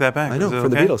they ever make that back? I know, from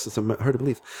the Beatles. It's hard to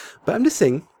believe. But I'm just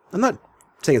saying, I'm not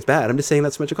saying it's bad. I'm just saying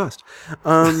that's how much it cost.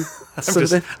 I'm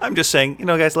just saying,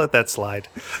 guys, let that slide.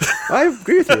 I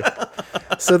agree with you.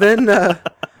 So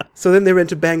then they went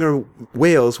to Bangor,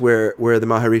 Wales, where the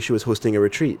Maharishi was hosting a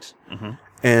retreat, mm-hmm.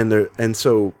 and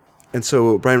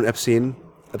so Brian Epstein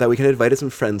that weekend invited some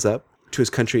friends up to his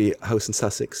country house in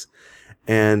Sussex,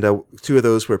 and two of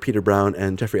those were Peter Brown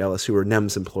and Jeffrey Ellis, who were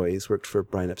NEMS employees, worked for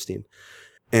Brian Epstein,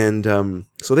 and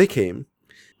so they came,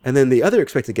 and then the other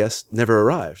expected guests never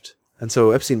arrived, and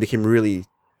so Epstein became really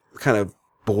kind of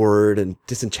bored and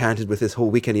disenchanted with this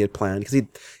whole weekend he had planned, because he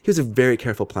was a very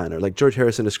careful planner. Like George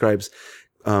Harrison describes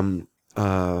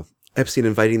Epstein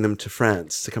inviting them to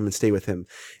France to come and stay with him,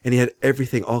 and he had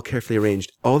everything all carefully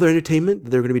arranged. All their entertainment that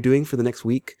they were going to be doing for the next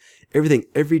week, everything,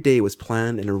 every day was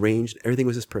planned and arranged. Everything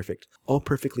was just perfect, all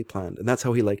perfectly planned, and that's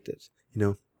how he liked it,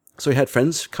 So he had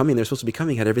friends coming. They were supposed to be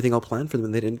coming. He had everything all planned for them,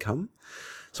 and they didn't come.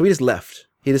 So he just left.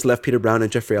 He just left Peter Brown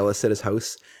and Jeffrey Ellis at his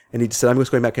house, and he just said, "I'm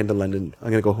just going back into London. I'm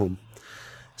going to go home."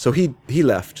 So he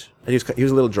left, and he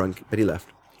was a little drunk, but he left.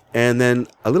 And then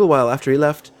a little while after he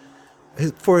left,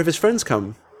 four of his friends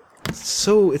come.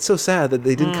 So it's so sad that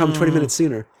they didn't come 20 minutes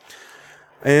sooner.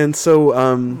 And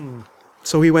so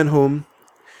so he went home,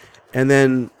 and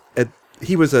then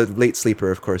he was a late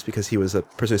sleeper, of course, because he was a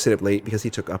person who stayed up late because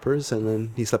he took uppers, and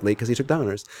then he slept late because he took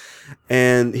downers.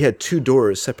 And he had two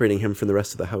doors separating him from the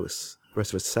rest of the house, the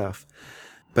rest of his staff.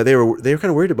 But they were kind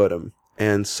of worried about him,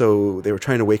 and so they were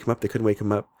trying to wake him up. They couldn't wake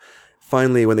him up.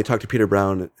 Finally, when they talked to Peter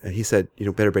Brown, he said,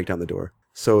 "Better break down the door."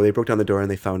 So they broke down the door and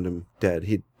they found him dead.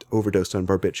 He'd overdosed on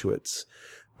barbiturates.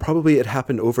 Probably it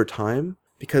happened over time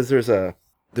because the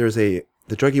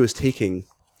drug he was taking,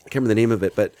 I can't remember the name of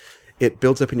it, but it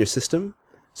builds up in your system.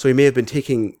 So he may have been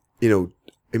taking,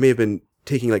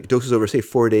 like doses over, say,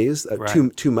 4 days,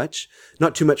 Right. too much.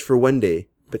 Not too much for one day,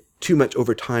 but too much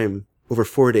over time, over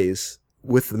 4 days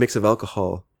with the mix of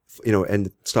alcohol, and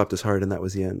it stopped his heart, and that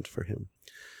was the end for him.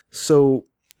 So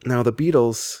now the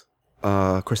Beatles,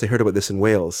 of course, they heard about this in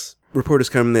Wales. Reporters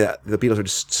come, the Beatles were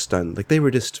just stunned. Like, they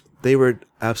were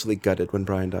absolutely gutted when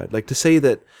Brian died. Like, to say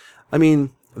that, I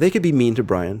mean, they could be mean to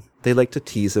Brian. They like to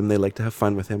tease him. They like to have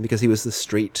fun with him because he was the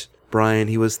straight Brian.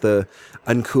 He was the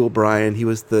uncool Brian. He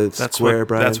was the square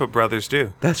Brian. That's what brothers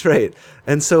do. That's right.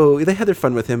 And so they had their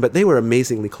fun with him, but they were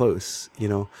amazingly close,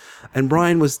 And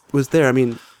Brian was there. I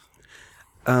mean,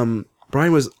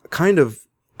 Brian was kind of,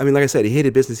 like I said, he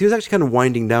hated business. He was actually kind of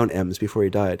winding down Ems before he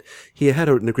died. He had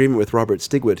an agreement with Robert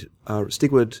Stigwood.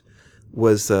 Stigwood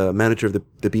was manager of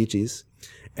the Bee Gees.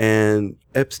 And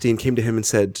Epstein came to him and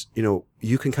said,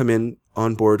 you can come in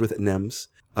on board with NEMS,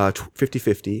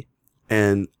 50-50,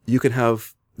 and you can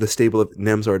have the stable of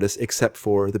NEMS artists except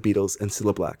for the Beatles and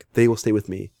Cilla Black. They will stay with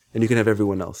me, and you can have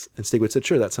everyone else. And Stigwood said,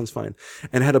 sure, that sounds fine.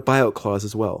 And it had a buyout clause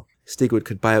as well. Stigwood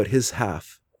could buy out his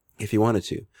half if he wanted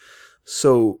to.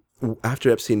 So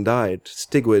after Epstein died,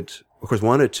 Stigwood, of course,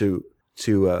 wanted to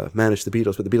manage the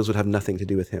Beatles, but the Beatles would have nothing to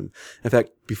do with him. In fact,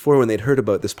 before, when they'd heard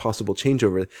about this possible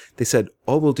changeover, they said,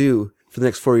 all we'll do for the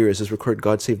next 4 years is record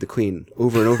God Save the Queen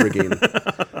over and over again.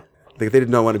 Like, they did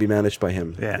not want to be managed by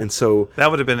him. Yeah. And so...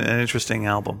 That would have been an interesting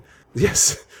album.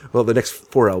 Yes. Well, the next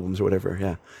 4 albums or whatever,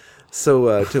 yeah.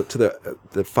 So to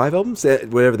the 5 albums,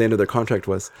 whatever the end of their contract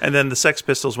was. And then the Sex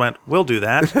Pistols went, we'll do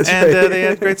that. And they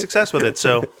had great success with it.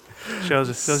 So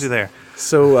shows you there.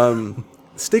 So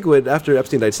Stigwood, after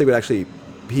Epstein died, Stigwood actually,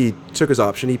 he took his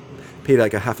option. He paid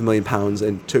like £500,000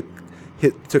 and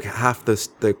took half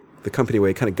the company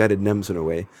away, kind of gutted NEMS in a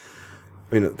way.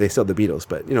 They still had the Beatles,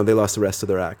 but, they lost the rest of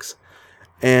their acts.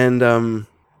 And the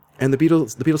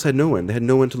Beatles had no one. They had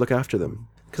no one to look after them.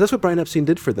 Because that's what Brian Epstein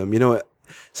did for them.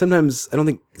 Sometimes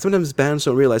bands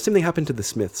don't realize. Same thing happened to the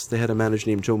Smiths. They had a manager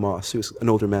named Joe Moss, who was an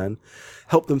older man,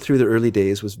 helped them through their early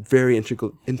days, was very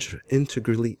integrally,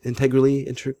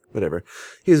 whatever.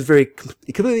 He was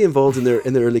completely involved in their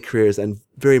early careers and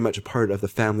very much a part of the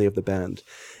family of the band.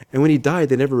 And when he died,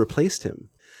 they never replaced him.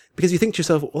 Because you think to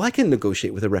yourself, well, I can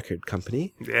negotiate with a record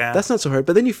company. Yeah. That's not so hard.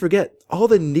 But then you forget all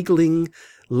the niggling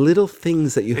little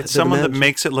things that you have. It's someone that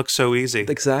makes it look so easy.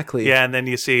 Exactly. Yeah, and then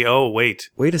you see, oh, wait.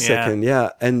 Wait a second, yeah.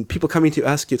 And people coming to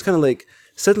ask you, it's kind of like,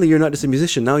 suddenly you're not just a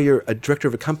musician, now you're a director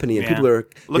of a company, and people are...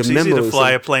 Looks easy to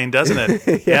fly a plane, doesn't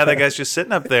it? Yeah, that guy's just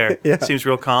sitting up there. Yeah. Seems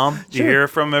real calm. Do you hear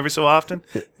from him every so often?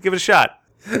 Give it a shot.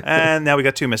 And now we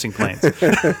got 2 missing planes.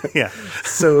 Yeah.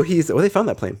 So they found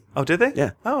that plane. Oh, did they?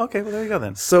 Yeah. Oh, okay. Well, there you go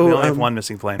then. So, we only have 1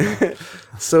 missing plane.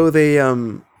 So they,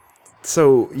 John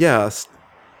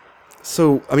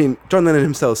Lennon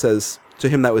himself says, to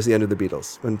him that was the end of the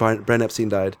Beatles. When Brian Epstein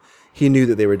died, he knew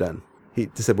that they were done. He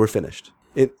said, we're finished.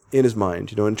 In his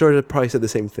mind, and George probably said the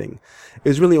same thing. It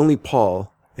was really only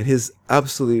Paul and his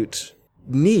absolute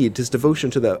need, his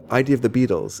devotion to the idea of the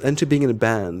Beatles and to being in a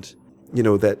band,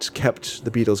 that kept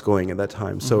the Beatles going at that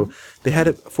time. Mm-hmm. So they had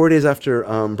it 4 days after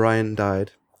Brian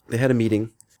died. They had a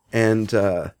meeting, and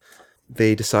they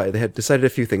had decided a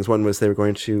few things. One was they were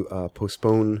going to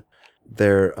postpone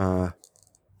their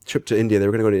trip to India. They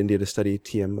were going to go to India to study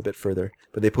TM a bit further,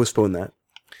 but they postponed that.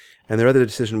 And their other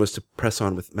decision was to press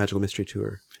on with Magical Mystery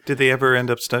Tour. Did they ever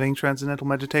end up studying Transcendental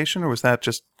Meditation, or was that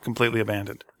just completely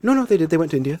abandoned? No, they did. They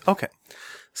went to India. Okay.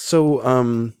 So,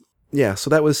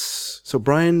 so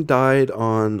Brian died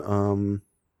on,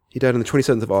 he died on the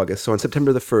 27th of August. So on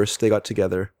September the 1st, they got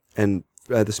together and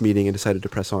had this meeting and decided to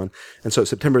press on. And so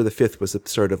September the 5th was the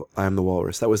start of I Am the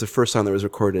Walrus. That was the first song that was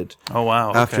recorded. Oh,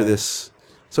 wow. After this.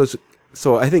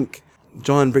 So I think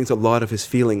John brings a lot of his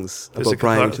feelings about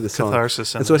Brian to the song.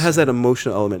 Catharsis and so it has that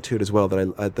emotional element to it as well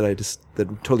that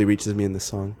totally reaches me in this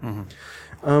song.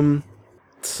 Mm-hmm.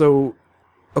 So,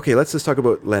 okay, let's just talk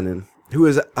about Lennon, who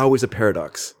is always a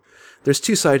paradox. There's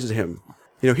 2 sides to him.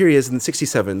 Here he is in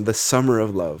 1967, the summer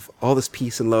of love, all this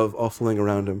peace and love all flowing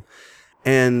around him.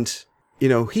 And,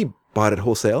 he bought it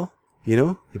wholesale. He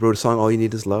wrote a song, All You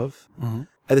Need Is Love. Mm-hmm.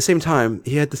 At the same time,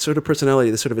 he had this sort of personality,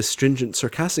 this sort of astringent,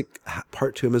 sarcastic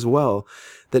part to him as well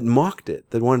that mocked it,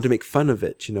 that wanted to make fun of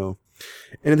it, And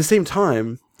at the same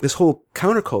time, this whole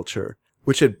counterculture,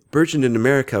 which had burgeoned in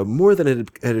America more than it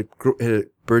had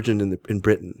burgeoned in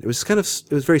Britain. It was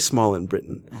very small in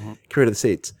Britain compared to the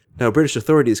States. Now, British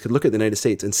authorities could look at the United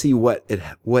States and see what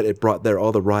it brought there,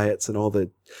 all the riots and all the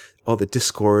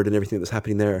discord and everything that was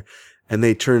happening there. And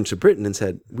they turned to Britain and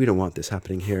said, we don't want this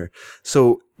happening here.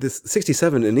 So this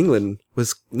 67 in England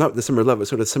was not the summer of love, it was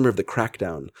sort of the summer of the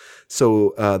crackdown.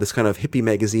 So this kind of hippie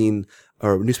magazine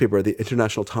or newspaper, the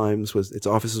International Times, its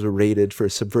offices were raided for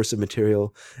subversive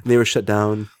material, and they were shut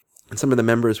down. And some of the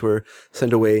members were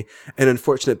sent away. And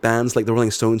unfortunate bands like the Rolling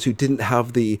Stones, who didn't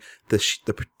have the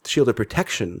shield of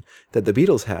protection that the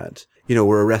Beatles had,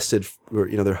 were arrested.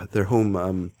 Their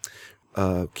home,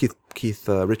 Keith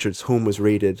Richards' home was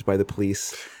raided by the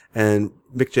police, and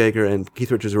Mick Jagger and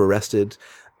Keith Richards were arrested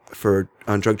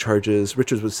on drug charges.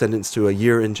 Richards was sentenced to a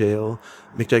year in jail.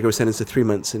 Mick Jagger was sentenced to 3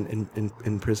 months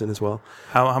in prison as well.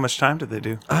 How much time did they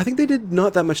do? I think they did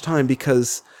not that much time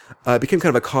because it became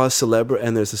kind of a cause célèbre,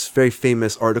 and there's this very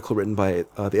famous article written by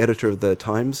the editor of the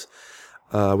Times,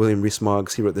 William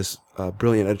Rees-Mogg. He wrote this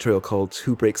brilliant editorial called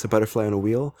 "Who Breaks a Butterfly on a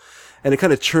Wheel?" And it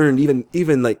kind of churned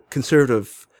even like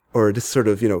conservative or just sort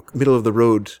of, middle of the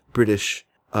road British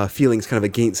feelings kind of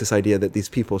against this idea that these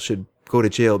people should go to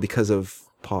jail because of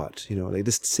pot. They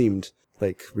just seemed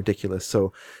like ridiculous.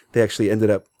 So they actually ended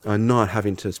up not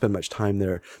having to spend much time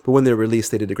there. But when they were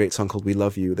released, they did a great song called "We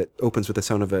Love You" that opens with the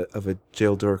sound of a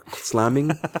jail door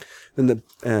slamming. Then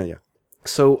yeah.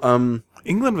 So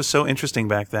England was so interesting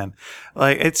back then.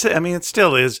 Like it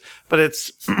still is, but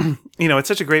it's it's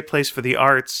such a great place for the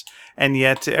arts, and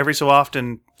yet every so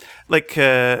often, like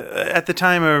at the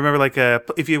time, I remember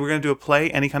if you were going to do a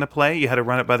play, any kind of play, you had to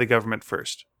run it by the government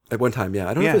first. At one time, yeah.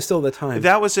 I don't know if it's still the time.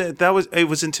 It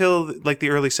was until like the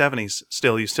early 70s.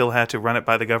 Still, you still had to run it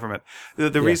by the government.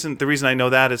 The reason I know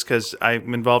that is because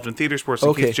I'm involved in theater sports.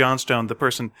 And Keith Johnstone, the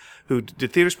person who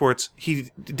did theater sports,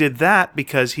 he did that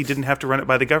because he didn't have to run it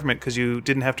by the government, because you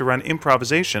didn't have to run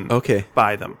improvisation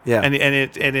by them. Yeah, and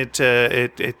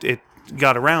it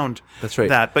got around. That's right.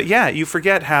 That, but yeah, you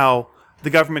forget how the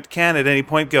government can at any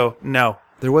point go no.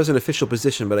 There was an official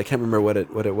position, but I can't remember what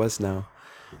it was now.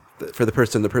 For the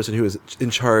person who was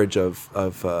in charge of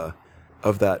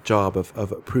that job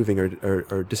of approving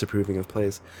or disapproving of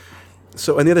plays.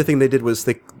 So, and the other thing they did was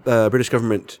the British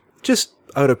government, just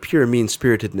out of pure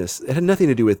mean-spiritedness, it had nothing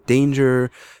to do with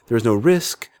danger. There was no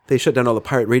risk. They shut down all the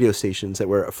pirate radio stations that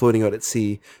were floating out at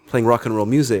sea, playing rock and roll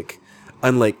music,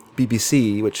 unlike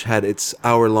BBC, which had its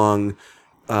hour-long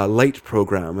light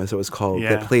program, as it was called,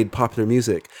 that played popular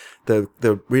music. The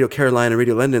Radio Caroline and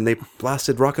Radio London, they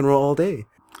blasted rock and roll all day.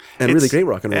 And really great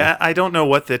rock and roll. I don't know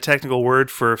what the technical word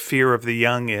for fear of the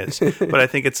young is, but I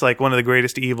think it's like one of the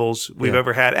greatest evils we've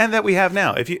ever had, and that we have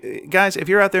now. If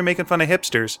you're out there making fun of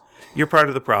hipsters, you're part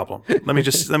of the problem. Let me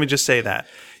just say that.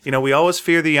 We always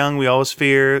fear the young. We always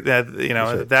fear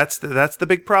that. That's the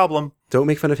big problem. Don't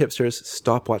make fun of hipsters.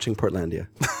 Stop watching Portlandia.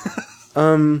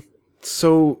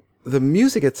 So the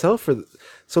music itself,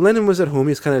 so Lennon was at home.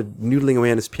 He was kind of noodling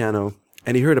away on his piano,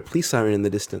 and he heard a police siren in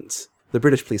the distance. The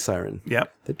British police siren.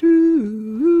 Yep. The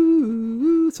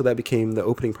doo. So that became the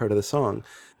opening part of the song.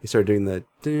 He started doing the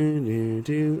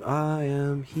do, I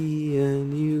am he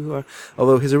and you are.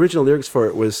 Although his original lyrics for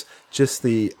it was just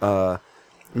the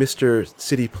Mr.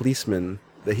 City Policeman,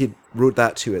 that he wrote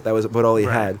that to it. That was about all he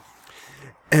had.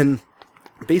 And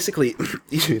basically,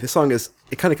 the song it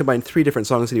kind of combined three different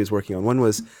songs that he was working on. One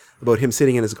was about him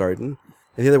sitting in his garden,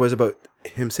 and the other was about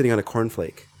him sitting on a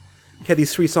cornflake. He had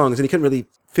these three songs, and he couldn't really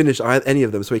finish any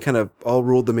of them, so he kind of all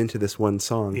rolled them into this one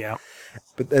song. Yeah.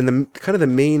 But then the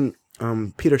main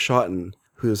Peter Shotton,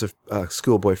 who was a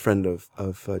schoolboy friend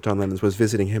of John Lennon's, was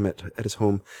visiting him at his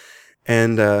home,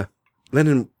 and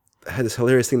Lennon had this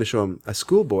hilarious thing to show him. A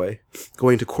schoolboy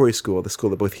going to Corey School, the school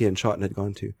that both he and Shotton had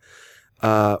gone to,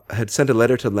 had sent a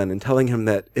letter to Lennon telling him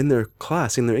that in their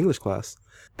English class,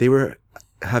 they were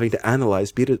having to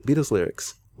analyze Beatles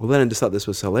lyrics. Well, Lennon just thought this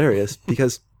was hilarious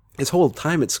because his whole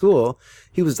time at school,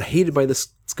 he was hated by the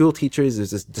school teachers. He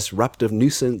was this disruptive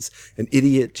nuisance, an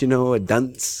idiot, a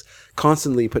dunce,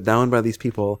 constantly put down by these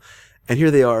people. And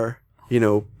here they are,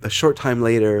 a short time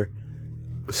later,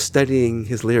 studying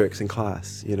his lyrics in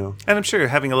class, And I'm sure you're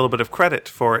having a little bit of credit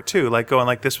for it too, like going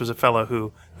like, this was a fellow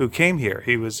who came here.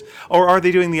 He was, or are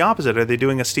they doing the opposite? Are they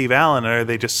doing a Steve Allen, or are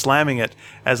they just slamming it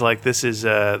as like, this is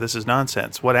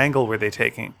nonsense? What angle were they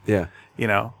taking? Yeah.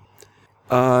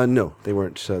 No, they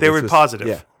weren't. They were positive.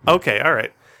 Yeah. Okay, all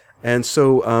right. And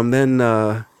so then,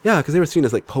 because they were seen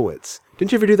as like poets.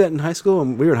 Didn't you ever do that in high school?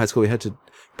 When we were in high school, we had to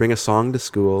bring a song to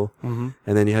school, and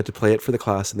then you had to play it for the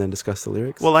class and then discuss the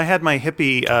lyrics. Well, I had my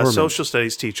hippie social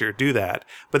studies teacher do that,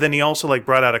 but then he also like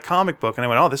brought out a comic book, and I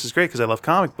went, "Oh, this is great because I love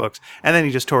comic books." And then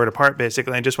he just tore it apart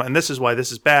basically, and just went, "And this is why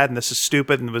this is bad, and this is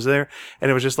stupid," and it was there,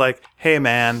 and it was just like, "Hey,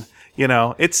 man." You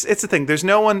know, it's the thing. There's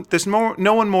no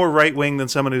one more right wing than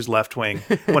someone who's left wing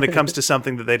when it comes to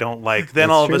something that they don't like.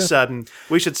 Then all of a sudden,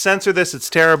 we should censor this. It's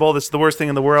terrible. This is the worst thing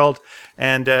in the world.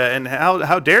 And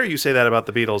how dare you say that about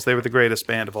the Beatles? They were the greatest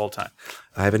band of all time.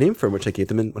 I have a name for them, which I gave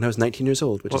them when I was 19 years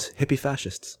old, which is hippie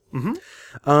fascists.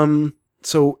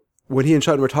 So when he and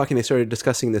Sean were talking, they started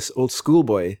discussing this old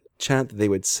schoolboy chant that they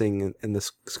would sing in the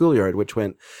schoolyard, which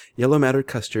went, "Yellow mattered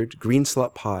custard, green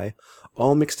slop pie,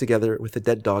 all mixed together with a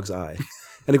dead dog's eye."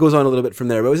 And it goes on a little bit from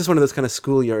there, but it was just one of those kind of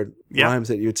schoolyard rhymes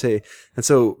that you would say. And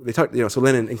so they talked, so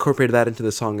Lennon incorporated that into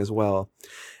the song as well.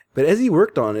 But as he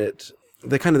worked on it,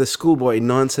 the kind of the schoolboy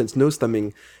nonsense nose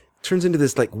thumbing turns into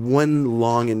this like one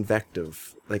long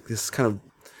invective, like this kind of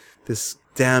this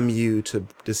damn you to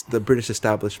just the British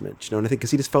establishment, and I think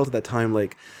because he just felt at that time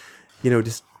like,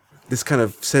 just this kind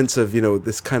of sense of,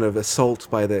 this kind of assault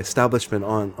by the establishment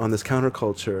on this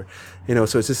counterculture,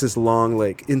 so it's just this long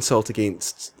like insult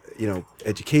against,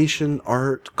 education,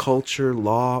 art, culture,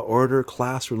 law, order,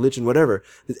 class, religion, whatever.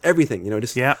 It's everything,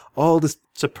 just all this.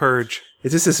 It's a purge.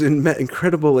 It's just this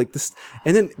incredible like this,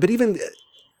 but even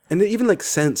like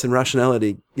sense and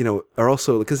rationality, are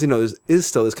also, because there is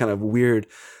still this kind of weird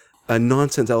a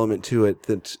nonsense element to it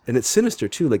and it's sinister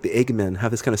too. Like the Eggmen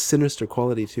have this kind of sinister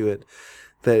quality to it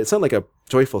that it's not like a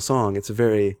joyful song. It's a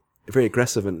very, very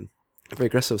aggressive song.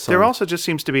 There also just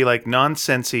seems to be like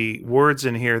nonsensy words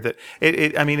in here that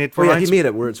it reminds he made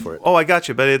up words for it. Oh, I got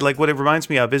you. But what it reminds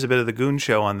me of is a bit of the Goon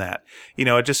Show on that.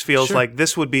 It just feels like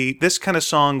this kind of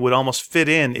song would almost fit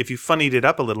in if you funnied it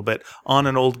up a little bit on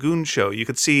an old Goon Show. You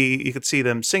could see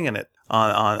them singing it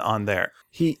on there.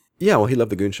 He loved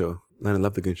the Goon Show. Lennon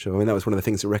loved the Goon Show. I mean, that was one of the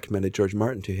things that recommended George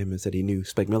Martin to him, is that he knew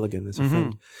Spike Milligan as a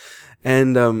friend.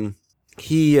 And I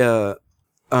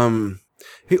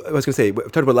was going to say, we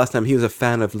talked about last time, he was a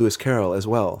fan of Lewis Carroll as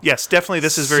well. Yes, definitely.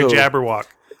 This is very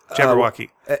Jabberwocky.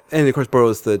 And of course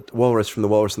borrows the walrus from The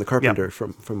Walrus and the Carpenter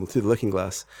from Through the Looking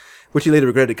Glass, which he later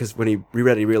regretted because when he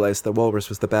reread it, he realized the walrus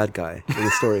was the bad guy in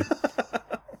the story.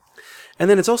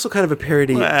 And then it's also kind of a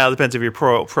parody. Well, it depends if you're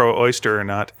pro oyster or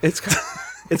not.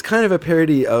 It's kind of a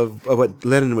parody of what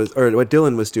Lennon was, or what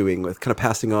Dylan was doing, with kind of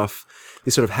passing off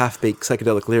these sort of half-baked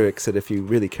psychedelic lyrics that, if you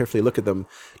really carefully look at them,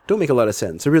 don't make a lot of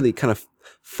sense. They're really kind of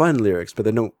fun lyrics, but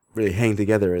they don't really hang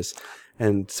together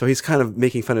and so he's kind of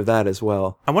making fun of that as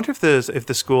well. I wonder if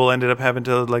the school ended up having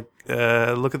to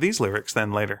look at these lyrics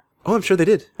then later. Oh, I'm sure they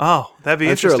did. Oh, that'd be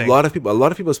interesting. I'm sure a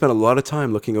lot of people spent a lot of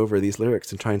time looking over these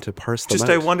lyrics and trying to parse them out.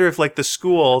 I wonder if the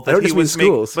school that he was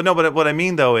making. But what I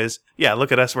mean though is,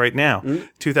 look at us right now,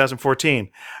 2014.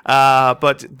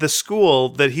 But the school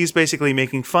that he's basically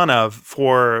making fun of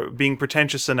for being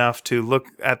pretentious enough to look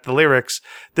at the lyrics.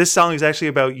 This song is actually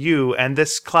about you and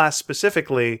this class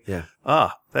specifically. Yeah.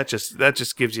 That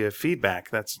just gives you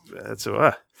feedback.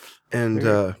 And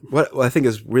what I think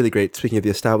is really great, speaking of the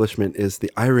establishment, is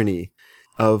the irony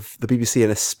of the BBC in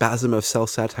a spasm of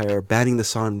self-satire banning the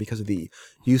song because of the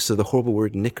use of the horrible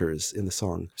word knickers in the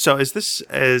song. So is this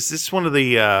one of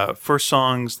the first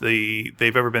songs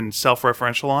they've ever been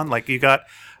self-referential on? Like you got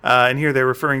in here, they're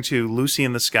referring to Lucy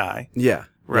in the Sky. Yeah.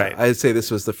 Right. Yeah, I'd say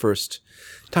this was the first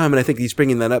time, and I think he's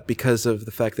bringing that up because of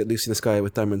the fact that Lucy in the Sky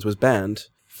with Diamonds was banned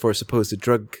for supposed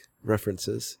drug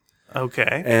references.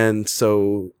 Okay. And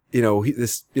so,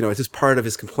 it's just part of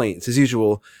his complaints. As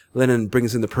usual, Lennon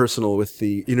brings in the personal with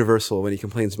the universal when he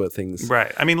complains about things.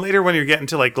 Right. I mean, later when you're getting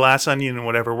to Glass Onion and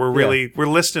whatever, we're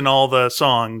listing all the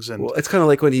songs. And well, it's kind of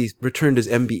like when he returned his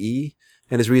MBE,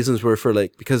 and his reasons were for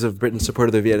because of Britain's support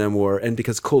of the Vietnam War and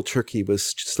because cold turkey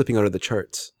was slipping out of the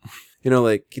charts. He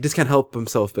just can't help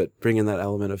himself but bring in that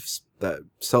element of that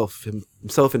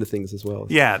himself into things as well.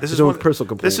 Yeah, this is personal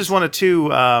complaints. This is one of two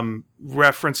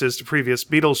references to previous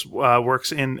Beatles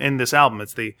works in this album.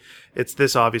 It's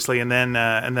this obviously, and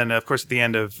then of course at the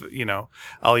end of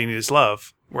All You Need Is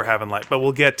Love, we're having light. But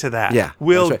we'll get to that. Yeah,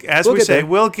 we'll get to that.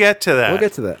 We'll get to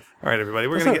that. All right, everybody,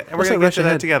 we're gonna get to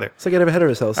that together. Let's not get ahead of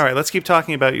ourselves. All right, let's keep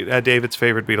talking about David's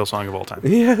favorite Beatles song of all time.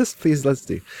 Yes, please, let's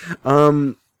do.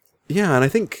 And I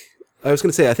think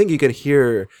you can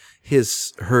hear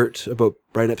his hurt about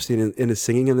Brian Epstein in his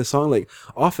singing in the song.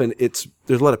 Often there's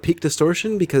a lot of peak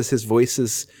distortion because his voice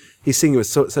he's singing with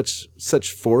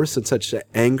such force and such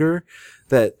anger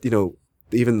that,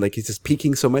 even he's just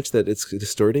peaking so much that it's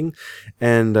distorting.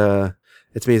 And,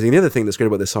 it's amazing. The other thing that's great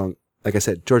about this song, like I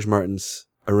said, George Martin's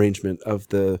arrangement of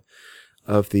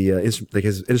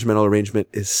his instrumental arrangement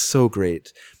is so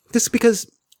great. Just because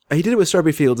he did it with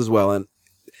Strawberry Fields as well. And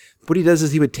what he does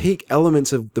is he would take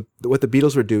elements of what the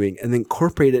Beatles were doing and then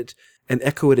incorporate it and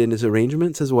echo it in his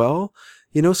arrangements as well.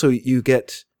 So you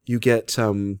get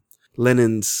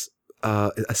Lennon's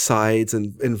asides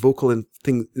and vocal and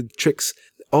tricks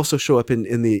also show up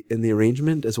in the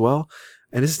arrangement as well,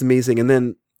 and it's just amazing. And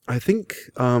then I think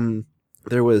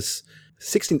there was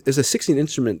 16. There's a 16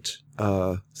 instrument.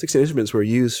 16 instruments were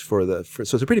used so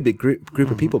it's a pretty big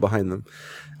group of people behind them.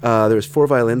 There was 4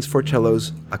 violins, 4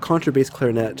 cellos, a contrabass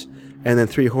clarinet, and then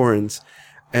 3 horns,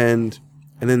 and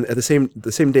then at the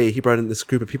same day he brought in this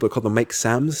group of people called the Mike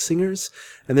Sam's Singers,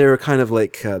 and they were kind of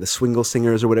like the Swingle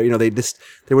Singers or whatever. You know,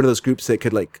 they're one of those groups that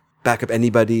could like back up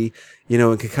anybody, you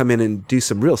know, and could come in and do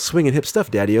some real swing and hip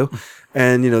stuff, Daddy-o.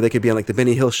 And, you know, they could be on like the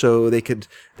Benny Hill Show. They could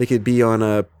be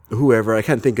on whoever. I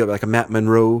can't think of like a Matt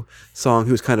Monro song,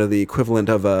 who's kind of the equivalent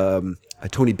of a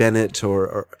Tony Bennett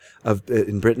or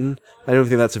in Britain. I don't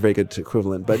think that's a very good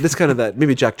equivalent, but this kind of that,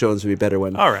 maybe Jack Jones would be a better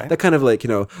one. All right. That kind of like, you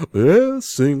know, well,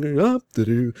 singing up to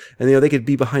do, and you know, they could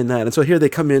be behind that. And so here they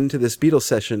come into this Beatles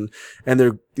session, and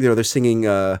they're singing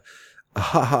ha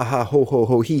ha ha ho ho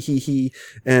ho he,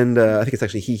 and I think it's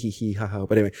actually he ha ha.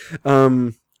 But anyway,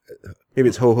 maybe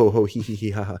it's ho ho ho he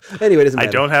ha ha. Anyway, it doesn't matter.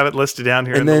 I don't have it listed down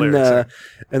here And in then the lyrics.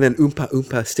 and then oompa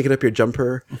oompa, stick it up your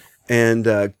jumper, and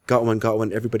got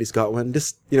one, everybody's got one.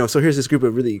 Just, you know, so here's this group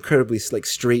of really incredibly like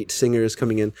straight singers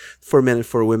coming in, 4 men and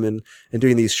 4 women, and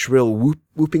doing these shrill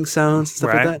whooping sounds and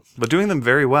stuff like that. But doing them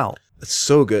very well. It's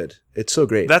so good. It's so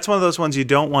great. That's one of those ones you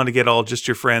don't want to get all just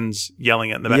your friends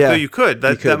yelling at in the back. Yeah, Though you could.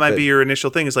 That might but- be your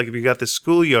initial thing. It's like if you got this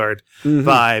schoolyard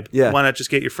vibe, Yeah. why not just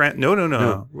get your friend?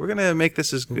 No. We're going to make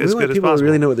this as we good want as people possible. to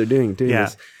really know what they're doing Yeah.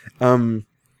 this. And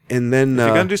then If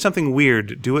you're going to do something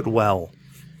weird, do it well.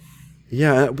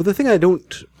 yeah, but the thing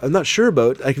I'm not sure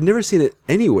about, I've never seen it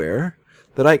anywhere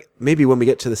that maybe when we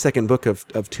get to the second book of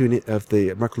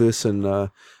the Mark Lewis and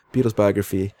Beatles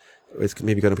biography, it's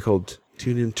maybe going to be called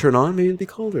Tune In, Turn On, maybe it'll be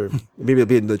called, or maybe it'll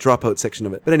be in the dropout section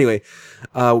of it. But anyway,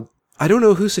 I don't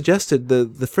know who suggested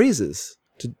the phrases.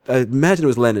 I imagine it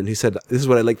was Lennon who said, this is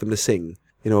what I'd like them to sing.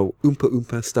 You know, oompa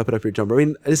oompa, stuff it up your jumper. I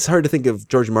mean, it's hard to think of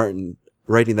George Martin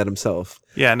writing that himself.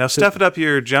 Yeah, now Stuff It Up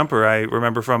Your Jumper, I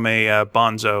remember from a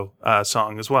Bonzo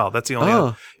song as well. That's the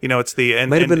only, you know, it's the,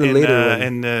 Might have been a later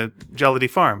one. in Jollity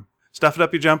Farm. Stuff It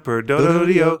Up Your Jumper,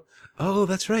 do-do-do-do. Oh,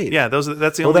 that's right. Yeah, that's the Well,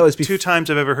 that only was 2 times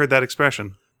I've ever heard that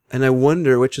expression. And I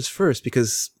wonder which is first,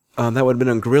 because that would have been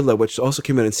on Gorilla, which also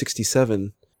came out in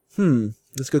 1967.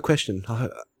 That's a good question.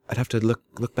 I'd have to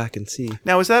look back and see.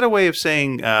 Now, is that a way of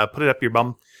saying put it up your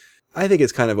bum? I think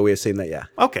it's kind of a way of saying that, yeah.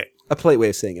 Okay. A polite way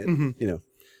of saying it, you know.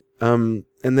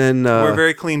 And then... we're a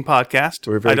very clean podcast.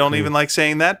 We're very I don't clean. even like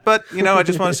saying that, but, you know, I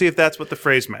just want to see if that's what the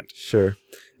phrase meant. Sure.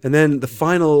 And then the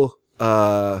final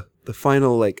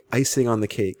like icing on the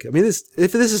cake. I mean,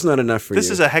 if this is not enough for you... This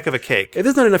is a heck of a cake. If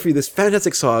this is not enough for you, this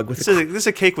fantastic song with This is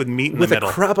a cake with meat in the with a middle.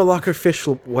 Krabbelocker fish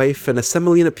wife and a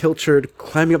Semolina Pilchard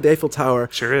climbing up the Eiffel Tower.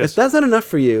 Sure is. If that's not enough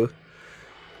for you,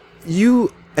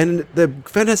 and the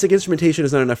fantastic instrumentation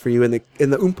is not enough for you, and the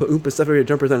oompa oompa stuff over your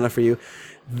jumper is not enough for you,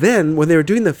 then when they were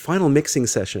doing the final mixing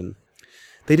session,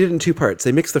 they did it in 2 parts.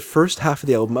 They mixed the first half of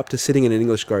the album up to Sitting in an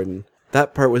English Garden.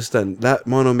 That part was done. That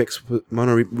mono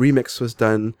remix was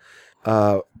done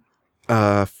from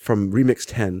Remix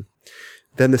 10.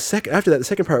 Then after that, the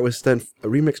second part was done.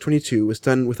 Remix 22 was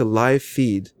done with a live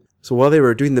feed. So while they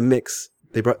were doing the mix,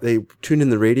 they tuned in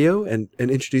the radio and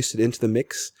introduced it into the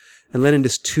mix. And Lennon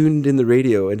just tuned in the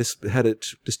radio and just had it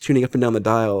just tuning up and down the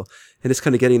dial and just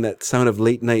kind of getting that sound of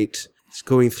late night just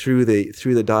going through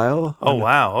the dial. Oh,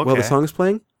 wow. Okay. While the song's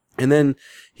playing. And then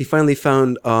he finally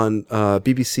found on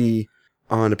BBC,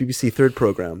 on a BBC Third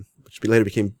program, which later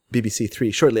became BBC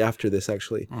Three, shortly after this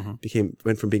actually,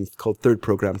 went from being called Third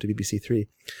Program to BBC Three.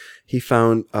 He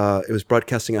found it was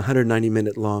broadcasting a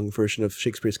 190-minute long version of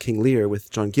Shakespeare's King Lear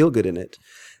with John Gielgud in it.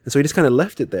 And so he just kind of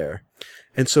left it there.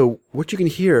 And so what you can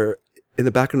hear in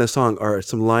the background of the song are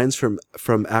some lines from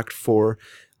Act 4,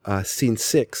 Scene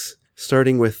 6,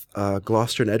 starting with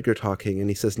Gloucester and Edgar talking, and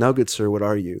he says, "Now, good sir, what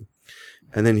are you?"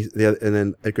 And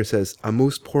then Edgar says, "A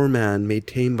most poor man made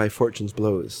tame by fortune's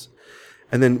blows."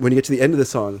 And then when you get to the end of the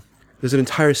song, there's an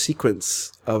entire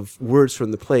sequence of words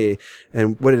from the play,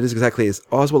 and what it is exactly is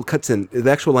Oswald cuts in.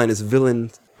 The actual line is,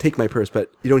 "Villain, take my purse," but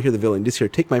you don't hear the villain. You just hear,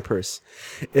 "Take my purse.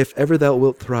 If ever thou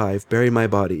wilt thrive, bury my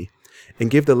body, and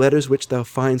give the letters which thou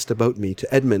find'st about me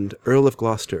to Edmund, Earl of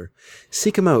Gloucester.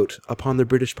 Seek him out upon the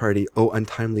British party, O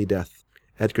untimely death."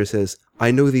 Edgar says,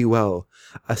 "I know thee well,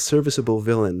 a serviceable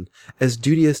villain, as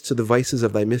duteous to the vices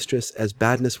of thy mistress as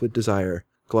badness would desire."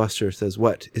 Gloucester says,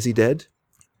 "What, is he dead?"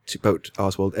 About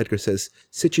Oswald, Edgar says,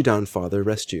 "Sit you down, father,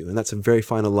 rest you." And that's a very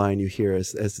final line you hear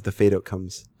as the fade out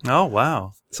comes. Oh,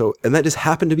 wow. So, and that just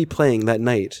happened to be playing that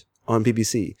night on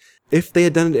BBC. If they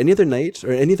had done it any other night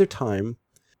or any other time,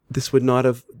 this would not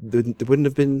have, it wouldn't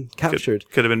have been captured.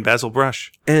 Could have been Basil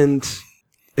Brush. And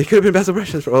it could have been Basil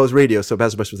Brush. Well, it was radio, so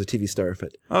Basil Brush was a TV star.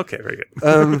 But Okay, very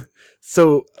good.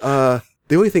 so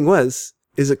the only thing is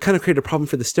it kind of created a problem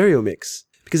for the stereo mix,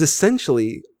 because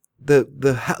essentially the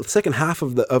second half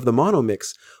of the mono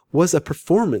mix was a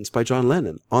performance by John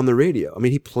Lennon on the radio. I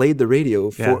mean, he played the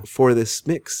radio for this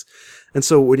mix. And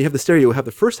so when you have the stereo, you have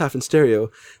the first half in stereo.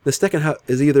 The second half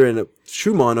is either in a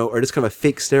true mono or just kind of a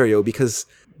fake stereo, because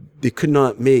they could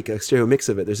not make a stereo mix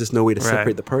of it. There's just no way to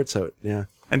separate the parts out. Yeah.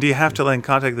 And do you have to then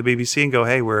contact the BBC and go,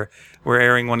 hey, we're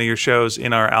airing one of your shows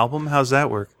in our album? How's that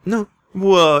work? No.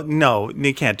 Well, no,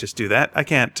 you can't just do that. I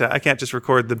can't just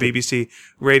record the BBC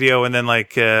radio and then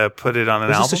put it on an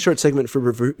It's album. just a short segment for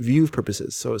review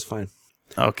purposes, so it's fine.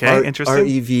 Okay, interesting.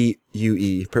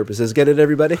 REVUE purposes. Get it,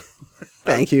 everybody?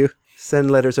 Thank you. Send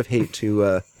letters of hate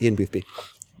to Ian Boothby.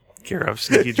 Care of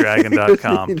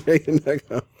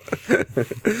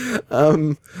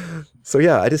sneakydragon.com. So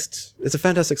yeah, it's a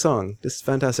fantastic song. Just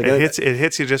fantastic. It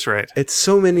hits you just right. It's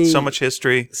so many, so much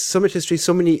history, so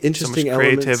many interesting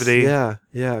elements. Creativity.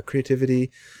 Yeah, creativity.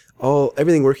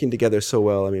 Everything working together so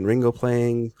well. I mean, Ringo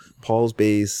playing, Paul's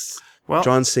bass,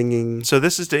 John singing. So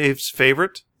this is Dave's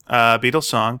favorite Beatles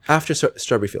song After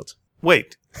Strawberry Fields.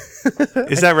 Wait,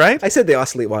 is that right? I said they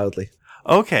oscillate wildly.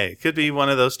 Okay, could be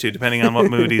one of those two, depending on what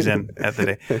mood he's in at the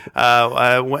day.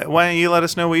 Why don't you let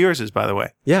us know what yours is, by the way?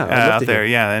 Yeah, out there,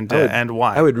 and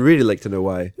why? I would really like to know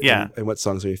why. Yeah, and what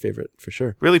songs are your favorite for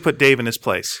sure? Really put Dave in his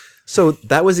place. So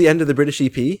that was the end of the British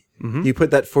EP. Mm-hmm. You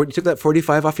put you took that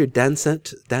 45 off your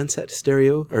Dansette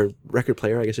stereo or record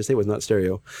player. I guess you say it was not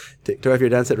stereo. Took off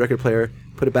your Dansette record player,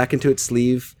 put it back into its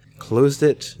sleeve, closed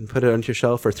it, and put it onto your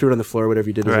shelf, or threw it on the floor, whatever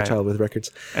you did as a child with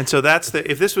records. And so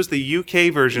if this was the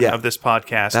UK version of this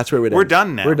podcast, that's where we're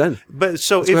done now. We're done. But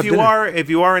so if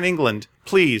you are in England,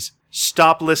 please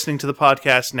stop listening to the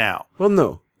podcast now. Well,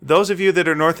 no. Those of you that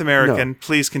are North American,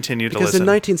 please continue to listen. Because in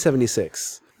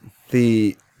 1976,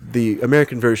 the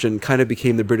American version kind of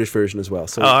became the British version as well.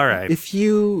 So all right. If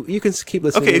you can keep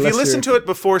listening. Okay, if you listen to it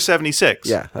before 76,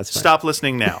 that's fine. Stop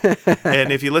listening now.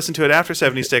 And if you listen to it after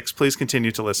 76, please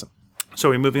continue to listen. So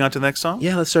are we moving on to the next song?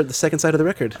 Yeah, let's start the second side of the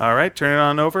record. All right, turn it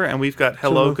on over, and we've got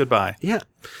Hello, Goodbye. Yeah.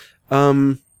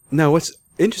 Now, what's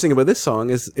interesting about this song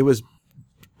is it was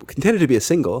intended to be a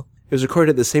single. It was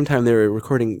recorded at the same time they were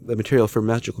recording the material for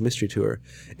Magical Mystery Tour.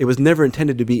 It was never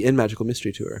intended to be in Magical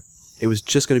Mystery Tour. It was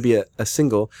just going to be a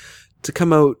single to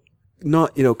come out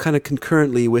not, kind of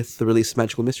concurrently with the release of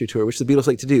Magical Mystery Tour, which the Beatles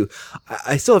like to do.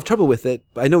 I still have trouble with it.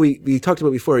 I know we talked about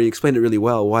it before. You explained it really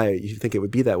well why you think it would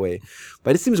be that way.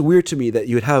 But it seems weird to me that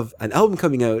you would have an album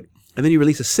coming out and then you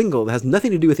release a single that has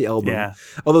nothing to do with the album. Yeah.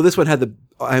 Although this one had the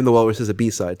I Am the Walrus as a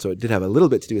B-side, so it did have a little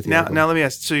bit to do with the album. Now let me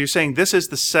ask. So you're saying this is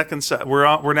the second side.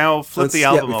 We're now flipped the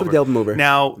album over. Flipped the album over.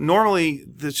 Now, normally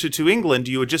to England,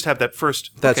 you would just have that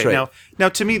first. That's right. Now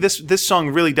to me, this song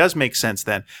really does make sense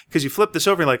then, because you flip this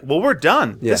over and you're like, well, we're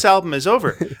done. Yeah. This album is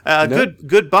over.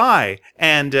 Goodbye.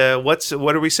 And what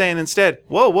are we saying instead?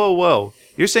 Whoa.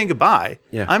 You're saying goodbye.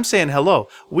 Yeah. I'm saying hello.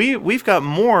 We've got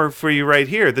more for you right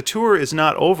here. The tour is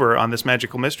not over on this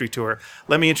Magical Mystery Tour.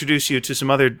 Let me introduce you to some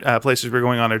other places we're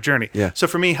going on our journey. Yeah. So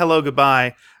for me, hello,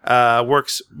 goodbye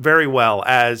works very well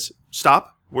as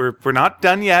stop. We're not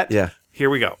done yet. Yeah. Here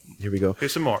we go.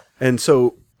 Here's some more. And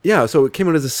so it came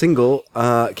out as a single.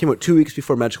 It came out 2 weeks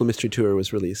before Magical Mystery Tour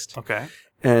was released. Okay.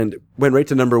 And went right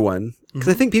to number one because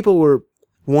I think people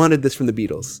wanted this from the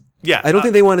Beatles. Yeah, I don't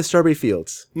think they wanted Strawberry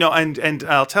Fields. No, and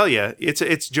I'll tell you,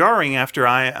 it's jarring after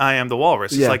I Am the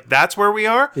Walrus. It's Yeah. like, that's where we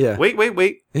are? Yeah.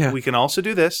 Wait. Yeah. We can also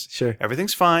do this. Sure.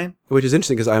 Everything's fine. Which is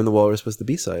interesting because I Am the Walrus was the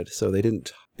B-side, so they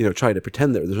didn't, try to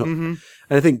pretend there. And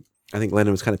I think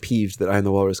Lennon was kind of peeved that I Am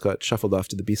the Walrus got shuffled off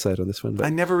to the B-side on this one. But I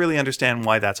never really understand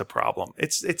why that's a problem.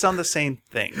 It's on the same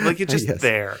thing. Like, you're just Yes.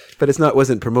 there. But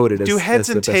wasn't promoted as Do heads as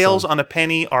and the best tails song. on a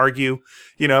penny argue,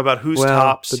 about who's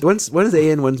tops? But one is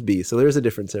A and one's B, so there's a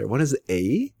difference there. One is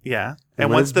A, Yeah. and And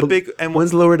one what's is the big... And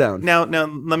one's lower down. Now,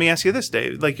 let me ask you this,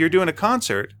 Dave. Like, you're doing a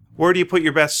concert. Where do you put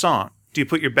your best song? Do you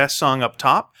put your best song up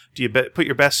top? Do you put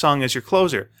your best song as your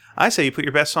closer? I say you put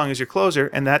your best song as your closer,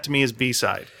 and that to me is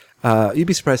B-side. You'd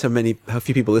be surprised how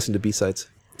few people listen to B-sides.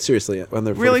 Seriously, on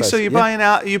their Really? 45s. So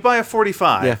you buy a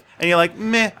 45, Yeah. and you're like,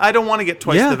 meh, I don't want to get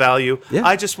twice Yeah. the value. Yeah.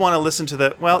 I just want to listen to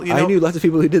the, I knew lots of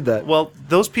people who did that. Well,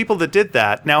 those people that did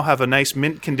that now have a nice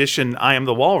mint condition I Am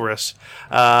the Walrus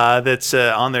that's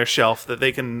on their shelf that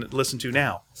they can listen to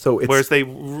now. So it's- Whereas they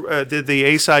did the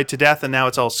A-side to death, and now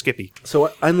it's all skippy.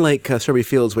 So unlike Strawberry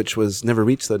Fields, which was never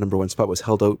reached the number one spot, was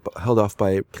held off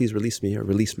by Please Release Me, or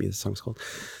Release Me, the song's called.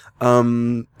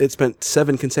 It spent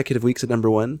 7 consecutive weeks at number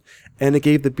 1, and it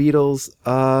gave the Beatles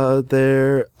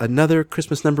their another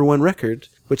Christmas number 1 record,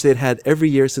 which they'd had every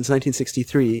year since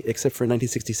 1963, except for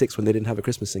 1966 when they didn't have a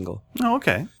Christmas single. Oh,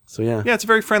 okay. So yeah. Yeah, it's a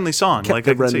very friendly song. Kept Like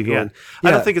the I can see, run going. I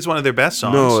Yeah. don't think it's one of their best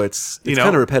songs. No, it's you know,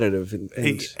 kind of repetitive and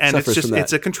it's suffers just from that.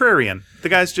 it's a contrarian. The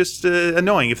guy's just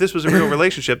annoying. If this was a real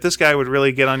relationship, this guy would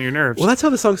really get on your nerves. Well, that's how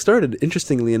the song started,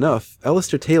 interestingly enough.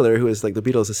 Alistair Taylor, who is like the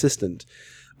Beatles' assistant,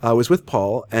 was with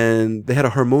Paul, and they had a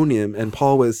harmonium, and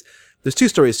Paul was... There's 2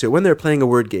 stories to it. One, they're playing a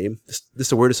word game. This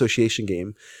is a word association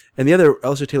game. And the other,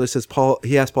 Alistair Taylor says,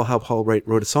 he asked Paul how Paul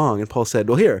wrote a song, and Paul said,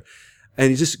 well, here.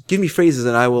 And you just give me phrases,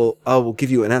 and I will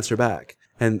give you an answer back.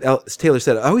 And Taylor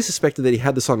said, I always suspected that he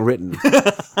had the song written.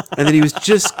 And that he was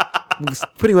just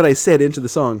putting what I said into the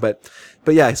song. But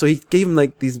yeah, so he gave him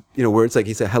like these, words, like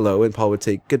he said hello, and Paul would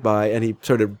say goodbye, and he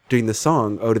started doing the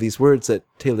song out of these words that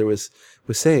Taylor was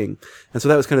saying. And so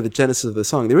that was kind of the genesis of the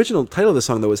song. The original title of the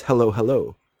song, though, was Hello,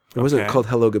 Hello. It wasn't called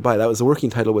Hello, Goodbye. That was the working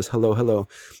title, was Hello, Hello.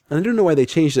 And I don't know why they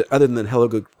changed it, other than Hello,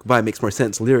 Goodbye makes more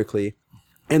sense lyrically.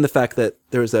 And the fact that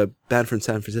there was a band from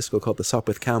San Francisco called the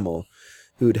Sopwith Camel,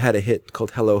 who'd had a hit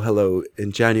called Hello, Hello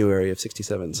in January of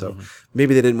 1967. So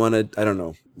maybe they didn't want to, I don't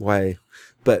know why,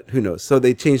 but who knows. So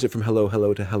they changed it from Hello,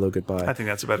 Hello to Hello, Goodbye. I think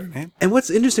that's a better name. And what's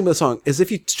interesting about the song is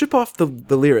if you strip off the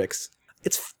lyrics,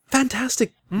 it's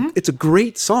fantastic. It's a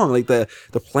great song. Like the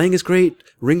playing is great.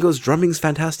 Ringo's drumming's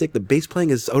fantastic. The bass playing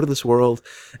is out of this world.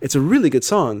 It's a really good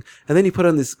song. And then you put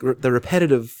on the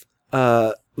repetitive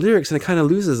lyrics, and it kind of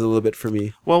loses a little bit for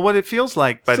me. Well, what it feels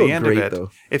like by Still the end great, of it,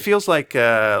 though. it feels like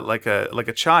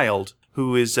a child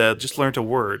who is just learned a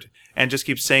word and just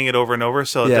keeps saying it over and over,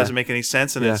 so it Yeah. doesn't make any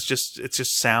sense, and Yeah. it's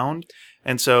just sound.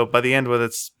 And so by the end of it,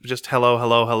 it's just hello,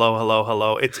 hello, hello, hello,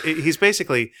 hello.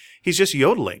 He's just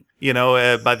yodeling,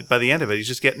 by the end of it, he's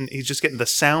just getting the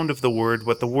sound of the word.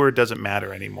 What the word doesn't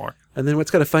matter anymore. And then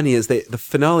what's kind of funny is the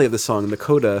finale of the song, the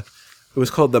coda, it was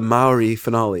called the Maori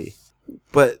finale.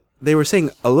 But they were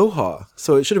saying aloha,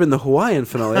 so it should have been the Hawaiian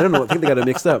finale. I don't know. I think they got it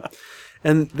mixed up.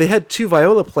 And they had 2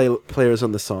 viola players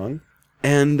on the song.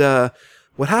 And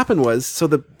what happened was, so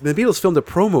the Beatles filmed a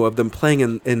promo of them playing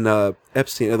in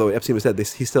Epstein, although Epstein was dead. They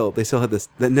still had this.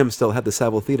 NEM still had the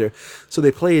Savoy Theatre, so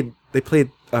they played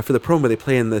for the promo. They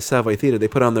play in the Savoy Theatre. They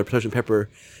put on their Sgt. Pepper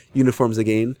uniforms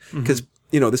again because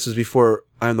this was before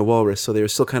I Am the Walrus, so they were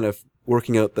still kind of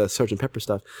working out the Sgt. Pepper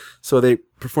stuff. So they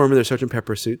performed in their Sgt.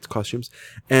 Pepper costumes,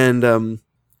 and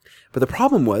but the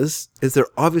problem is they're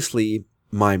obviously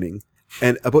miming.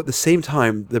 And about the same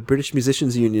time, the British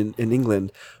Musicians Union in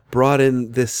England brought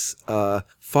in this,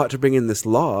 fought to bring in this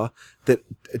law that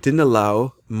didn't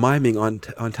allow miming on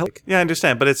television. Yeah, I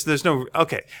understand, but there's no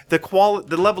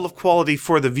the level of quality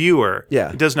for the viewer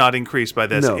does not increase by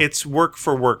this. No. It's work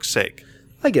for work's sake.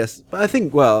 I guess. But I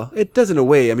think, it does in a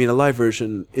way. I mean, a live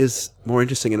version is more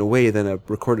interesting in a way than a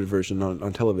recorded version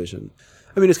on television.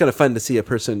 I mean, it's kind of fun to see a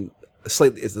person... It's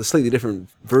a slightly different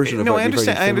version of what I you're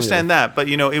understand. very I understand familiar that, but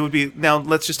it would be now.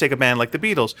 Let's just take a band like the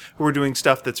Beatles, who are doing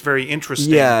stuff that's very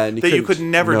interesting, and that you could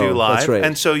never do live, that's right.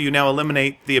 and so you now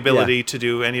eliminate the ability to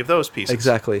do any of those pieces.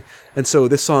 Exactly. And so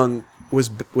this song was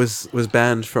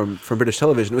banned from British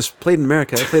television. It was played in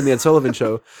America, played in the Ed Sullivan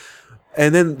Show,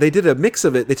 and then they did a mix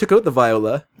of it. They took out the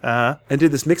viola and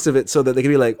did this mix of it so that they could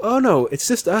be like, oh no, it's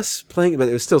just us playing. But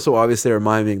it was still so obvious they were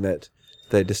miming that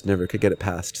they just never could get it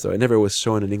past. So it never was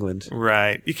shown in England.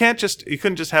 Right. You couldn't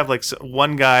just have like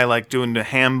one guy like doing the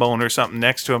ham bone or something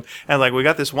next to him, and like we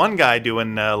got this one guy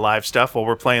doing live stuff while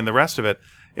we're playing the rest of it.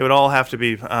 It would all have to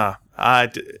be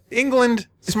England,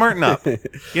 smarten up.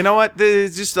 You know what?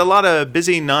 There's just a lot of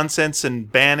busy nonsense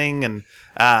and banning and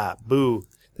boo.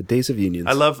 The days of unions.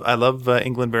 I love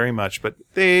England very much, but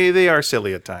they are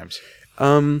silly at times.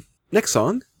 Next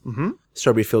song,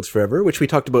 Strawberry Fields Forever, which we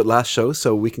talked about last show,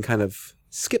 so we can kind of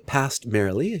skip past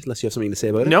merrily, unless you have something to say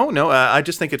about it. No. I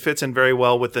just think it fits in very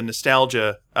well with the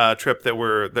nostalgia trip that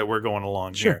we're going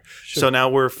along here. Sure. So now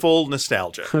we're full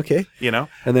nostalgia. Okay.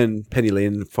 And then Penny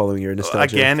Lane following your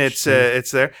nostalgia. Again, it's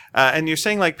there. And you're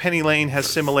saying like Penny Lane has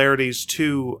similarities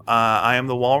to I Am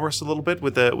the Walrus a little bit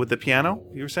with the piano.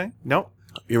 You were saying no.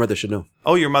 Your Mother Should Know.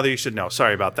 Oh, Your Mother You Should Know.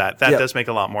 Sorry about that. That does make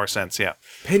a lot more sense. Yeah.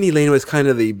 Penny Lane was kind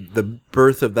of the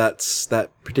birth of that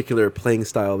particular playing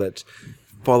style that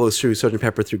follows through Sgt.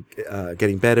 Pepper through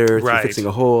Getting Better, through Fixing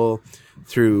a Hole,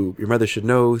 through Your Mother Should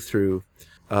Know, through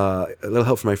A Little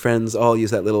Help from My Friends. All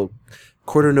use that little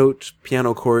quarter note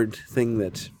piano chord thing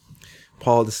that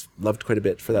Paul just loved quite a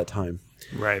bit for that time.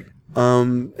 Right.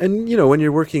 And when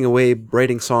you're working away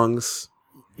writing songs,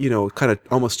 kind of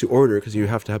almost to order because you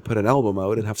have to put an album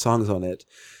out and have songs on it.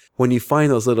 When you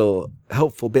find those little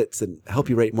helpful bits and help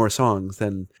you write more songs,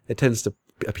 then it tends to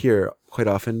appear quite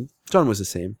often. John was the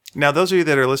same. Now, those of you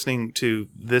that are listening to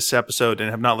this episode and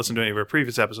have not listened to any of our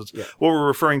previous episodes, what we're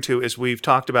referring to is we've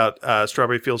talked about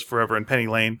Strawberry Fields Forever and Penny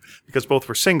Lane because both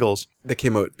were singles. That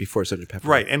came out before Sgt. Pepper.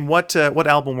 Right. And what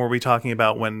album were we talking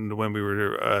about when we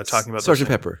were talking about Sgt.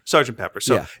 Pepper. Sgt. Pepper.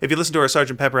 So if you listen to our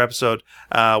Sgt. Pepper episode,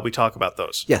 we talk about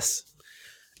those. Yes.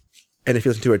 And if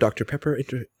you listen to our Dr. Pepper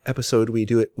episode, we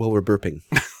do it while we're burping.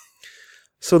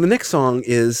 So the next song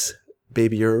is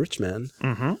Baby You're a Rich Man,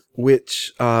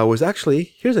 which was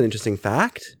actually, here's an interesting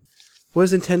fact,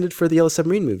 was intended for the Yellow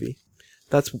Submarine movie.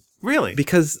 That's really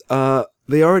because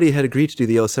they already had agreed to do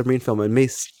the Yellow Submarine film, and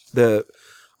I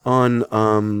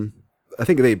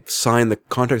think they signed the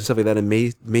contracts and stuff like that in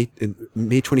May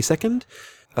 22nd.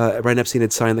 Brian Epstein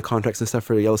had signed the contracts and stuff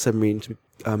for the Yellow Submarine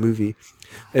movie,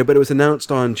 but it was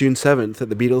announced on June 7th that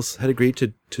the Beatles had agreed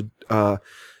to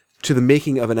the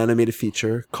making of an animated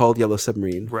feature called Yellow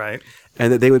Submarine. Right.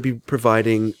 And that they would be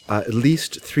providing at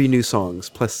least 3 new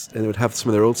songs, and it would have some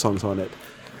of their old songs on it.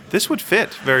 This would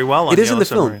fit very well on It is Yellow in the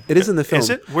Submarine. film. It is in the film. Is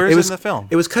it? Where is it in the film?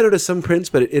 It was cut out of some prints,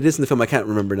 but it is in the film. I can't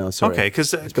remember now. Sorry. Okay,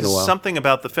 because it's been a while. something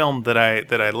about the film that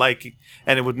I like,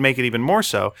 and it would make it even more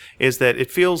so, is that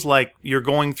it feels like you're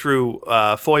going through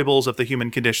foibles of the human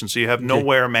condition. So you have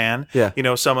Nowhere Man,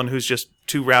 someone who's just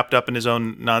too wrapped up in his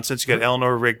own nonsense. You got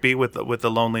Eleanor Rigby with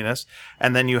the loneliness,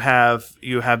 and then you have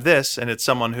this, and it's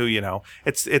someone who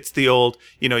it's the old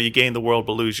you gain the world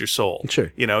but lose your soul.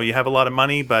 Sure. You have a lot of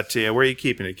money, but where are you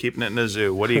keeping it? Keeping it in a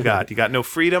zoo. What do you got? You got no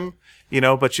freedom.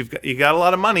 But you got a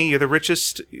lot of money. You're the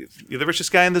richest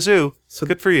guy in the zoo. So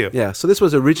good for you. Yeah. So this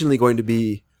was originally going to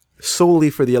be solely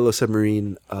for the Yellow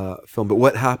Submarine film, but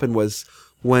what happened was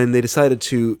when they decided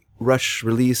to rush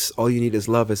release All You Need Is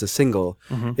Love as a single,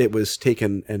 it was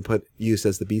taken and used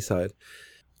as the B-side.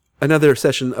 Another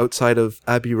session outside of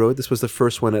Abbey Road. This was the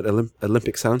first one at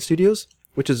Olympic Sound Studios,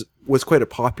 which was quite a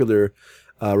popular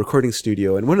recording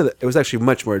studio, and it was actually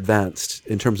much more advanced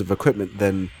in terms of equipment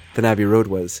than Abbey Road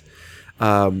was.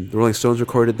 The Rolling Stones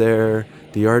recorded there,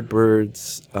 the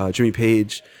Yardbirds, Jimmy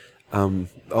Page,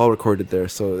 all recorded there.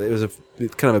 So it was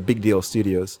kind of a big deal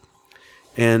studios.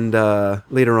 And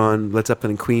later on, Led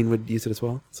Zeppelin and Queen would use it as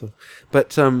well. So,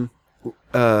 but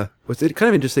what's kind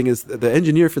of interesting is the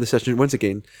engineer for the session, once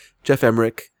again, Jeff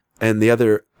Emmerich, and the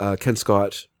other Ken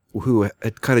Scott, who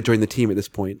had kind of joined the team at this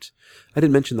point. I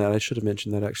didn't mention that. I should have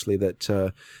mentioned that, actually,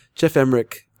 that Jeff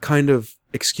Emmerich kind of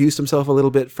excused himself a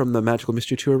little bit from the Magical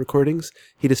Mystery Tour recordings.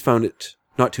 He just found it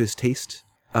not to his taste.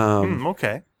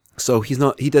 Okay. So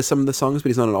he does some of the songs, but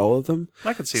he's not on all of them.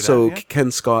 I can see that. So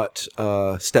Ken Scott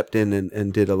stepped in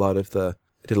and did a lot of the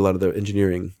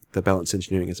engineering, the balance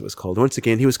engineering, as it was called. Once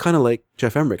again, he was kind of like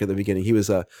Jeff Emmerich at the beginning. He was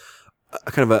a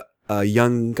kind of a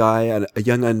young guy, a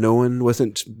young unknown,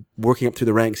 wasn't working up through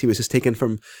the ranks. He was just taken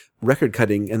from record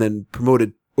cutting and then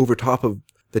promoted over top of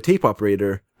the tape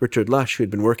operator, Richard Lush, who had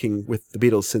been working with the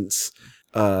Beatles since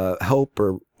Help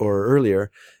or earlier.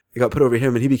 It got put over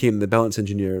him, and he became the balance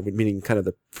engineer, meaning kind of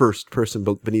the first person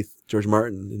beneath George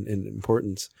Martin in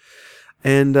importance.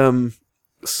 And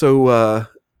so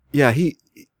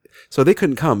they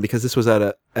couldn't come because this was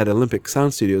at Olympic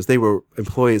Sound Studios. They were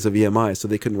employees of EMI, so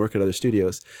they couldn't work at other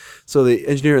studios. So the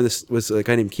engineer of this was a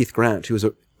guy named Keith Grant, who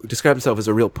described himself as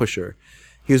a real pusher.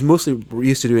 He was mostly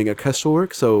used to doing orchestral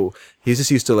work, so he was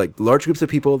just used to like large groups of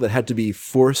people that had to be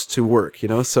forced to work,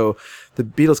 So the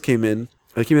Beatles came in.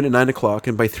 They came in at 9 o'clock,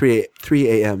 and by 3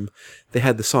 a.m., they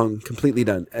had the song completely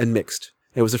done and mixed.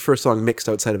 It was the first song mixed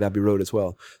outside of Abbey Road as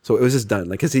well. So it was just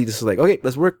done. Cause he just was like, okay,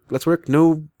 let's work.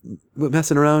 No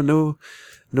messing around.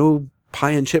 No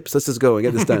pie and chips. Let's just go and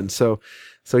get this done. So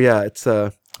yeah, it's,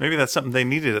 maybe that's something they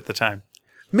needed at the time.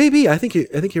 Maybe. I think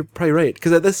you're probably right.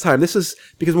 Cause at this time,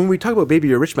 because when we talk about Baby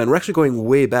You're a Rich Man, we're actually going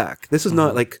way back. This is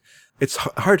not like, it's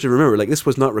hard to remember. Like, this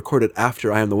was not recorded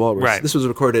after I Am the Walrus. Right. This was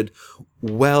recorded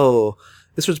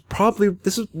this would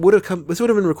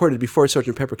have been recorded before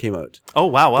Sgt. Pepper came out. Oh,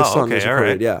 wow. The song okay, was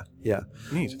recorded, all right. Yeah.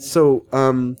 Neat. So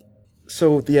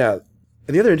yeah.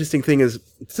 And the other interesting thing is,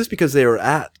 just because they were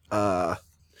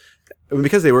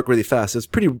because they work really fast, it's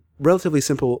relatively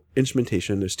simple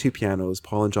instrumentation. There's 2 pianos.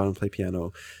 Paul and John play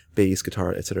piano, bass,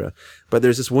 guitar, etc. But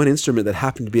there's this one instrument that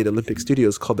happened to be at Olympic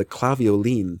Studios called the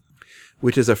clavioline,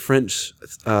 which is a French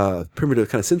primitive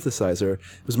kind of synthesizer.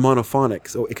 It was monophonic,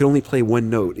 so it could only play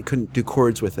one note. It couldn't do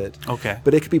chords with it. Okay.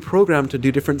 But it could be programmed to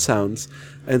do different sounds,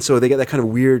 and so they get that kind of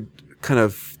weird, kind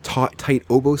of tight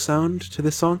oboe sound to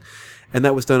this song, and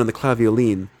that was done on the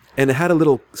clavioline. And it had a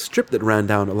little strip that ran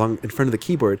down along in front of the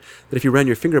keyboard that if you ran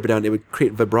your finger up and down, it would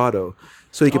create vibrato.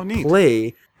 So you could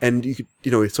play, and you could,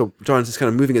 so John's just kind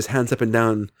of moving his hands up and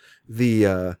down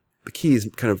the the keys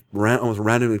kind of almost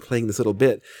randomly playing this little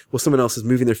bit, while someone else is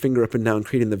moving their finger up and down,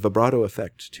 creating the vibrato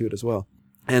effect to it as well.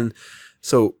 And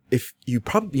so if you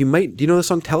might, do you know the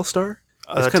song Telstar?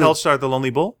 Telstar, the Lonely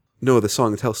Bull? No, the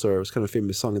song Telstar was kind of a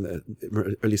famous song in the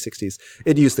early 60s.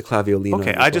 It used the claviolino.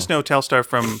 Okay, I just know Telstar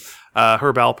from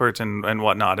Herb Alpert and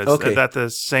whatnot. Is that the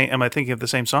same? Am I thinking of the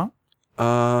same song?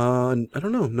 I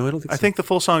don't know. No, I don't think so. I think the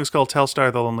full song is called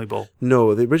Telstar, the Lonely Bull.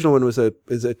 No, the original one is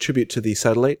a tribute to the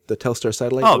satellite, the Telstar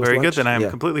satellite. Oh, very good. Then I am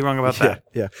completely wrong about that.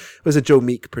 Yeah. It was a Joe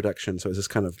Meek production, so it was this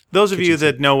kind of... Those of you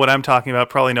that know what I'm talking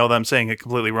about probably know that I'm saying it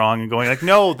completely wrong and going like,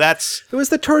 no, that's... It was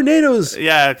the Tornadoes!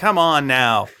 Yeah, come on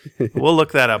now. We'll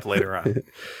look that up later on.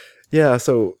 Yeah,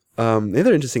 so the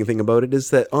other interesting thing about it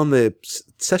is that on the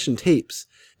session tapes,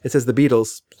 it says the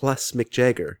Beatles plus Mick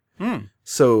Jagger.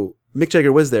 So... Mick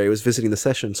Jagger was there. He was visiting the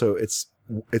session, so it's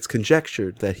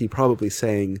conjectured that he probably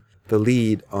sang the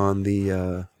lead on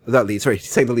the not lead. Sorry, he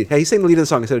sang the lead. Hey, he sang the lead in the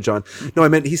song instead of John. No, I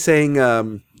meant he sang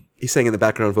in the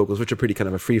background vocals, which are pretty kind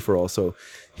of a free for all. So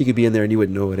he could be in there and you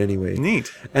wouldn't know it anyway. Neat.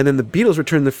 And then the Beatles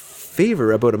returned the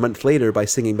favor about a month later by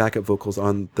singing backup vocals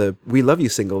on the "We Love You"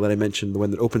 single that I mentioned, the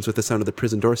one that opens with the sound of the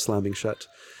prison door slamming shut.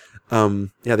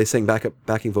 They sang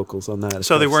backing vocals on that.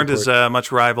 So they weren't as much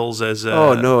rivals as...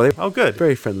 Oh, no. Oh, good.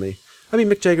 Very friendly. I mean,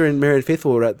 Mick Jagger and Marianne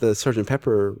Faithfull were at the Sgt.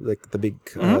 Pepper, like the big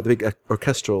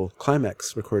orchestral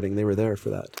climax recording. They were there for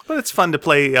that. But it's fun to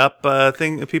play up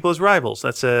people as rivals.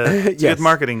 That's a good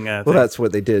marketing thing. Well, that's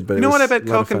what they did. But you know what? I bet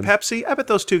Coke and Pepsi, I bet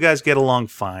those two guys get along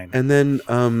fine. And then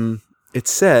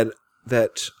it's said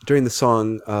that during the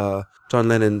song, John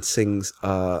Lennon sings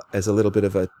as a little bit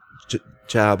of a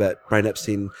jab at Brian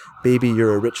Epstein, "Baby,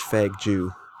 you're a rich fag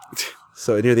Jew."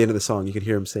 So near the end of the song, you can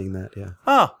hear him saying that, yeah.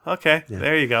 Oh, okay. Yeah.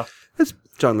 There you go. That's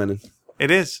John Lennon.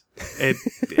 It is. It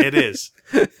is.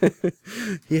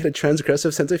 He had a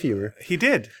transgressive sense of humor. He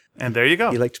did. And there you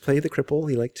go. He liked to play the cripple.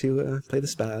 He liked to play the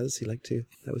spaz.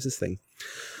 That was his thing.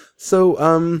 So,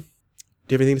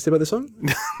 do you have anything to say about this song?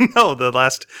 No, the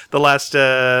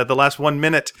last 1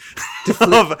 minute.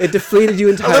 It deflated you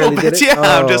entirely. A little bit, did it? yeah.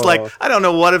 Oh. I'm just like, I don't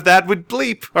know what if that would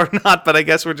bleep or not, but I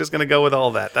guess we're just going to go with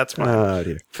all that. That's fine. Oh,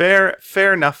 dear.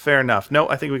 Fair enough. No,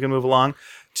 I think we can move along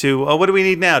to, what do we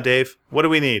need now, Dave? What do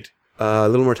we need? A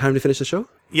little more time to finish the show?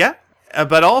 Yeah,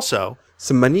 but also...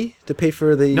 Some money to pay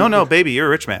for the... No, baby, you're a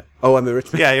rich man. Oh, I'm a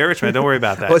rich man? Yeah, you're a rich man. Don't worry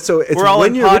about that. Oh, so it's we're all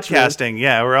in podcasting.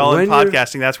 Yeah, we're all in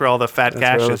podcasting. That's where all the fat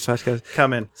cashes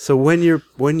come in. So when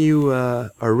you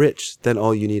are rich, then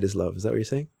all you need is love. Is that what you're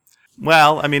saying?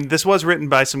 Well, I mean, this was written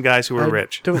by some guys who were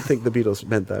rich. I don't think the Beatles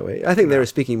meant that way. I think they were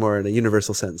speaking more in a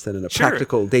universal sense than in a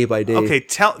practical day-by-day. Okay,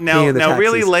 now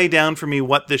really lay down for me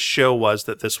what this show was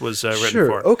that this was written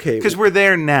for. Okay. Because we're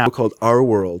there now. Called Our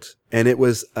World, and it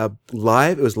was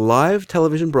live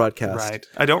television broadcast. Right.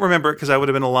 I don't remember it because I would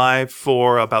have been alive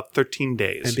for about 13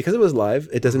 days. And because it was live,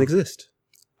 it doesn't exist.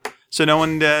 So no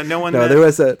one. No,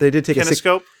 they did take a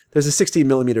kinescope. There's a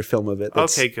 16mm film of it.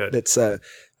 Okay, good. That's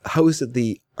housed at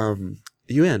the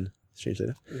UN. Strangely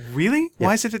enough. Really? Yeah.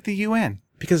 Why is it at the UN?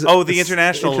 Because the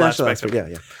international aspect of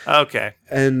it. Yeah. Okay.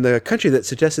 And the country that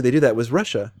suggested they do that was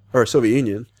Russia, or Soviet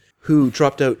Union, who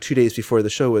dropped out 2 days before the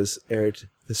show was aired.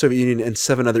 The Soviet Union and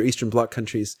 7 other Eastern Bloc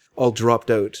countries all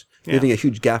dropped out, leaving a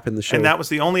huge gap in the show. And that was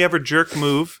the only ever jerk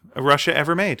move Russia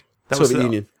ever made. That Soviet was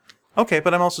Union. Okay,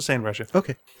 but I'm also saying Russia.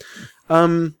 Okay.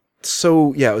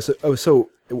 So yeah, so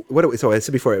I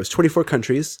said before, it was 24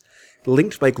 countries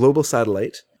linked by global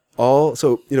satellite.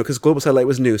 Because global satellite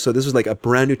was new, so this was like a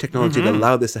brand new technology that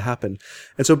allowed this to happen.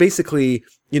 And so basically,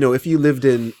 if you lived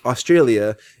in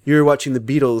Australia, you're watching the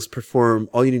Beatles perform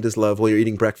All You Need Is Love while you're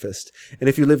eating breakfast. And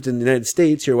if you lived in the United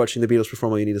States, you're watching the Beatles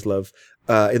perform All You Need Is Love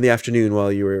in the afternoon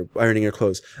while you were ironing your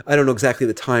clothes. I don't know exactly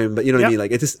the time, but you know what I mean?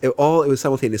 Like it was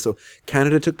simultaneous. So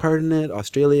Canada took part in it,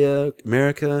 Australia,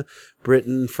 America,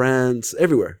 Britain, France,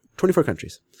 everywhere. 24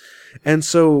 countries. And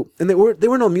they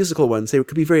weren't all musical ones. They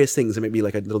could be various things. It might be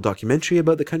like a little documentary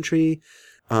about the country,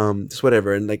 just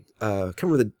whatever. And like, I can't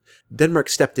remember, Denmark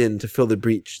stepped in to fill the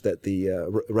breach that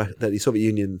the Soviet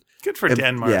Union. Good for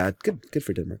Denmark. Yeah, good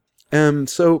for Denmark.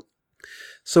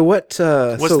 So what?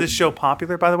 Was this show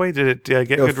popular, by the way? Did it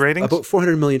get good ratings? About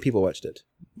 400 million people watched it.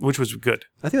 Which was good.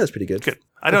 I think that's pretty good. Good.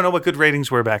 I don't know what good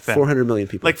ratings were back then. 400 million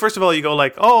people. Like, first of all, you go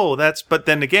like, but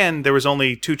then again, there was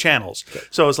only 2 channels. Okay.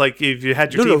 So it's like if you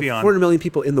had your TV on. 400 million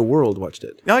people in the world watched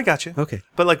it. No, I got you. Okay.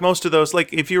 But like most of those,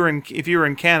 like if you were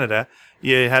in Canada,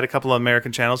 you had a couple of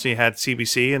American channels, and you had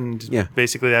CBC, and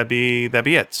basically that'd be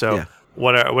it. So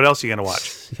what else are you going to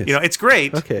watch? Yes. It's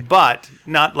great, but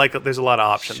not like there's a lot of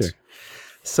options. Sure.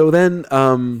 So then,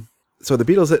 so the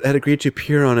Beatles had agreed to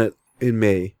appear on it in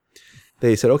May.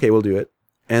 They said, okay, we'll do it.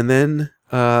 And then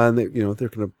And they, they're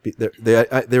going to be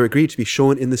they were agreed to be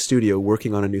shown in the studio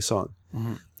working on a new song.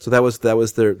 Mm-hmm. So that was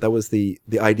the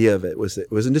idea of it.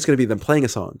 It wasn't just going to be them playing a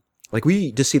song. Like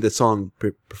we just see the song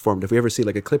performed. If we ever see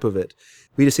like a clip of it,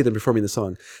 we just see them performing the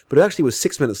song. But it actually was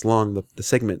 6 minutes long, the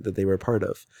segment that they were a part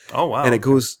of. Oh wow! And it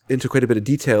goes into quite a bit of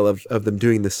detail of them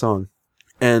doing this song.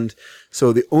 And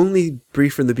so the only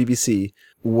brief from the BBC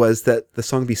was that the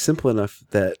song be simple enough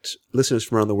that listeners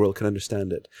from around the world can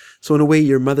understand it. So in a way,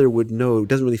 your mother would know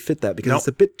doesn't really fit that because it's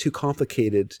a bit too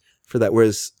complicated for that.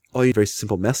 Whereas all you need a very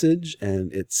simple message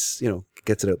and it's,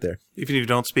 gets it out there. Even if you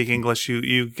don't speak English,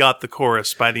 you got the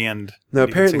chorus by the end. Now,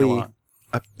 apparently,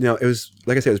 it was,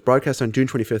 like I said, it was broadcast on June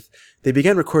 25th. They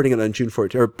began recording it on June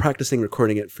 14th, or practicing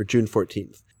recording it for June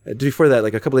 14th. Before that,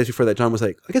 like a couple days before that, John was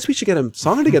like, I guess we should get a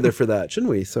song together for that, shouldn't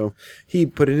we? So he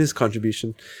put in his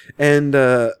contribution. And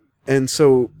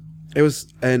so it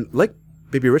was, and like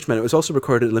Baby Rich Man, it was also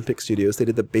recorded at Olympic Studios. They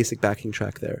did the basic backing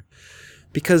track there.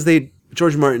 Because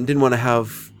George Martin didn't want to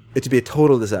have it to be a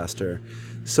total disaster.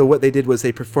 So what they did was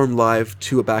they performed live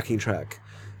to a backing track.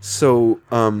 I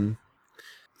can't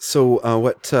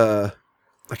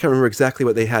remember exactly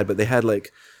what they had, but they had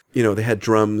they had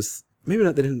drums. Maybe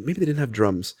not. Maybe they didn't have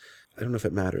drums. I don't know if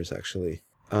it matters actually.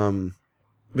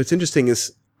 What's interesting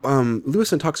is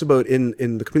Lewisohn talks about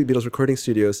in the Complete Beatles recording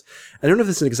studios. I don't know if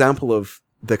this is an example of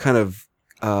the kind of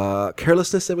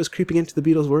carelessness that was creeping into the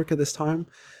Beatles' work at this time.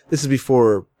 This is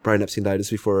before Brian Epstein died.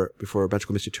 This is before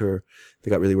Magical Mystery Tour.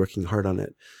 They got really working hard on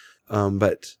it.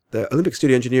 But the Olympic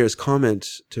studio engineers comment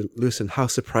to Lewisohn how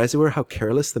surprised they were, how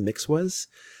careless the mix was,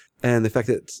 and the fact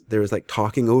that there was like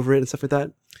talking over it and stuff like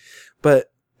that. But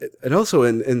and also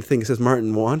in things says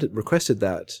Martin requested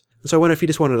that. So I wonder if he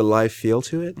just wanted a live feel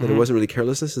to it, that it wasn't really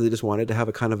carelessness, that they just wanted to have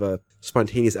a kind of a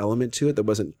spontaneous element to it that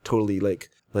wasn't totally like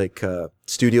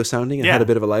studio sounding and had a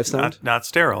bit of a live sound. Not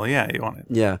sterile, yeah. You want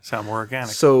it to sound more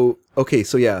organic. So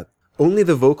only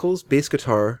the vocals, bass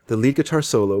guitar, the lead guitar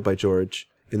solo by George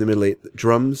in the middle 8,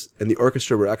 drums, and the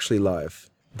orchestra were actually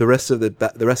live. The rest of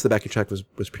the backing track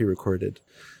was pre-recorded.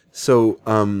 So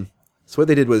what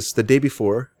they did was the day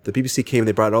before, the BBC came,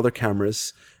 they brought all their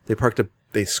cameras, they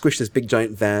squished this big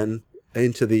giant van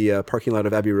into the parking lot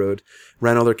of Abbey Road,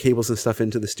 ran all their cables and stuff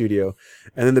into the studio,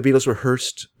 and then the Beatles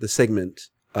rehearsed the segment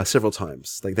several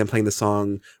times, like them playing the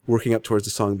song, working up towards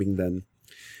the song being done.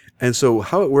 And so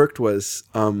how it worked was,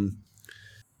 the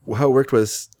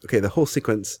whole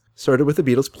sequence started with the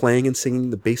Beatles playing and singing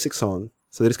the basic song.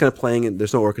 So they're just kind of playing, and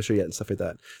there's no orchestra yet and stuff like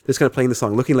that. They're just kind of playing the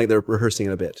song, looking like they're rehearsing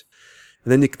it a bit.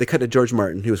 And then they cut to George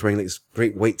Martin, who was wearing like this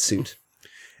great white suit.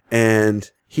 And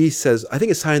he says, I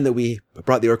think it's time that we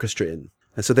brought the orchestra in.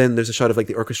 And so then there's a shot of like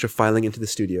the orchestra filing into the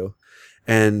studio.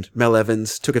 And Mel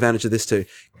Evans took advantage of this to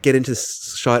get into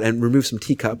this shot and remove some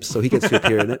teacups, so he gets to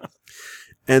appear in it.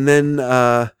 And then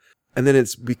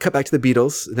we cut back to the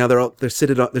Beatles. Now they're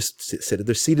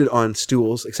seated on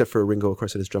stools, except for Ringo, of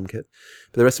course, at his drum kit.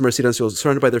 But the rest of them are seated on stools,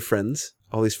 surrounded by their friends.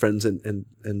 All these friends and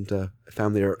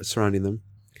family are surrounding them.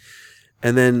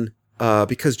 And then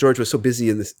because George was so busy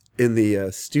in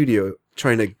the studio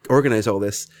trying to organize all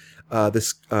this,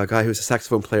 this guy who's a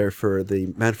saxophone player for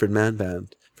the Manfred Mann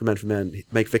band,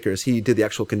 Mike Vickers, he did the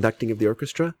actual conducting of the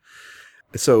orchestra.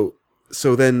 So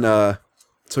then how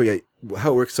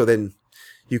it works. So then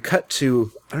you cut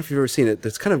to, I don't know if you've ever seen it.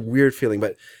 It's kind of weird feeling,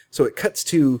 but so it cuts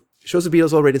to, shows the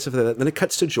Beatles all ready and stuff like that. Then it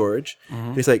cuts to George.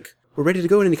 And he's like, we're ready to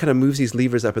go. And then he kind of moves these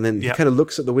levers up, and then he kind of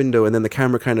looks at the window, and then the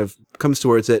camera kind of comes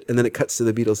towards it, and then it cuts to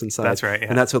the Beatles inside. That's right. Yeah.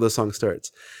 And that's how the song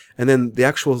starts. And then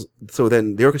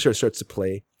then the orchestra starts to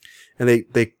play, and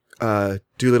they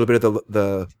do a little bit of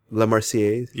the La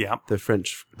Marseillaise, the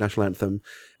French national anthem,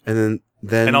 and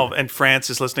then and France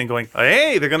is listening, going,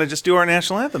 "Hey, they're going to just do our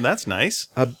national anthem. That's nice."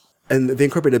 And they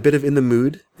incorporate a bit of In the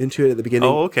Mood into it at the beginning.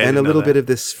 Oh, okay. And a little bit of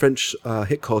this French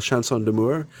hit called Chanson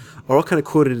d'amour, are all kind of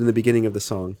quoted in the beginning of the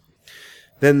song.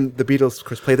 Then the Beatles, of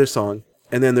course, play their song,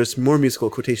 and then there's more musical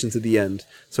quotations at the end.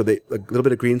 So a little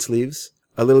bit of Greensleeves,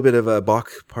 a little bit of a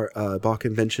Bach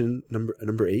invention,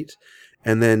 number 8,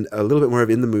 and then a little bit more of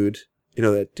In the Mood,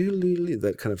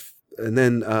 that kind of, and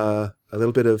then a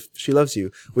little bit of She Loves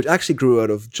You, which actually grew out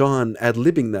of John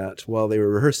ad-libbing that while they were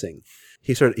rehearsing.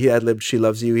 He ad-libbed She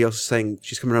Loves You. He also sang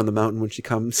She's Coming Around the Mountain When She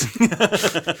Comes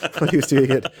while he was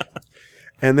doing it.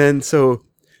 And then, so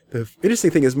the interesting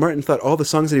thing is Martin thought all the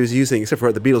songs that he was using, except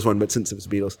for the Beatles one, but since it was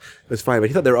Beatles, it was fine. But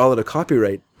he thought they were all out of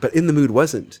copyright, but In the Mood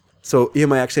wasn't. So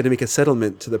EMI actually had to make a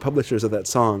settlement to the publishers of that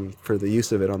song for the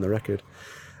use of it on the record.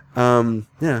 So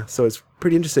it's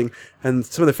pretty interesting. And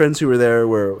some of the friends who were there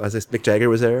were, as Mick Jagger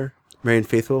was there, Marianne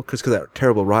Faithfull, because of that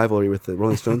terrible rivalry with the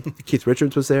Rolling Stones. Keith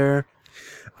Richards was there.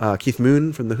 Keith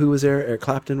Moon from The Who was there. Eric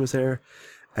Clapton was there.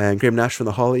 and Graham Nash from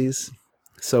the Hollies.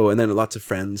 So, and then lots of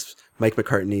friends, Mike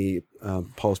McCartney,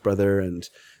 Paul's brother, and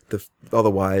all the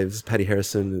wives, Patty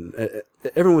Harrison, and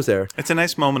everyone was there. It's a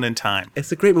nice moment in time.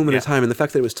 It's a great moment in time, and the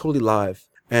fact that it was totally live.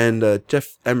 And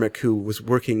Jeff Emmerich, who was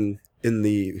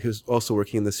also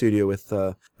working in the studio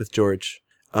with George,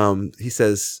 he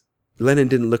says Lennon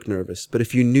didn't look nervous, but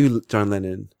if you knew John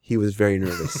Lennon, he was very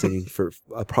nervous singing for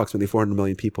approximately 400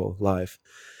 million people live.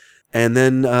 And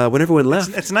then when everyone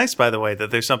left, it's nice, by the way,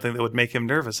 that there's something that would make him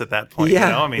nervous at that point. Yeah,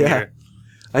 you know? I mean,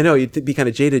 I know you'd be kind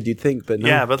of jaded, you'd think, but no.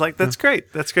 Yeah, but like that's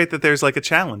great. That's great that there's like a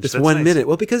challenge. It's 1 minute.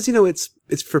 Well, because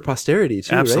it's for posterity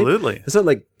too. Absolutely. Right? It's not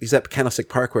like he's at Candlestick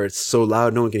Park where it's so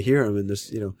loud no one can hear him, and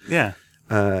there's Yeah.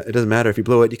 It doesn't matter if you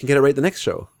blow it; you can get it right the next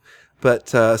show. But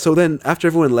so then after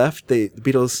everyone left, the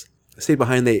Beatles stayed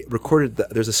behind. They recorded.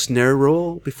 There's a snare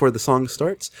roll before the song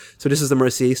starts. So just as the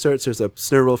Marseillaise starts, there's a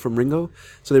snare roll from Ringo.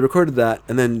 So they recorded that,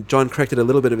 and then John corrected a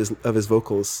little bit of his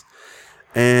vocals.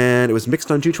 And it was mixed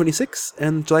on June 26th,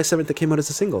 and July 7th it came out as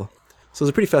a single. So it was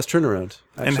a pretty fast turnaround.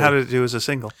 Actually. And how did it do as a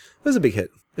single? It was a big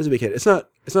hit. It's not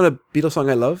a Beatles song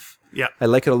I love. Yeah, I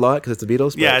like it a lot because it's the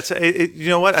Beatles. Yeah, you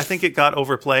know what? I think it got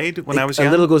overplayed when I was young.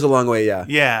 A little goes a long way. Yeah.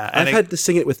 Yeah, and I've had to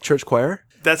sing it with church choir.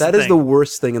 That is the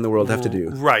worst thing in the world to have to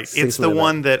do. Right. It's the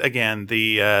one that again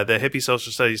the hippie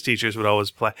social studies teachers would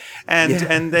always play,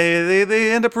 and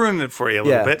they end up ruining it for you a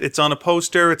little bit. It's on a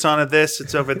poster. It's on a this.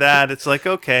 It's over that. It's like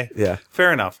okay,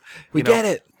 fair enough. We get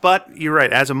it. But you're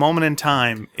right. As a moment in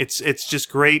time, it's just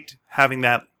great having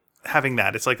that.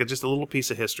 It's like just a little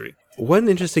piece of history. One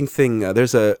interesting thing. There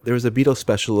was a Beatles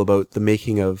special about the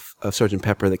making of Sgt.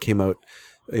 Pepper that came out.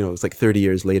 It was like 30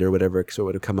 years later, or whatever. So it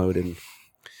would have come out in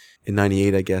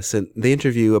 98, I guess. And they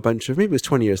interview a bunch of, maybe it was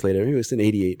 20 years later, maybe it was in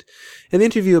 88. And they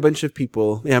interview a bunch of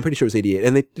people. Yeah, I'm pretty sure it was 88.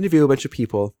 And they interview a bunch of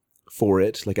people for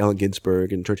it, like Allen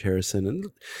Ginsberg and George Harrison.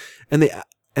 And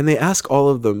they ask all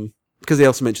of them, because they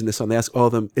also mentioned this song, they ask all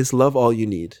of them, is love all you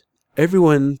need?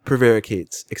 Everyone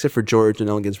prevaricates, except for George and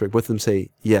Allen Ginsberg. Both of them say,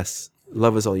 yes,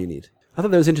 love is all you need. I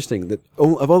thought that was interesting, that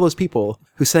of all those people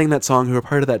who sang that song, who were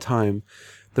part of that time,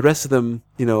 the rest of them,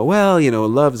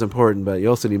 love is important, but you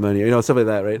also need money, stuff like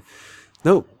that, right?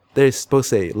 No, they're supposed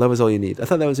to say, love is all you need. I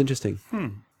thought that was interesting.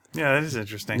 Yeah, that is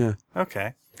interesting. Yeah.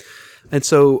 Okay. And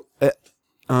so,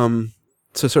 to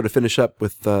sort of finish up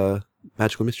with the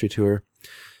Magical Mystery Tour,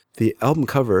 the album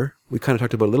cover, we kind of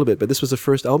talked about a little bit, but this was the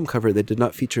first album cover that did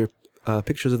not feature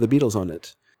pictures of the Beatles on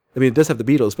it. I mean, it does have the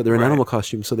Beatles, but they're in animal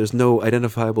costumes, so there's no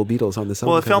identifiable Beatles on this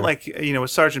album. Well, it felt like with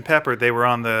Sgt. Pepper, they were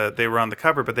on the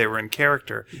cover, but they were in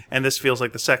character, and this feels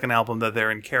like the second album that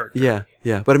they're in character.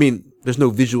 Yeah, but I mean, there's no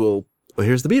visual. Well,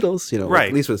 here's the Beatles, right? Like,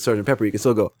 at least with Sgt. Pepper, you can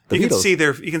still go. The you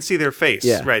Beatles. can see their face,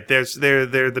 yeah. Right? They're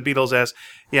the Beatles as,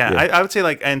 I would say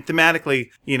and thematically,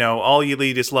 all you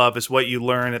need is love is what you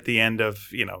learn at the end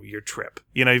of your trip.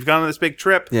 You've gone on this big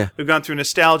trip. Yeah. We've gone through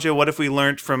nostalgia. What if we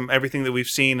learned from everything that we've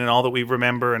seen and all that we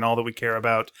remember and all that we care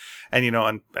about, and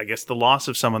and I guess the loss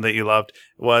of someone that you loved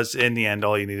was in the end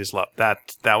all you need is love. That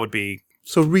would be.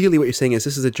 So really, what you're saying is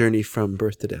this is a journey from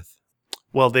birth to death.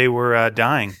 Well, they were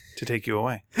dying to take you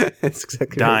away. That's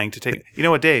exactly dying right. to take. You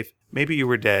know what, Dave? Maybe you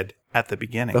were dead at the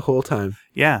beginning. The whole time.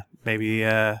 Yeah, maybe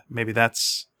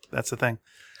that's the thing.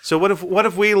 So what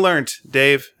have we learned,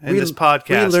 Dave, in this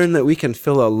podcast? We learned that we can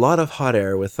fill a lot of hot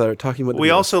air with talking about. We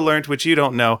also learned, which you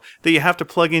don't know, that you have to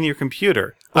plug in your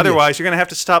computer. Otherwise, you're going to have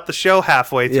to stop the show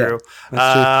halfway through,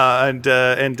 and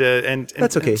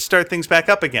that's okay. And start things back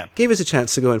up again. Gave us a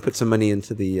chance to go and put some money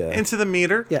into the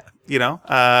meter. Yeah,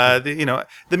 the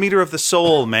meter of the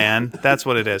soul, man. That's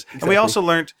what it is. Exactly. And we also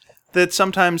learned that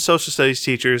sometimes social studies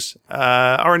teachers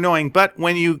are annoying, but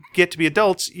when you get to be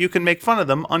adults, you can make fun of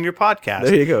them on your podcast.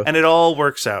 There you go. And it all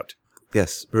works out.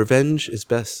 Yes. Revenge is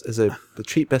a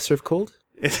treat best served cold.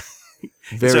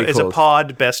 Very cold. It's a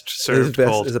pod best served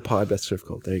cold. Is a pod best served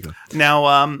cold. There you go.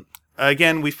 Now,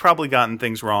 again, we've probably gotten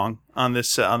things wrong on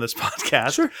this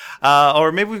podcast. Sure.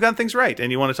 Or maybe we've gotten things right,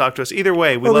 and you want to talk to us. Either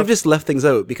way, we've just left things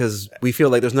out because we feel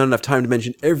like there's not enough time to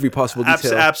mention every possible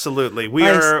detail. Absolutely. We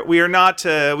are not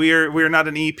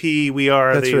an EP. We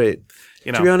are. That's right.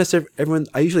 To be honest, everyone,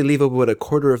 I usually leave about a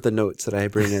quarter of the notes that I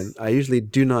bring in. I usually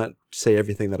do not say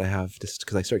everything that I have just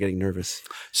because I start getting nervous.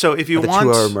 So if you want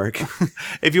the 2-hour mark,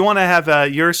 if you want to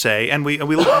have your say, and we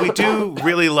do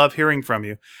really love hearing from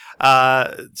you.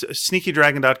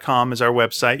 SneakyDragon.com is our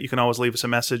website. You can always leave us a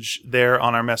message there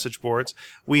on our message boards.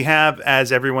 We have,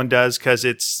 as everyone does, because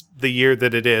it's the year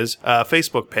that it is, a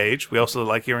Facebook page. We also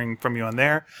like hearing from you on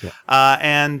there. Yeah.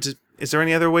 And is there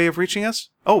any other way of reaching us?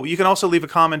 Oh, you can also leave a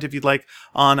comment if you'd like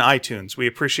on iTunes. We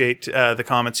appreciate the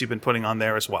comments you've been putting on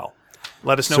there as well.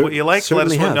 Let us know what you like. Let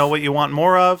us know what you want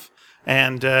more of.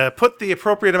 and put the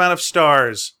appropriate amount of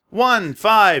stars. 1,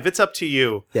 5, it's up to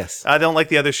you. Yes. I don't like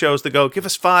the other shows that go, give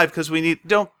us 5 because we need,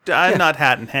 I'm not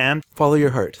hat in hand. Follow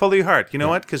your heart. Follow your heart. You know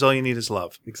what? Because all you need is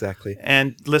love. Exactly.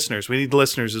 And listeners. We need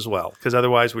listeners as well, because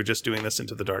otherwise we're just doing this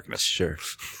into the darkness. Sure.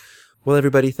 Well,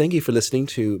 everybody, thank you for listening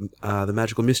to the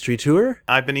Magical Mystery Tour.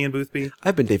 I've been Ian Boothby.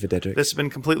 I've been David Dedrick. This has been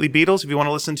Completely Beatles. If you want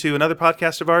to listen to another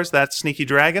podcast of ours, that's Sneaky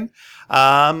Dragon.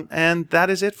 And that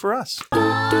is it for us.